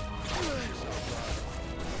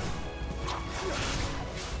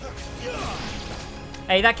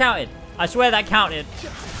 Hey, that counted. I swear that counted.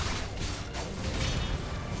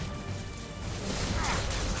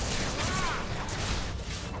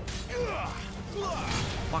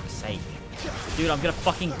 Fuck's sake. Dude, I'm gonna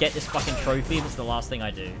fucking get this fucking trophy if it's the last thing I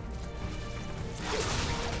do.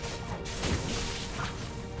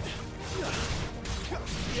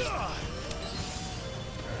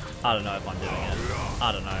 I don't know if I'm doing it.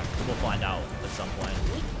 I don't know. We'll find out at some point.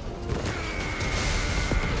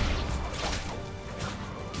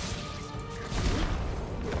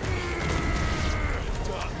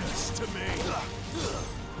 Darkness to me.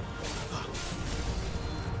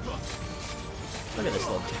 Look at this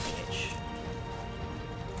little bitch.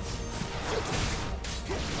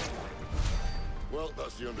 Well,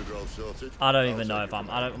 that's the undergrowth sorted. I don't even know if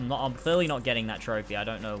I'm clearly not getting that trophy. I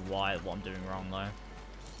don't know what I'm doing wrong though.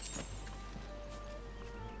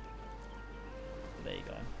 There you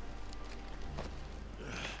go.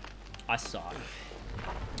 I suck.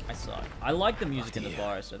 I suck. I like the music in the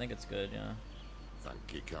forest. I think it's good, yeah.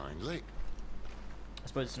 Thank you kindly. I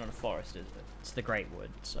suppose it's not a forest, is it? It's the Great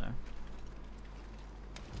Wood, so.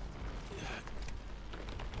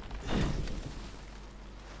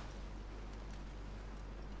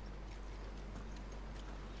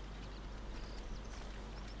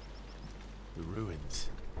 The ruins.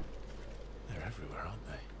 They're everywhere, aren't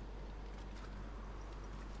they?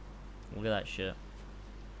 Look at that shit.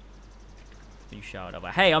 You showered up.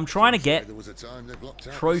 Hey, I'm trying to get There was a time they blocked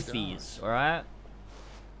out the trophies, stars. alright?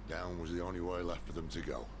 Down was the only way left for them to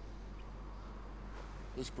go.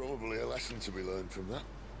 There's probably a lesson to be learned from that.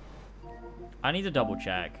 I need to double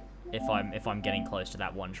check if I'm getting close to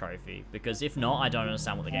that one trophy, because if not, I don't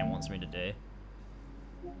understand what the game wants me to do.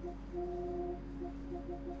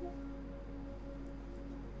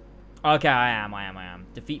 Okay, I am.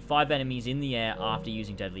 Defeat 5 enemies in the air after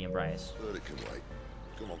using Deadly Embrace. But it can wait.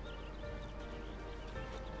 Come on.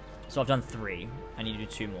 So I've done 3. I need to do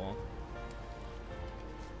 2 more.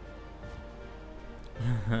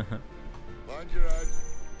 Mind your head.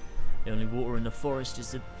 The only water in the forest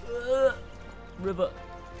is the river.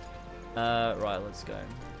 Right, let's go.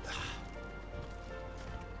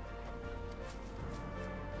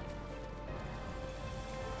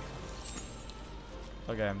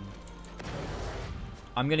 Okay.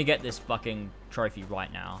 I'm gonna get this fucking trophy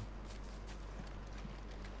right now.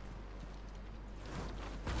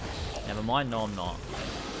 Never mind, no I'm not.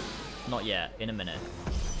 Not yet, in a minute.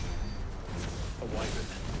 Away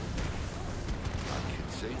with it. I can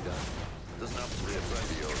see that. Doesn't have to be afraid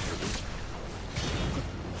of yours, does it?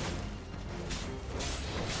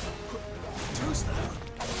 Who's that?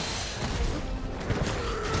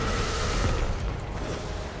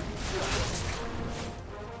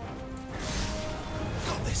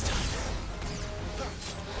 Got this time.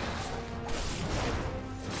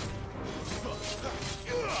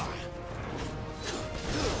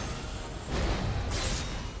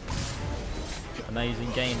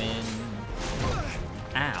 Amazing gaming.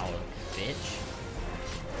 Ow, bitch.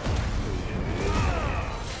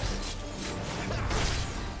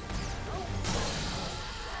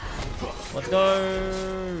 Let's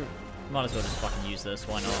go. Might as well just fucking use this.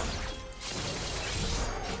 Why not?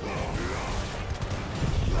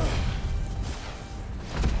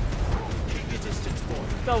 Keep your distance, boy.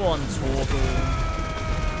 Go on, Torgal.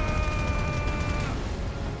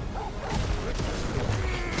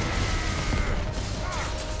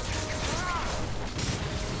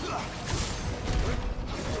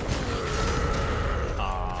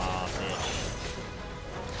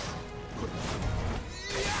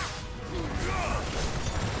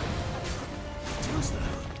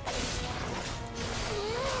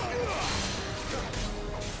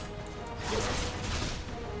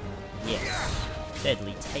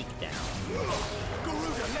 Deadly takedown.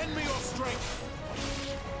 Garuda, lend me your strength.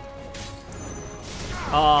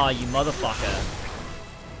 Ah, you motherfucker.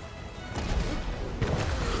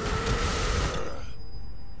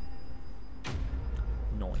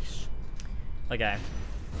 Nice. Okay.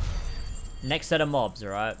 Next set of mobs,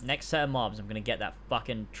 alright? Next set of mobs, I'm gonna get that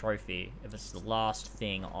fucking trophy if it's the last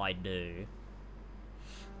thing I do.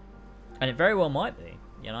 And it very well might be,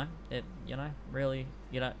 you know? You know, really,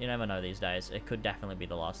 you never know these days. It could definitely be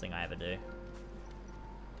the last thing I ever do.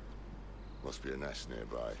 Must be a nest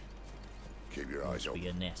nearby. Keep your eyes open. Must be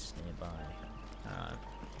a nest nearby.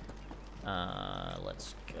 Alright.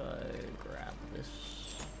 Let's go grab this.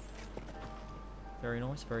 Very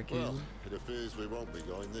nice, very cool. Well, it appears we won't be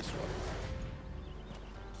going this way.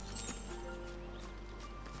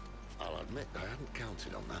 I'll admit I hadn't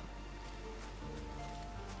counted on that.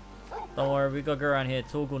 Don't worry, we got to go around here.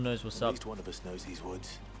 Torgal knows what's up. At least one of us knows these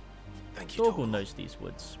woods. Thank you, Torgal knows these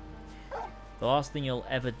woods. The last thing you'll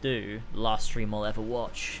ever do, the last stream I'll ever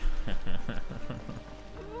watch.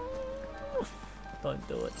 Don't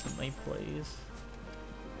do it to me, please.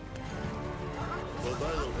 Well,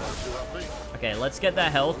 they look like too happy. Okay, let's get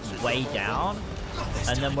that health way down.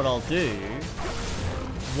 And then what I'll do...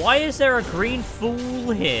 Why is there a green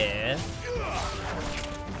fool here?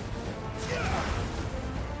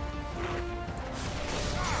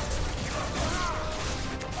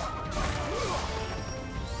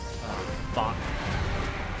 Fuck.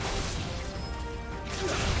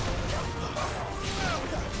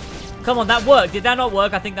 Come on, that worked. Did that not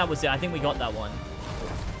work? I think that was it. I think we got that one.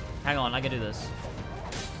 Hang on, I can do this.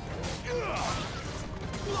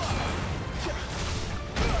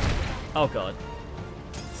 Oh god.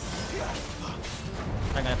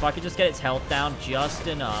 Hang on, if I could just get its health down just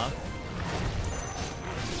enough.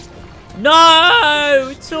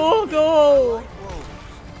 No! Torgal!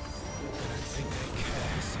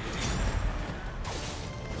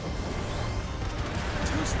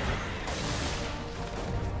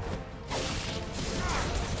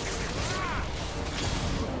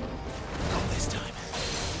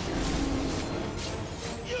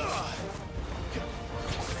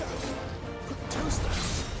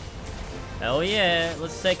 Hell yeah,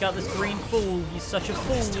 let's take out this green fool. He's such a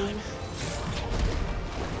fool.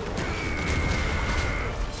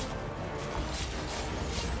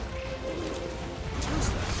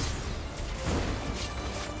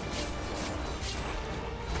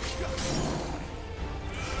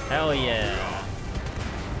 Hell yeah.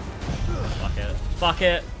 Fuck it. Fuck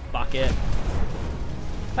it. Fuck it.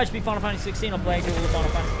 I should be Final Fantasy 16. I'm playing through all the Final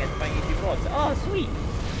Fantasy games playing YouTube vlogs. Oh, sweet.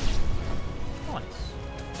 Nice.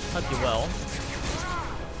 Hope you're well.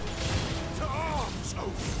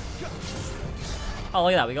 Oh,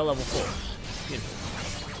 look at that. We got level 4. Beautiful.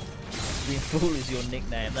 Green Fool is your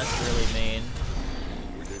nickname. That's really mean.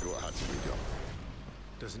 We did what had to be done.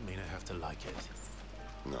 Doesn't mean I have to like it.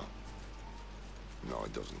 No. No,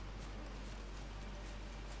 it doesn't.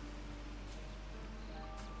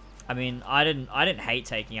 I mean, I didn't hate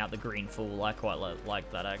taking out the Green Fool. I quite like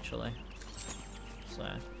that actually. So,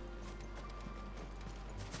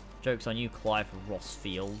 joke's on you, Clive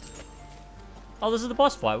Rossfield. Oh, this is the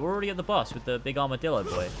boss fight. We're already at the boss with the big armadillo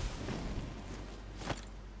boy.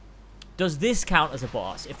 Does this count as a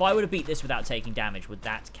boss? If I were to beat this without taking damage, would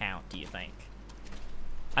that count, do you think?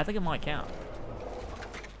 I think it might count.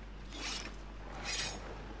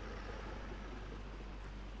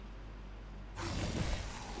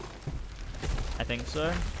 I think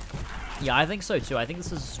so. Yeah, I think so too. I think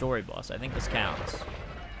this is a story boss. I think this counts.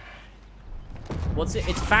 What's it?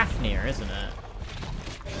 It's Fafnir, isn't it?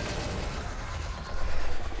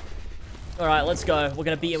 Alright, let's go. We're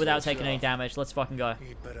gonna beat it without taking any damage. Let's fucking go.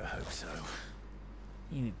 You'd better hope so.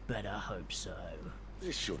 You better hope so.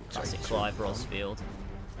 This shouldn't take Classic too Clive long. Rossfield.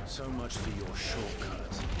 So much for your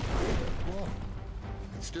shortcut. What?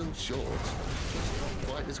 It's still short. It's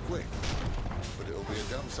not quite as quick. But it'll be a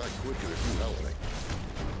damn sight quicker if you help me.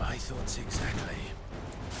 My thoughts exactly.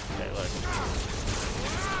 Okay, look.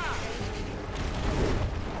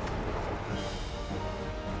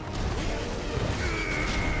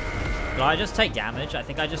 Did I just take damage? I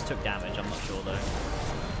think I just took damage. I'm not sure though.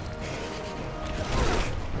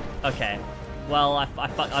 Okay. Well, I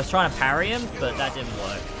was trying to parry him, but that didn't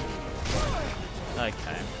work.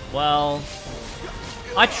 Okay. Well,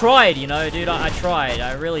 I tried, you know, dude. I tried.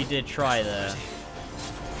 I really did try there.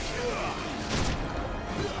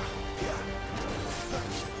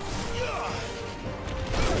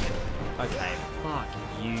 Okay. Fuck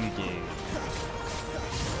you, dude.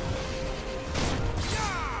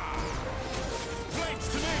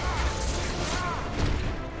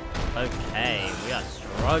 Okay, we are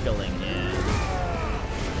struggling here.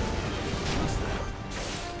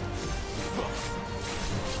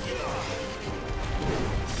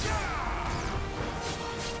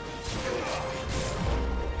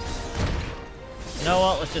 You know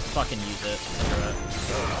what? Let's just fucking use it. Screw it.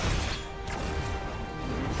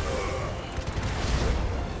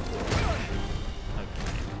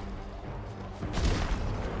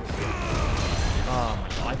 Oh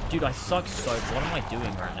my god, dude, I suck so. What am I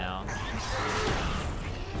doing right now?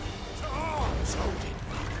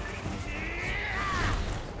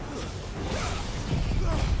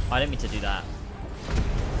 I didn't mean to do that.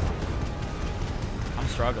 I'm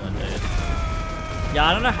struggling, dude. Yeah,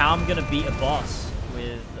 I don't know how I'm gonna beat a boss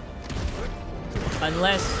with...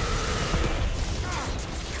 Unless...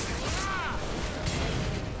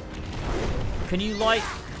 Can you like,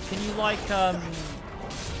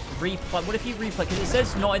 replay? What if you replay? Because it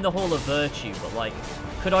says not in the Hall of Virtue, but like,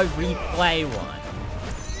 could I replay one?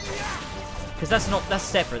 Because that's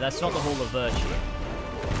separate. That's not the Hall of Virtue.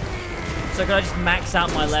 So could I just max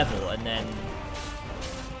out my level and then?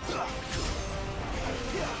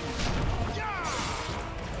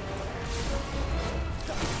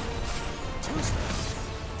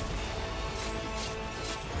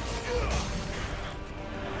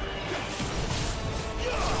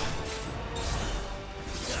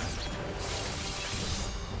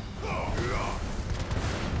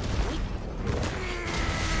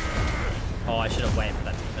 Oh, I should have waited for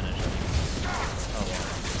that to finish.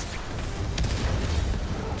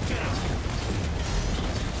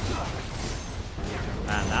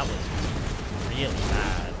 really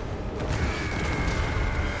bad.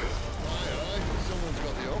 Aye, someone's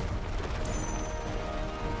got the up.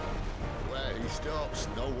 Where he stops,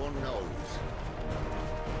 no one knows.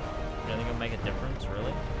 You don't think it'll make a difference,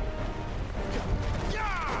 really? I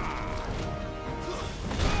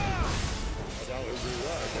doubt he'll do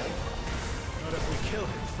that again. Not if we kill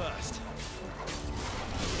him first.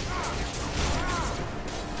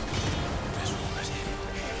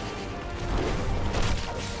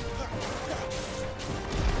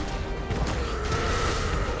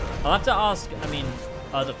 I'll have to ask, I mean,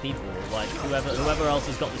 other people, like, whoever else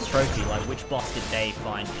has got this trophy, like, which boss did they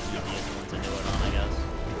find the easiest one to do it on, I guess.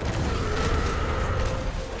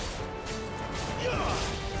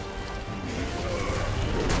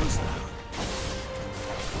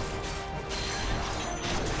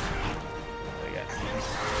 There we go.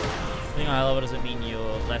 Being high level doesn't mean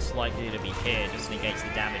you're less likely to be hit, it just negates the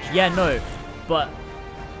damage. Yeah, no, but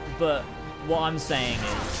what I'm saying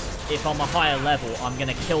is, if I'm a higher level, I'm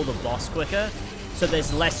gonna kill the boss quicker, so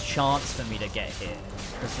there's less chance for me to get hit,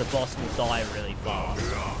 because the boss will die really fast.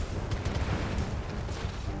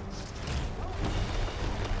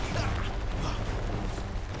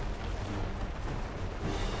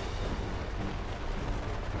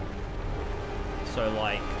 So,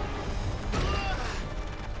 like,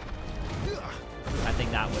 I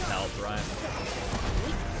think that would help, right?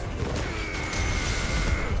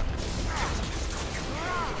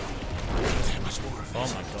 Oh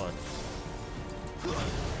my god.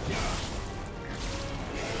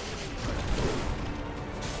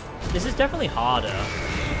 This is definitely harder.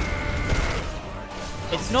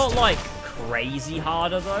 It's not like crazy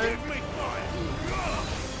harder though.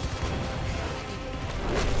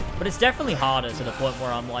 But it's definitely harder to the point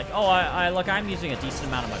where I'm like, oh, I'm using a decent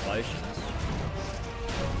amount of my potions.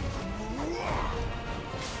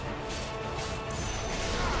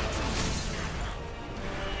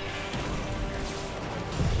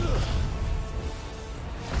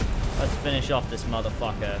 Let's finish off this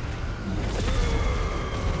motherfucker.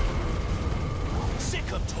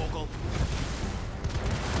 Sick of Toggle.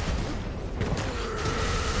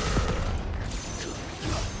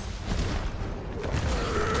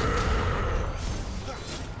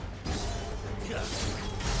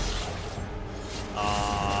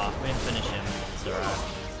 We didn't finish him. It's alright.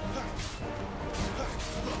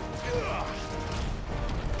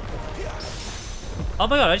 Oh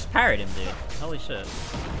my god, I just parried him, dude. Holy shit.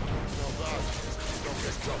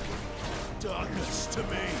 Darkness to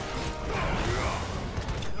me.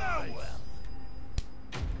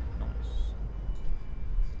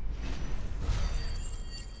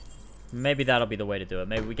 Maybe that'll be the way to do it.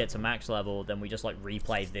 Maybe we get to max level, then we just like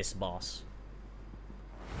replay this boss.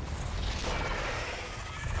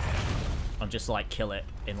 And just like kill it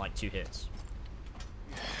in like 2 hits.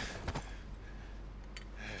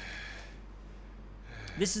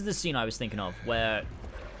 This is the scene I was thinking of, where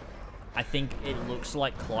I think it looks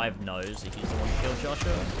like Clive knows if he's the one who killed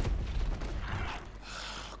Joshua.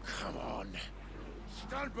 Oh, come on.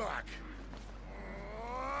 Stand back.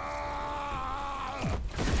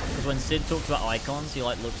 Because when Sid talks about icons, he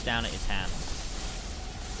like looks down at his hand.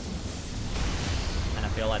 And I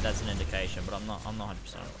feel like that's an indication, but I'm not 100%.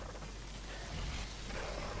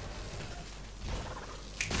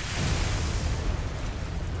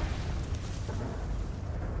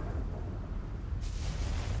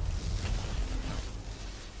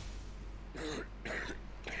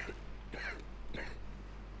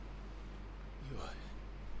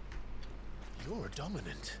 You're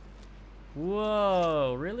dominant.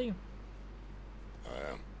 Whoa, really?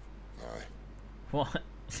 I am. Aye. What?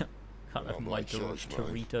 Can't have my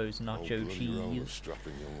Doritos nacho cheese.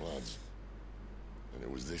 Strapping young lads. And it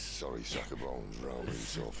was this sorry sack of bones round who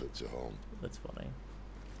saw fit to home. That's funny.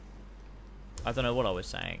 I don't know what I was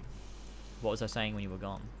saying. What was I saying when you were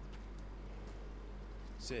gone?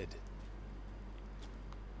 Sid,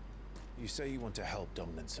 you say you want to help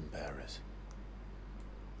dominants and bearers.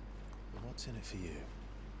 But what's in it for you?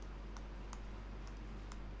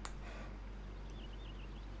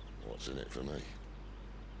 What's in it for me?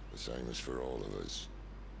 The same as for all of us.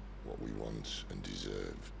 What we want and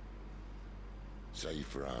deserve. Save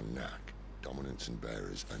for our knack, dominants and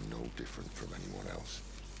bearers are no different from anyone else.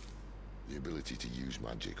 The ability to use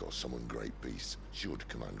magic or summon great beasts should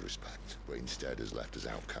command respect, but instead has left us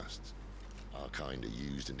outcasts. Our kind are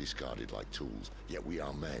used and discarded like tools, yet we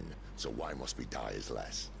are men, so why must we die as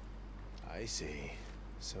less? I see.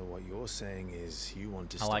 So what you're saying is you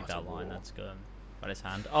want to I start like that a line, war. that's good. Got his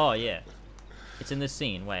hand. Oh, yeah. It's in this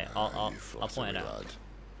scene. Wait, I'll point it out. Lad.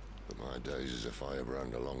 But my days as a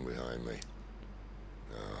firebrand are long behind me.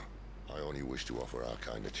 No, I only wish to offer our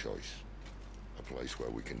kind of choice. A place where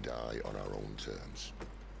we can die on our own terms.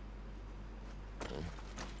 Huh?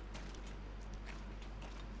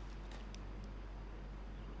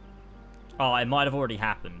 Oh, it might have already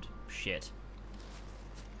happened. Shit.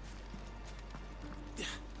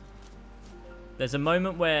 There's a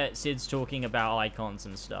moment where Sid's talking about icons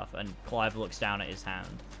and stuff, and Clive looks down at his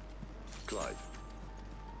hand. Clive,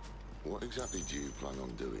 what exactly do you plan on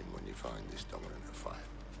doing when you find this dominant of fire?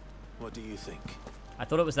 What do you think? I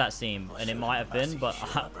thought it was that scene, and it might have been, but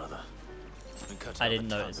I didn't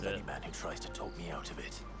notice it. Any man who tries to talk me out of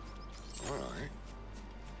it. All right.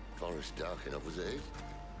 Forest dark enough as it is.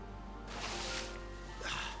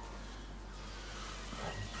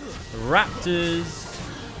 Raptors.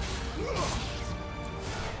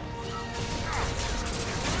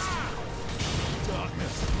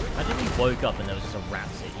 Imagine if he woke up and there was just a rat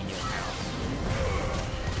sitting in your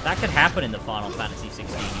house. That could happen in the Final Fantasy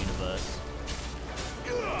XVI universe.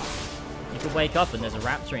 You could wake up and there's a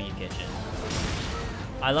raptor in your kitchen.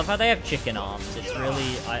 I love how they have chicken arms. It's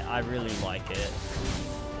really, I really like it.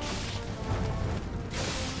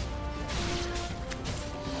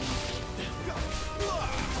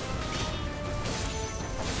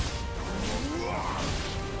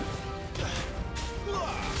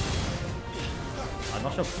 I'm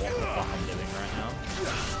not sure what the fuck I'm doing right now.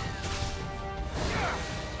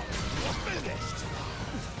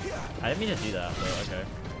 I didn't mean to do that, but okay.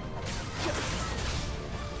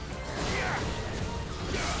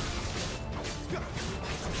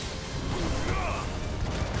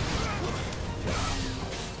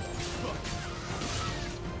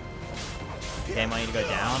 Game, I need to go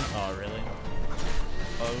down? Oh, really?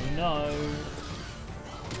 Oh, no.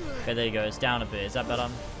 Okay, there you go. It's down a bit. Is that better?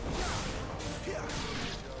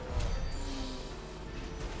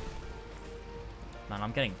 Man,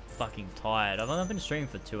 I'm getting fucking tired. I've been streaming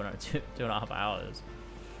for two and a half hours.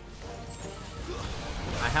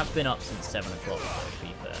 I have been up since 7 o'clock, to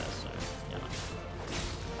be fair, so, you know.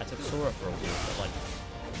 I took Sora for a walk at like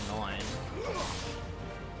 9.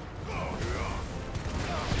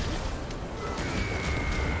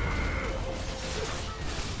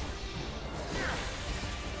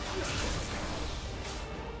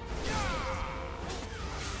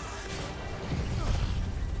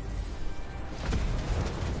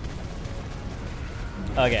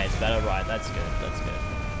 Okay, it's better. Right, that's good. That's good.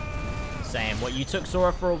 Same. What, you took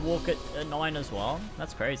Sora for a walk at 9 as well?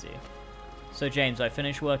 That's crazy. So, James, I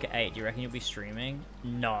finished work at 8. Do you reckon you'll be streaming?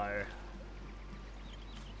 No.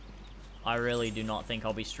 I really do not think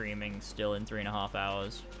I'll be streaming still in 3.5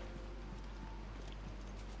 hours.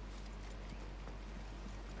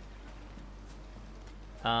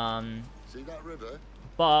 See that river?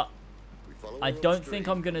 But I don't think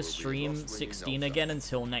I'm gonna stream 16 again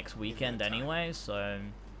until next weekend anyway, so...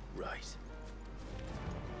 Right.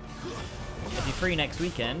 If you're free next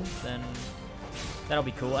weekend, then that'll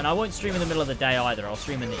be cool. And I won't stream in the middle of the day either, I'll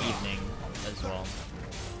stream in the evening as well.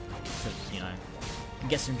 Because, you know,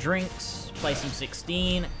 get some drinks, play some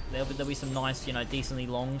 16, there'll be some nice, you know, decently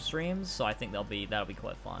long streams, so I think that'll be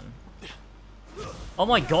quite fun. Oh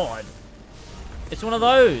my god! It's one of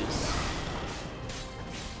those!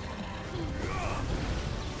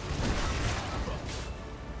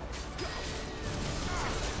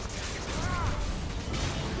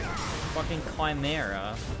 Fucking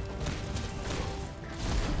Chimera.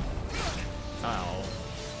 Ow.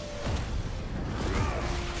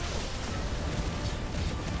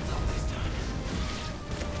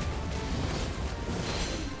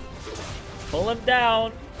 Pull him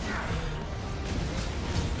down!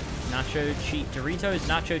 Doritos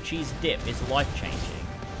nacho cheese dip is life-changing.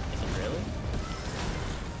 Is it really?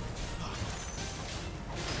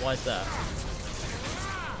 Why is that?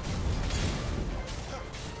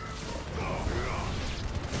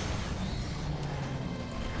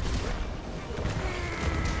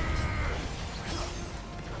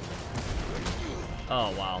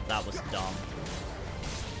 Oh wow, that was dumb.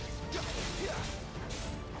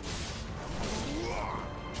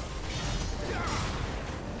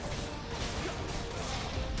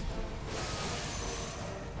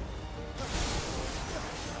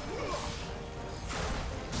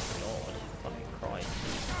 God, fucking Christ.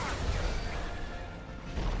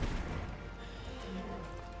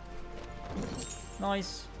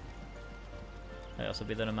 Nice. Hey, this will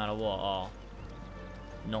be there no matter what. Oh.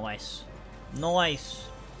 Nice. Nice.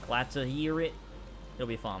 Glad to hear it. It'll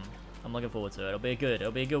be fun. I'm looking forward to it. It'll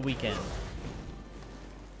be a good weekend.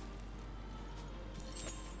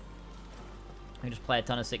 I can just play a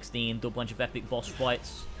ton of 16, do a bunch of epic boss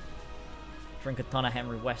fights, drink a ton of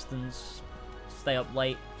Henry Westons, stay up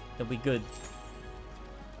late. It'll be good.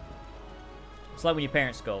 It's like when your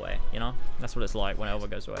parents go away, you know? That's what it's like when Elva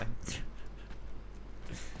goes away.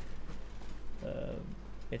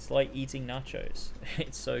 It's like eating nachos.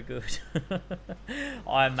 It's so good.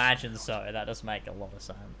 I imagine so. That does make a lot of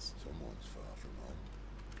sense. Someone's far from home.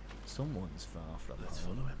 Someone's far from home. Let's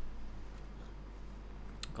follow him.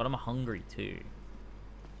 God, I'm hungry too.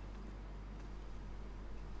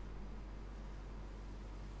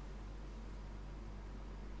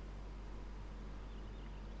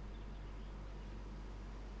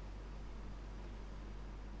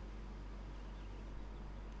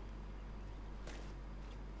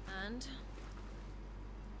 And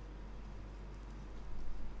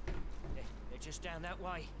They're just down that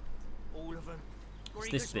way. All of them. It's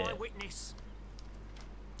this Grieger's my bit. witness.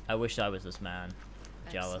 I wish I was this man.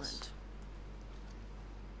 Jealous.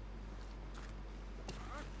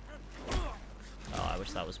 Oh, I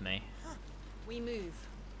wish that was me. we move.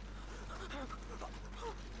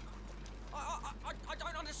 I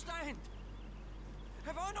don't understand.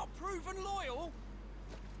 Have I not proven loyal?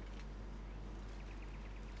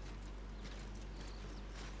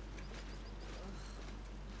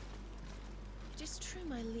 It is true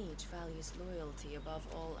my liege values loyalty above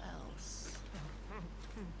all else.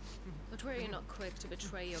 But were you not quick to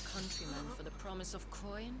betray your countrymen for the promise of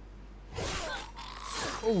coin?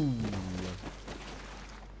 Ooh.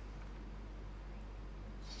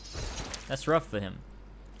 That's rough for him.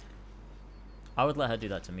 I would let her do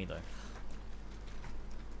that to me though.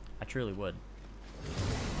 I truly would.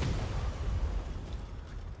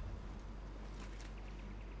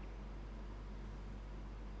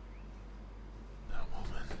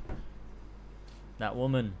 That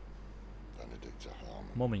woman. Benedicta Harmon.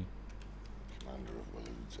 Mommy. Commander of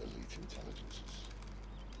Waloed's elite intelligences.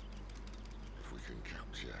 If we can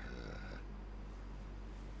capture her...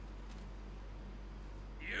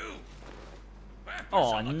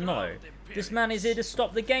 Oh no. This man is here to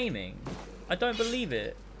stop the gaming. I don't believe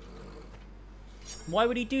it. Why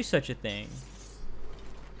would he do such a thing?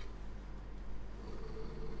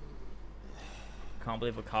 Can't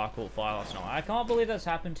believe a car caught fire last night. I can't believe that's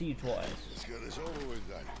happened to you twice. Let's get this over with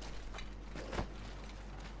then.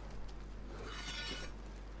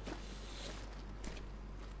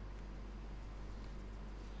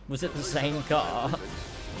 Was it the same car?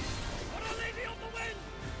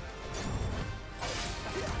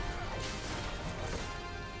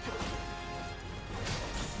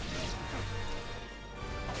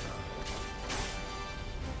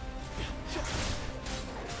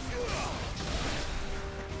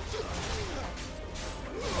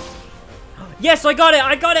 Yes, I got it!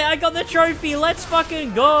 I got it! I got the trophy! Let's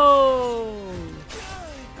fucking go!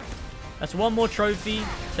 That's one more trophy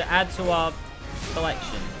to add to our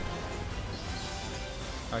collection.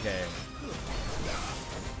 Okay.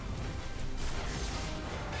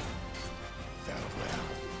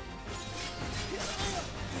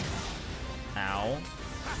 Ow.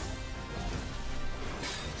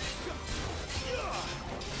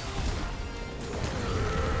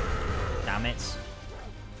 Damn it.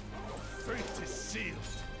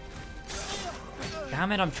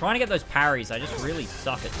 Damn it, I'm trying to get those parries. I just really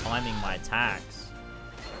suck at timing my attacks.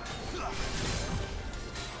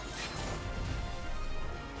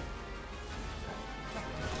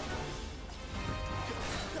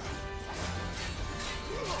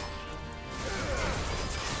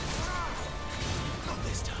 Not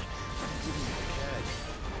this time.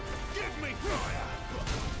 Give me fire.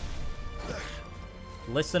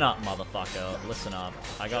 Listen up, motherfucker. Listen up.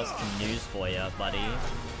 I got some news for you, buddy.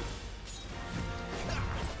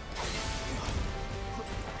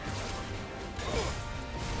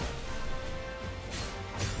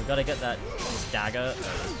 We gotta get that dagger.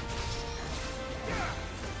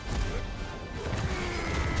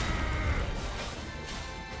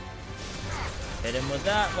 Hit him with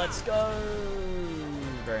that. Let's go.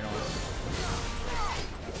 Very nice.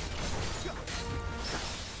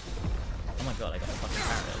 Oh my god, I got a fucking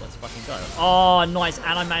parry. Let's fucking go. Oh, nice.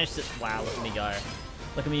 And I managed to... Wow, look at me go.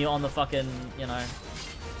 Look at me on the fucking, you know,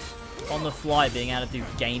 on the fly being able to do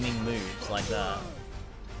gaming moves like that. Oh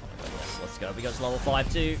my god, yes, let's go. We got to level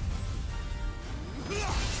 5 too.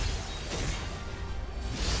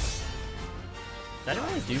 That didn't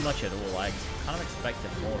really do much at all. I kind of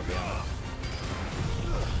expected more, to be honest.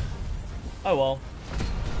 Oh well.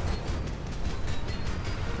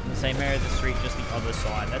 In the same area of the street, just the other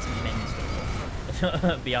side. That's mental.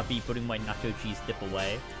 BRB putting my nacho cheese dip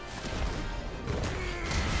away.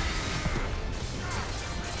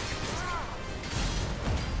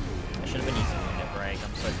 I should have been using a minute break.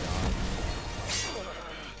 I'm so dumb.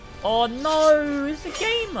 Oh no! He's a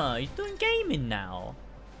gamer! He's doing gaming now.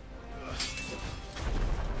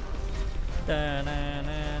 Behind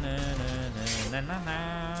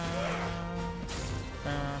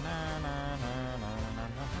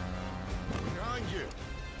you.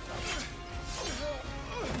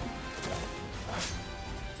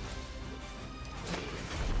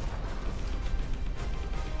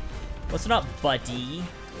 What's up, buddy?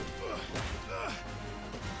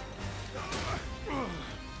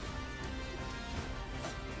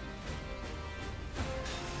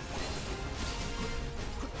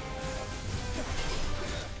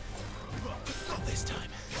 Not this time.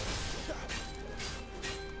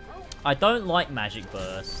 I don't like Magic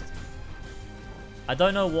Burst. I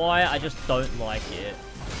don't know why, I just don't like it.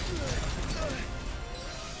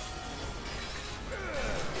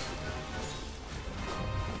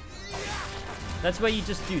 That's where you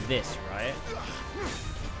just do this, right?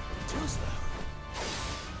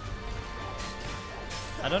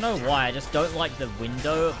 I don't know why, I just don't like the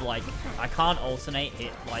window of, like, I can't alternate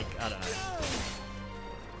hit, like, I don't know.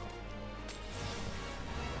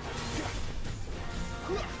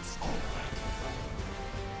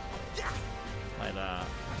 Like that.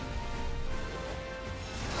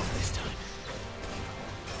 This time.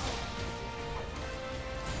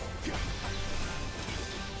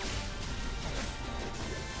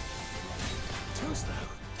 Too slow.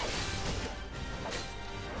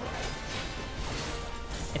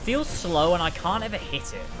 It feels slow and I can't ever hit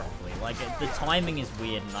it properly. Like, the timing is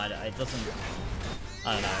weird and it doesn't...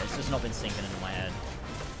 I don't know, it's just not been sinking into my head.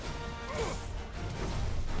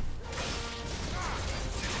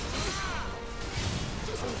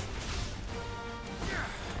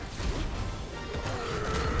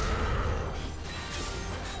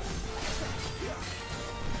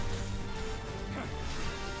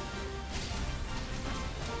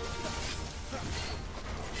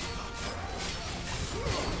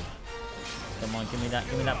 Come on, give me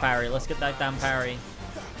that parry. Let's get that damn parry.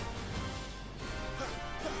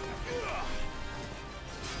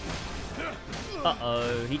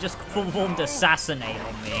 Uh-oh, he just performed assassinate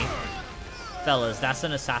on me. Fellas, that's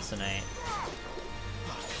an assassinate.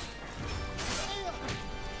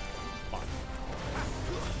 Fuck.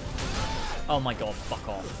 Oh my god, fuck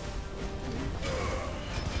off.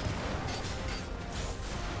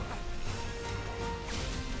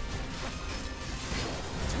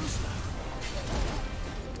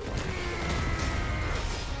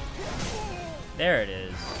 There it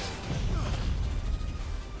is.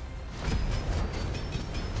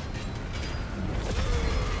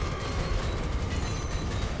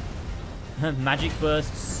 Magic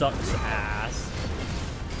Burst sucks ass.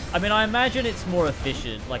 I mean, I imagine it's more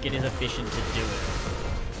efficient, like it is efficient to do it.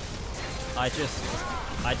 I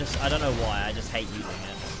don't know why, I just hate using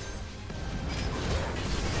it.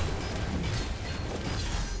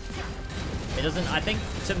 It doesn't, I think,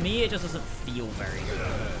 to me, it just doesn't feel very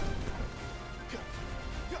good.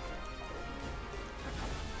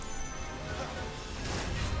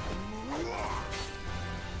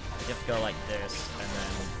 You have to go like this, and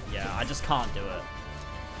then, yeah, I just can't do it.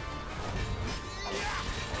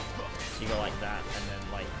 So you go like that, and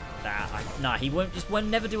then like that. Nah, he won't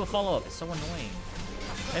never do a follow-up. It's so annoying.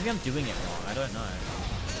 Maybe I'm doing it wrong, I don't know.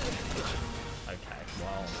 Okay,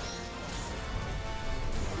 well.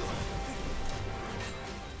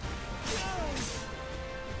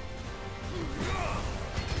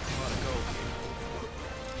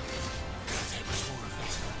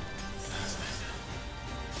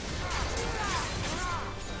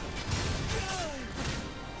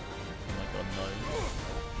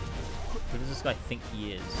 Who does this guy think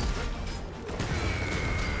he is?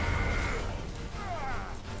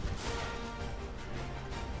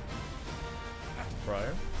 Bro?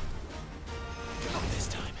 Not this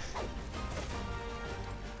time.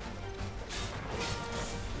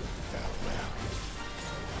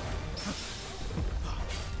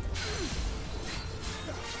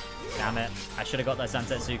 Damn it. I should have got that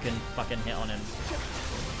Zantetsuken fucking hit on him.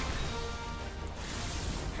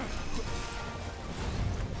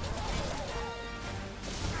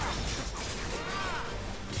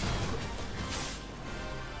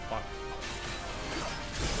 Fuck.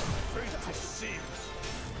 I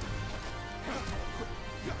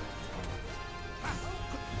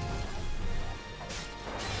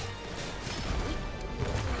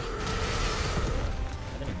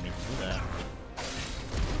didn't even mean to do that.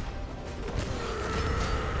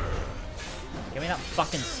 Give me that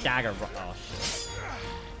fucking stagger. Oh shit.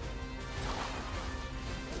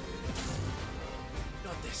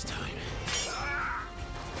 Not this time.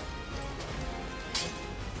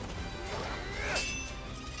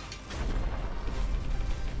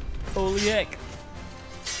 Holy heck.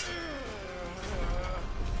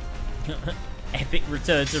 Epic Epic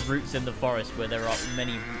return to roots in the forest where there are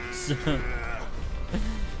many roots. Oh my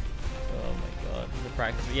god. The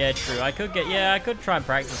practice. Yeah, true. I could try and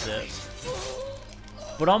practice it.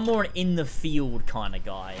 But I'm more an in the field kind of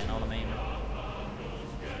guy, you know what I mean?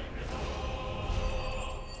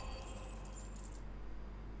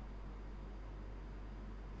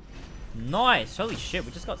 Nice! Holy shit,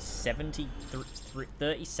 we just got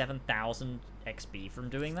 37,000 XP from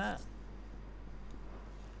doing that.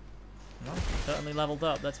 Well, certainly leveled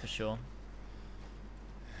up, that's for sure.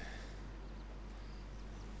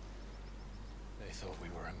 They thought we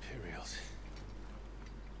were Imperials.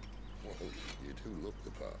 Well, you do look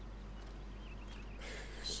the part.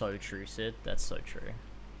 So true, Sid. That's so true.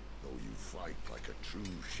 Though you fight like a true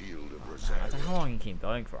shield of I Rosaria. don't know how long you keep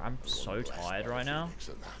going for. I'm so tired right now.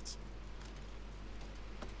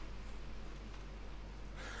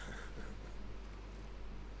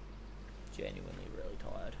 Genuinely really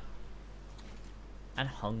tired. And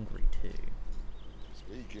hungry too.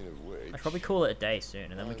 Speaking of which, I should probably call it a day soon,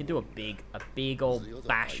 and then we can do a big old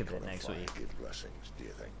bash of it next week. Give blessings, do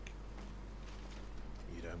you think?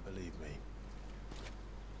 You don't believe me?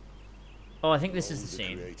 Oh, I think this is the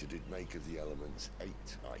scene. The Creator did make of the elements 8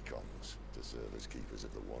 icons to serve as keepers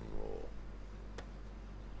of the One Law.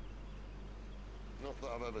 Not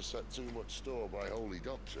that I've ever set too much store by holy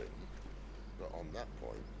doctrine, but on that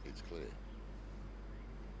point, it's clear.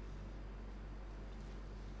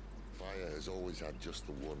 Fire has always had just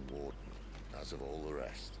the one warden, as of all the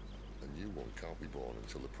rest. A new one can't be born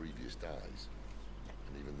until the previous dies,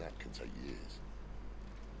 and even that can take years.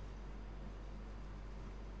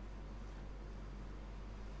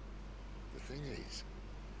 The thing is,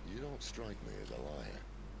 you don't strike me as a liar.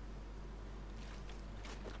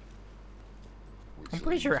 I'm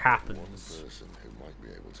pretty sure it happens. One person who might be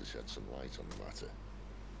able to shed some light on the matter.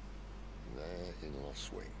 They're in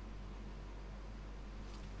Lost Wing.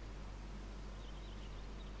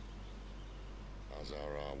 As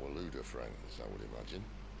are our Waluda friends, I would imagine.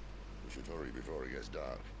 We should hurry before it gets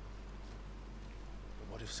dark. But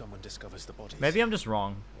what if someone discovers the bodies? Maybe I'm just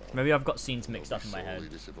wrong. Maybe I've got scenes mixed up in my head.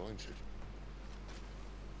 Disappointed.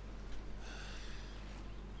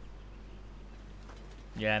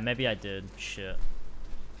 Yeah, maybe I did. Shit.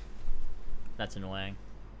 That's annoying.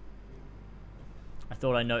 I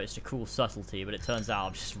thought I noticed a cool subtlety, but it turns out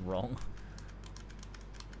I'm just wrong.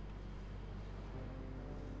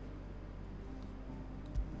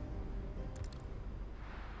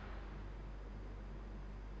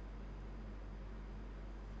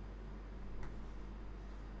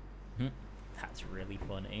 That's really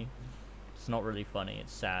funny. It's not really funny,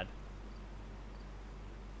 it's sad.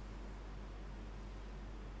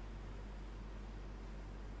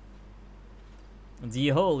 The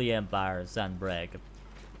Holy Empire, Sandbreg.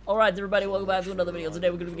 Alright everybody, welcome back to another video. Today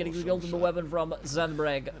we're going to be getting the ultimate weapon from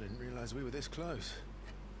Sandbreg. I didn't realize we were this close.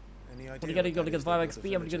 Any idea? What are you going to get 5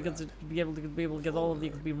 XP? I'm going to be able to get all of the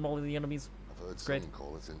XP from all of the enemies. I've heard Great. someone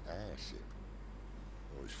call it an airship.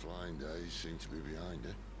 Though his flying days seem to be behind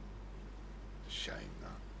it. Shame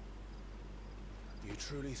that. You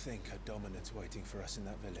truly think a dominant's waiting for us in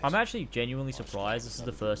that village? I'm actually genuinely surprised this is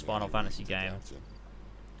the first Final Fantasy game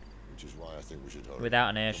Which is why I think we should hurry.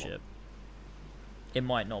 without an airship. It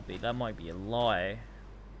might not be. That might be a lie.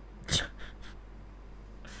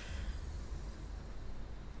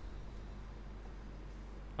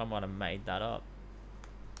 I might have made that up.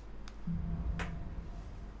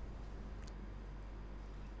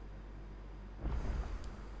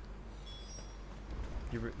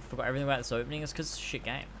 You forgot everything about this opening? It's because it's a shit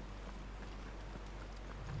game.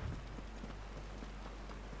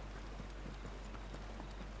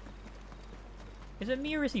 Is it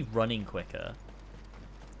me or is he running quicker?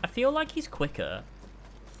 I feel like he's quicker.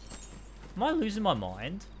 Am I losing my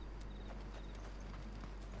mind?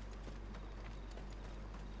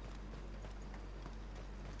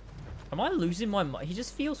 Am I losing my mind? He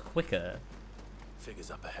just feels quicker.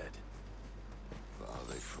 Figures up ahead. But are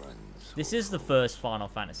they friends? This is the first Final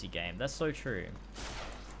Fantasy game. That's so true.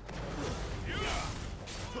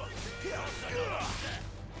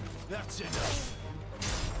 That's enough.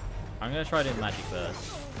 I'm gonna try doing magic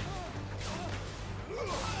first.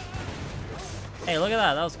 Hey, look at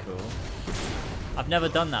that. That was cool. I've never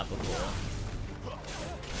done that before.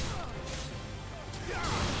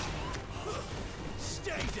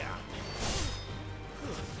 Stay down.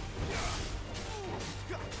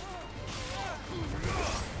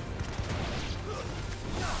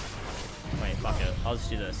 Wait, fuck it. I'll just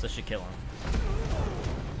do this. This should kill him.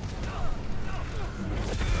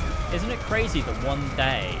 Isn't it crazy that one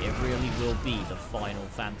day it really will be the Final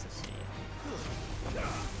Fantasy? I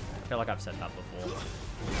feel like I've said that before.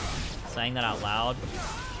 Saying that out loud,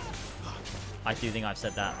 I do think I've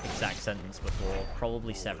said that exact sentence before,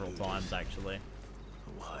 probably several times actually.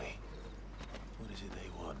 Why? What is it they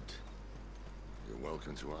want? You're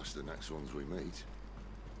welcome to ask the next ones we meet.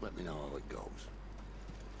 Let me know how it goes.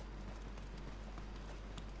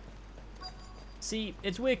 See,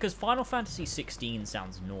 it's weird because Final Fantasy 16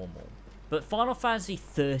 sounds normal, but Final Fantasy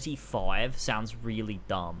 35 sounds really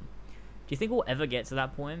dumb. Do you think we'll ever get to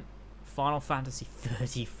that point? Final Fantasy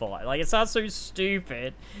 35. Like, it sounds so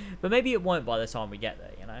stupid, but maybe it won't by the time we get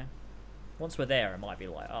there, you know? Once we're there, it might be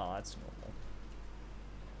like, oh, that's normal.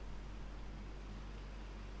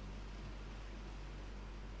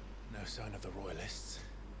 No sign of the Royalists.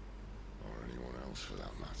 Or anyone else for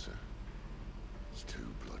that matter. It's too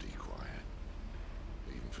bloody quiet.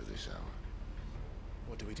 Even for this hour.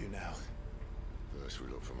 What do we do now? First we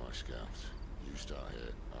look for my scouts. You start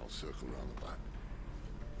here, I'll circle round the back.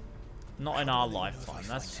 Not in our lifetime.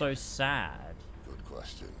 That's so sad. Good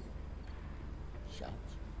question. Shout.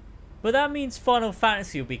 But that means Final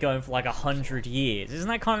Fantasy will be going for like 100 years. Isn't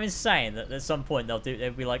that kind of insane that at some point they'll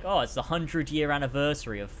be like, oh, it's the 100-year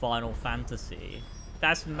anniversary of Final Fantasy.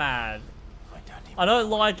 That's mad. I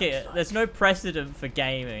don't like it. There's no precedent for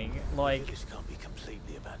gaming. Like, This can't be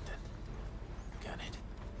completely abandoned, can it?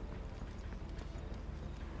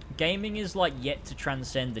 gaming is like yet to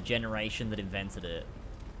transcend the generation that invented it.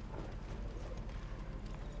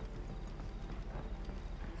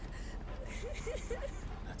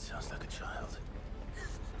 That sounds like a child.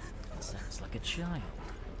 That sounds like a child.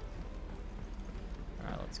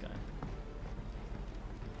 Alright, let's go.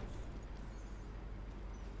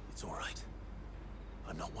 It's all right.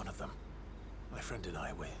 I'm not one of them. My friend and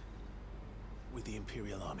I, we're with the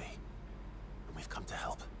Imperial Army, and we've come to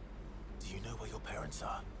help. Do you know where your parents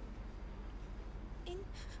are? In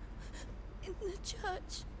the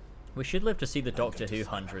church. We should live to see the Doctor Who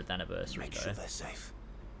 100th anniversary, Make though. sure they're safe.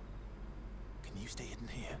 Can you stay hidden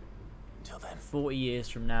here until then? 40 years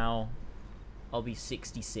from now, I'll be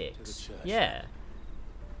 66. Yeah.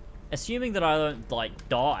 Assuming that I don't, like,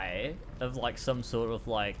 die of, like, some sort of,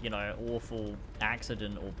 like, you know, awful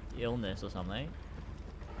accident or illness or something.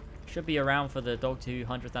 Should be around for the Doctor Who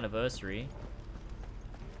 100th anniversary.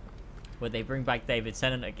 Where they bring back David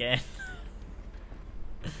Tennant again.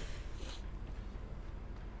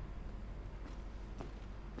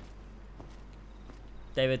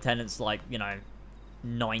 David Tennant's, like, you know,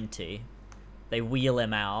 90. They wheel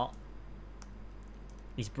him out.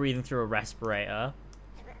 He's breathing through a respirator.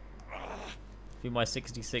 Be my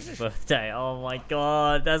 66th birthday. Oh my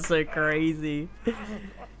god, that's so crazy.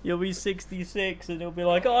 You'll be 66 and it'll be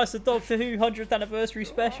like, oh, it's the Doctor Who 100th anniversary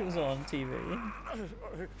specials on TV.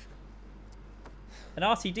 And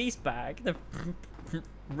RTD's back. They've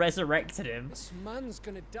resurrected him. This man's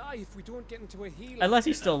gonna die if we don't get into a healer. Unless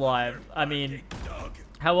he's still alive. I mean,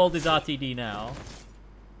 how old is RTD now?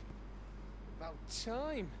 About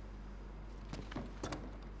time.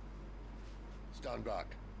 Stand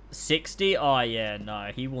back. 60? Oh yeah,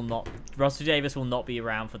 no, he will not. Russell Davis will not be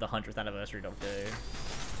around for the 100th anniversary Doctor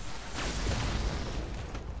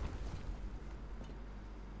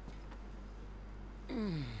Who.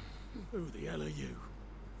 Who the hell are you?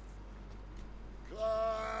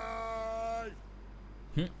 Clive!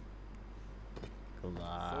 Thought you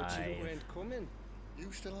Clive. weren't coming.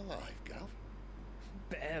 You still alive, Gav?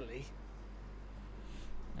 Barely.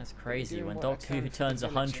 That's crazy. doing When what I Doctor Who can for turns the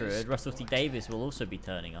 100, villagers. Russell T Davies will also be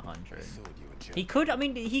turning 100. He could, I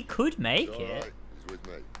mean, he could make It's it. alright, he's with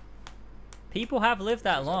me. People have lived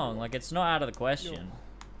that long, like, it's not out of the question.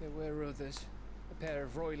 There were others. A pair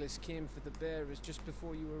of royalists came for the bearers just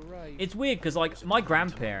before you arrived. It's weird, because, like, my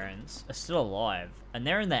grandparents are still alive, and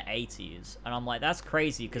they're in their 80s, and I'm like, that's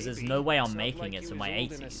crazy, because there's no way I'm It's not making like it he to was my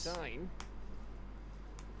holding a 80s. sign.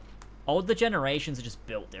 Older generations are just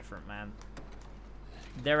built different, man.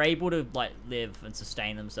 They're able to, like, live and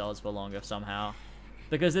sustain themselves for longer somehow.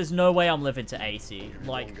 Because there's no way I'm living to 80.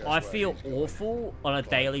 Like, I feel awful on a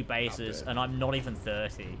daily basis, and I'm not even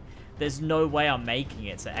 30. There's no way I'm making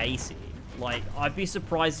it to 80. Like, I'd be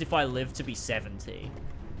surprised if I live to be 70.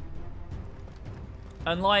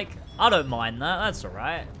 And, like, I don't mind that. That's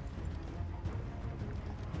alright.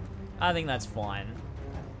 I think that's fine.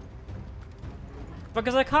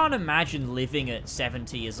 Because I can't imagine living at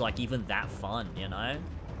 70 is, like, even that fun, you know?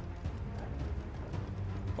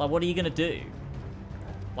 Like, what are you gonna do?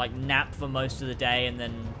 Like, nap for most of the day and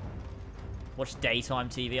then watch daytime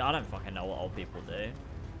TV? I don't fucking know what old people do.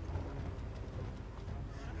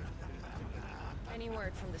 Any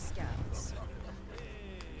word from the scouts?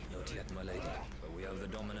 Not yet, my lady, but we have the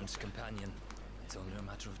dominant's companion. It's only a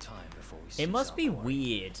matter of time before we see It must be South Point.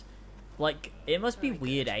 weird. Like, it must be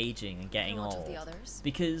weird aging and getting And what of old. the others?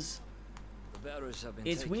 Because The bearers have been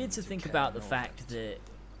it's taken weird to into think care about the and fact that,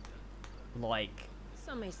 like,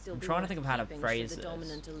 Some may still I'm be trying to worth think of how to keeping phrase should the this.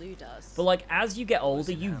 dominant elude us. But, like, as you get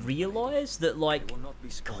older, you realize that, like,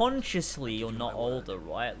 consciously you're not older,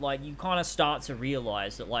 right? Like, you kind of start to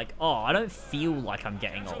realize that, like, oh, I don't feel like I'm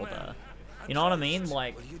getting older. You know what I mean?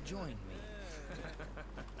 Like, Will you join me?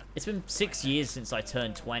 it's been 6 years since I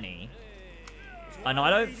turned 20. And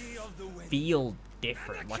I don't feel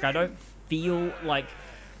different. Like, I don't feel like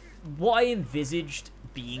what I envisaged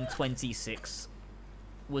being 26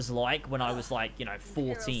 was like when I was like, you know,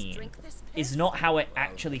 14 is not how it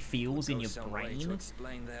actually feels in your brain.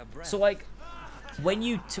 So like when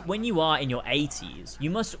you are in your 80s,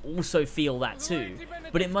 you must also feel that too,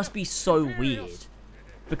 but it must be so weird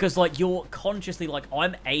because like you're consciously like,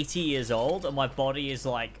 I'm 80 years old and my body is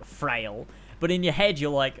like frail, but in your head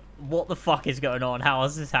you're like, what the fuck is going on? How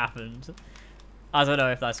has this happened? I don't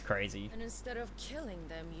know if that's crazy. And instead of killing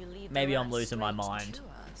them, you lead Maybe the I'm rats losing my straight mind, to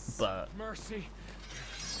us. but Mercy.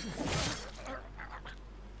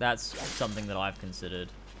 that's something that I've considered.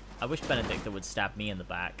 I wish Benedicta would stab me in the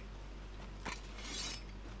back.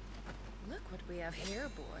 Look what we have here,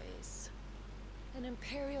 boys. An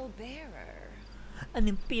Imperial bearer. An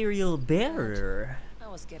Imperial bearer. I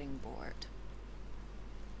was getting bored.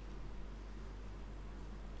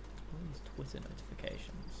 All these Twitter notifications.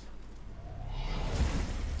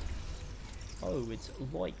 Oh, it's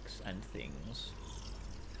likes and things.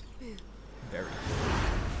 Very cool.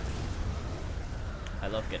 I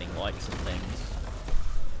love getting likes and things.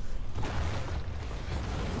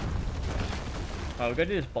 Oh, we're gonna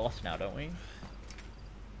do this boss now, don't we?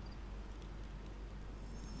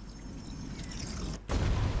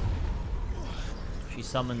 She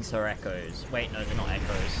summons her echoes. Wait, no, they're not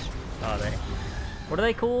echoes. Are they? What are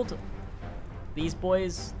they called? These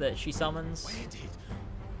boys that she summons?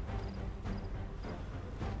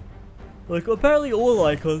 Like, apparently all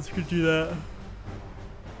icons could do that.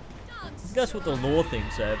 That's what the lore thing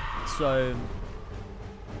said. So,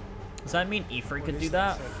 does that mean Ifrit could do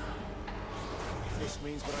that? If this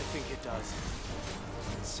means what I think it does,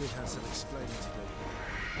 Sid has some explaining to do.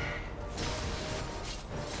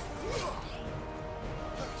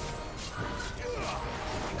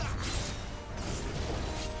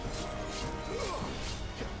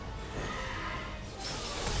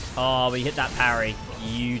 Oh, we hit that parry.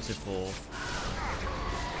 Beautiful.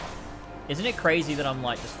 Isn't it crazy that I'm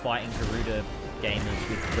like just fighting Garuda gamers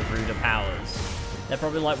with Garuda powers? They're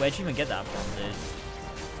probably like, where'd you even get that from, dude?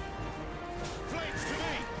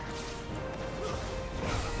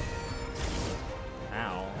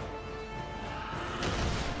 Ow.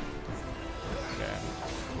 Okay.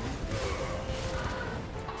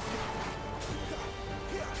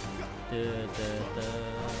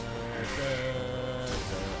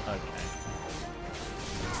 Okay.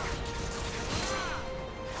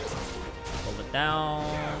 Hold it down.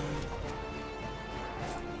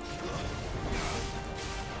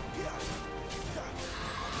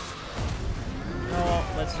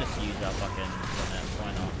 Oh, let's just use our fucking limit.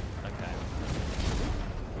 Why not? Okay.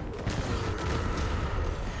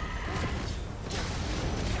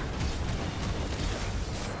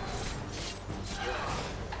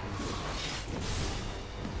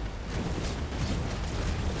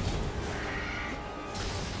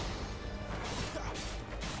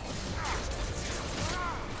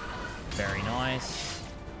 Very nice.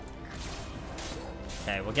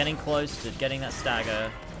 Okay, we're getting close to getting that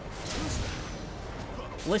stagger.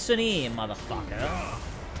 Listen here, motherfucker.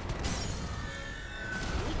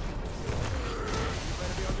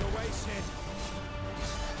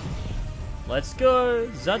 Let's go,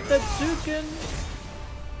 Zatatsuken.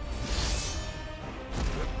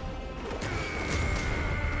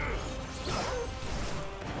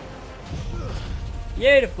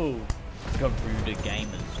 Beautiful. Garuda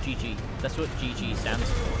Gamers. GG. That's what GG stands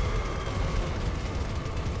for.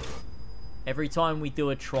 Every time we do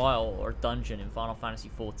a trial or a dungeon in Final Fantasy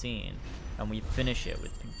XIV, and we finish it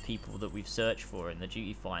with people that we've searched for in the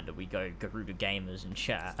duty finder, we go Garuda Gamers in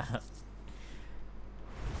chat.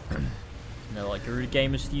 And they're like, Garuda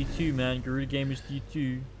Gamers to you too, man. Garuda Gamers to you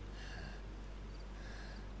too.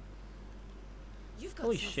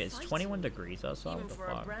 Holy shit, it's 21 degrees outside. What the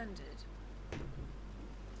fuck?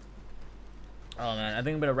 Oh man, I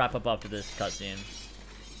think I'm gonna wrap up after this cutscene.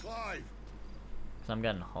 Because I'm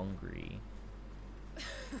getting hungry.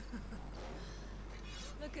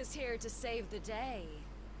 Look who's here to save the day.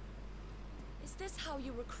 Is this how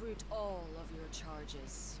you recruit all of your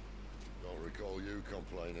charges? Don't recall you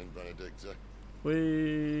complaining, Benedicta.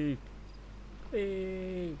 Wee.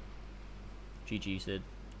 Wee. GG, Sid.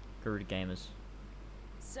 Garuda Gamers.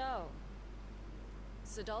 So,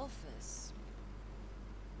 Sidolphus,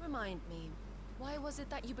 remind me, why was it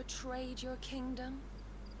that you betrayed your kingdom?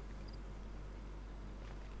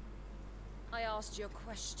 I asked you a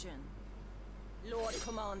question, Lord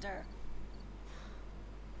Commander.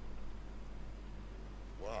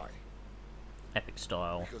 Why? Epic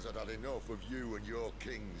style. Because I'd had enough of you and your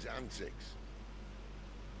king's antics.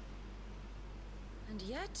 And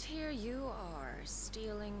yet here you are,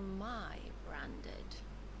 stealing my branded.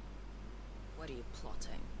 What are you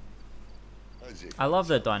plotting? I love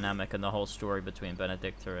the dynamic and the whole story between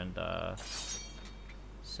Benedicta and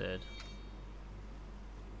Sid.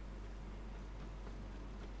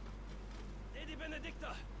 Lady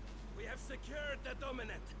Benedicta, we have secured the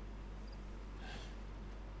dominant.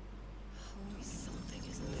 Only something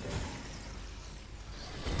is there.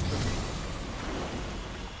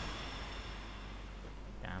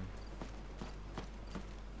 Damn.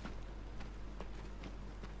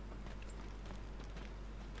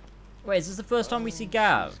 Wait, is this the first time we see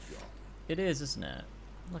Gav? It is, isn't it?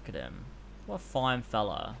 Look at him. What a fine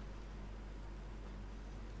fella.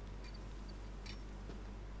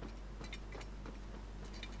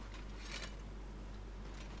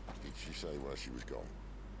 Did she say where she was going?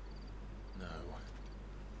 No.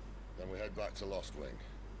 Then we head back to Lost Wing.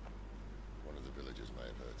 One of the villagers may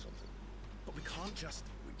have heard something. But we can't just...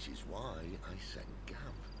 Which is why I sent Gav.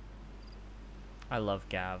 I love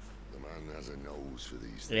Gav. The man has a nose for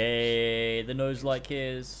these things. Hey, the nose like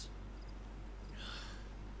his.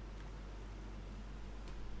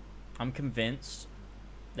 I'm convinced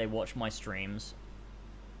they watch my streams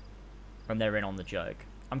and they're in on the joke.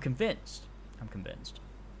 I'm convinced. I'm convinced.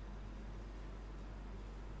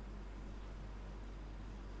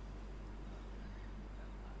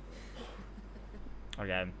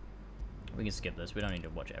 Okay. We can skip this. We don't need to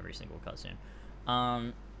watch every single cutscene.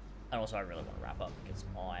 And also, I really want to wrap up because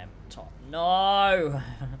I'm tired. No!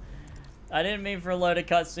 I didn't mean for a load of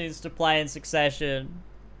cutscenes to play in succession.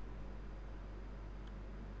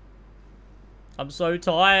 I'm so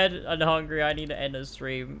tired and hungry. I need to end the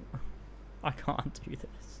stream. I can't do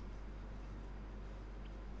this.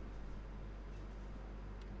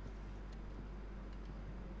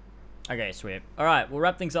 Okay, sweet. Alright, we'll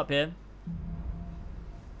wrap things up here.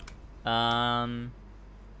 Now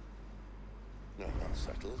that's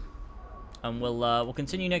settled. And we'll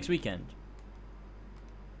continue next weekend.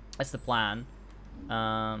 That's the plan.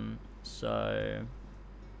 So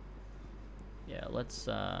yeah, let's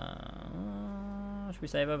should we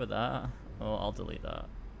save over that? Or I'll delete that.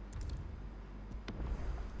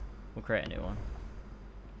 We'll create a new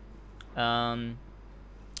one.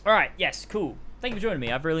 Alright, yes, cool. Thank you for joining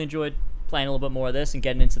me. I've really enjoyed playing a little bit more of this and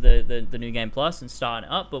getting into the new game plus and starting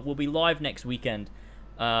it up, but we'll be live next weekend.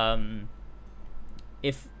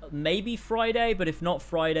 If maybe Friday, but if not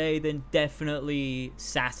Friday, then definitely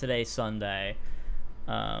Saturday, Sunday.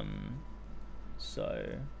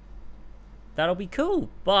 So that'll be cool.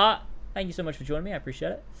 But thank you so much for joining me. I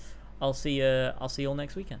appreciate it. I'll see you all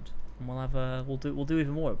next weekend, and we'll do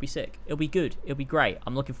even more. It'll be sick. It'll be good. It'll be great.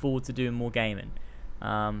 I'm looking forward to doing more gaming.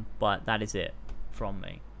 But that is it from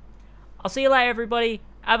me. I'll see you later, everybody.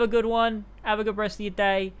 Have a good one. Have a good rest of your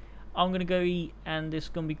day. I'm gonna go eat, and it's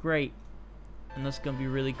gonna be great. And that's gonna be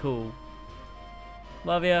really cool.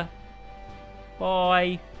 Love ya.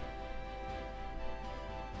 Bye.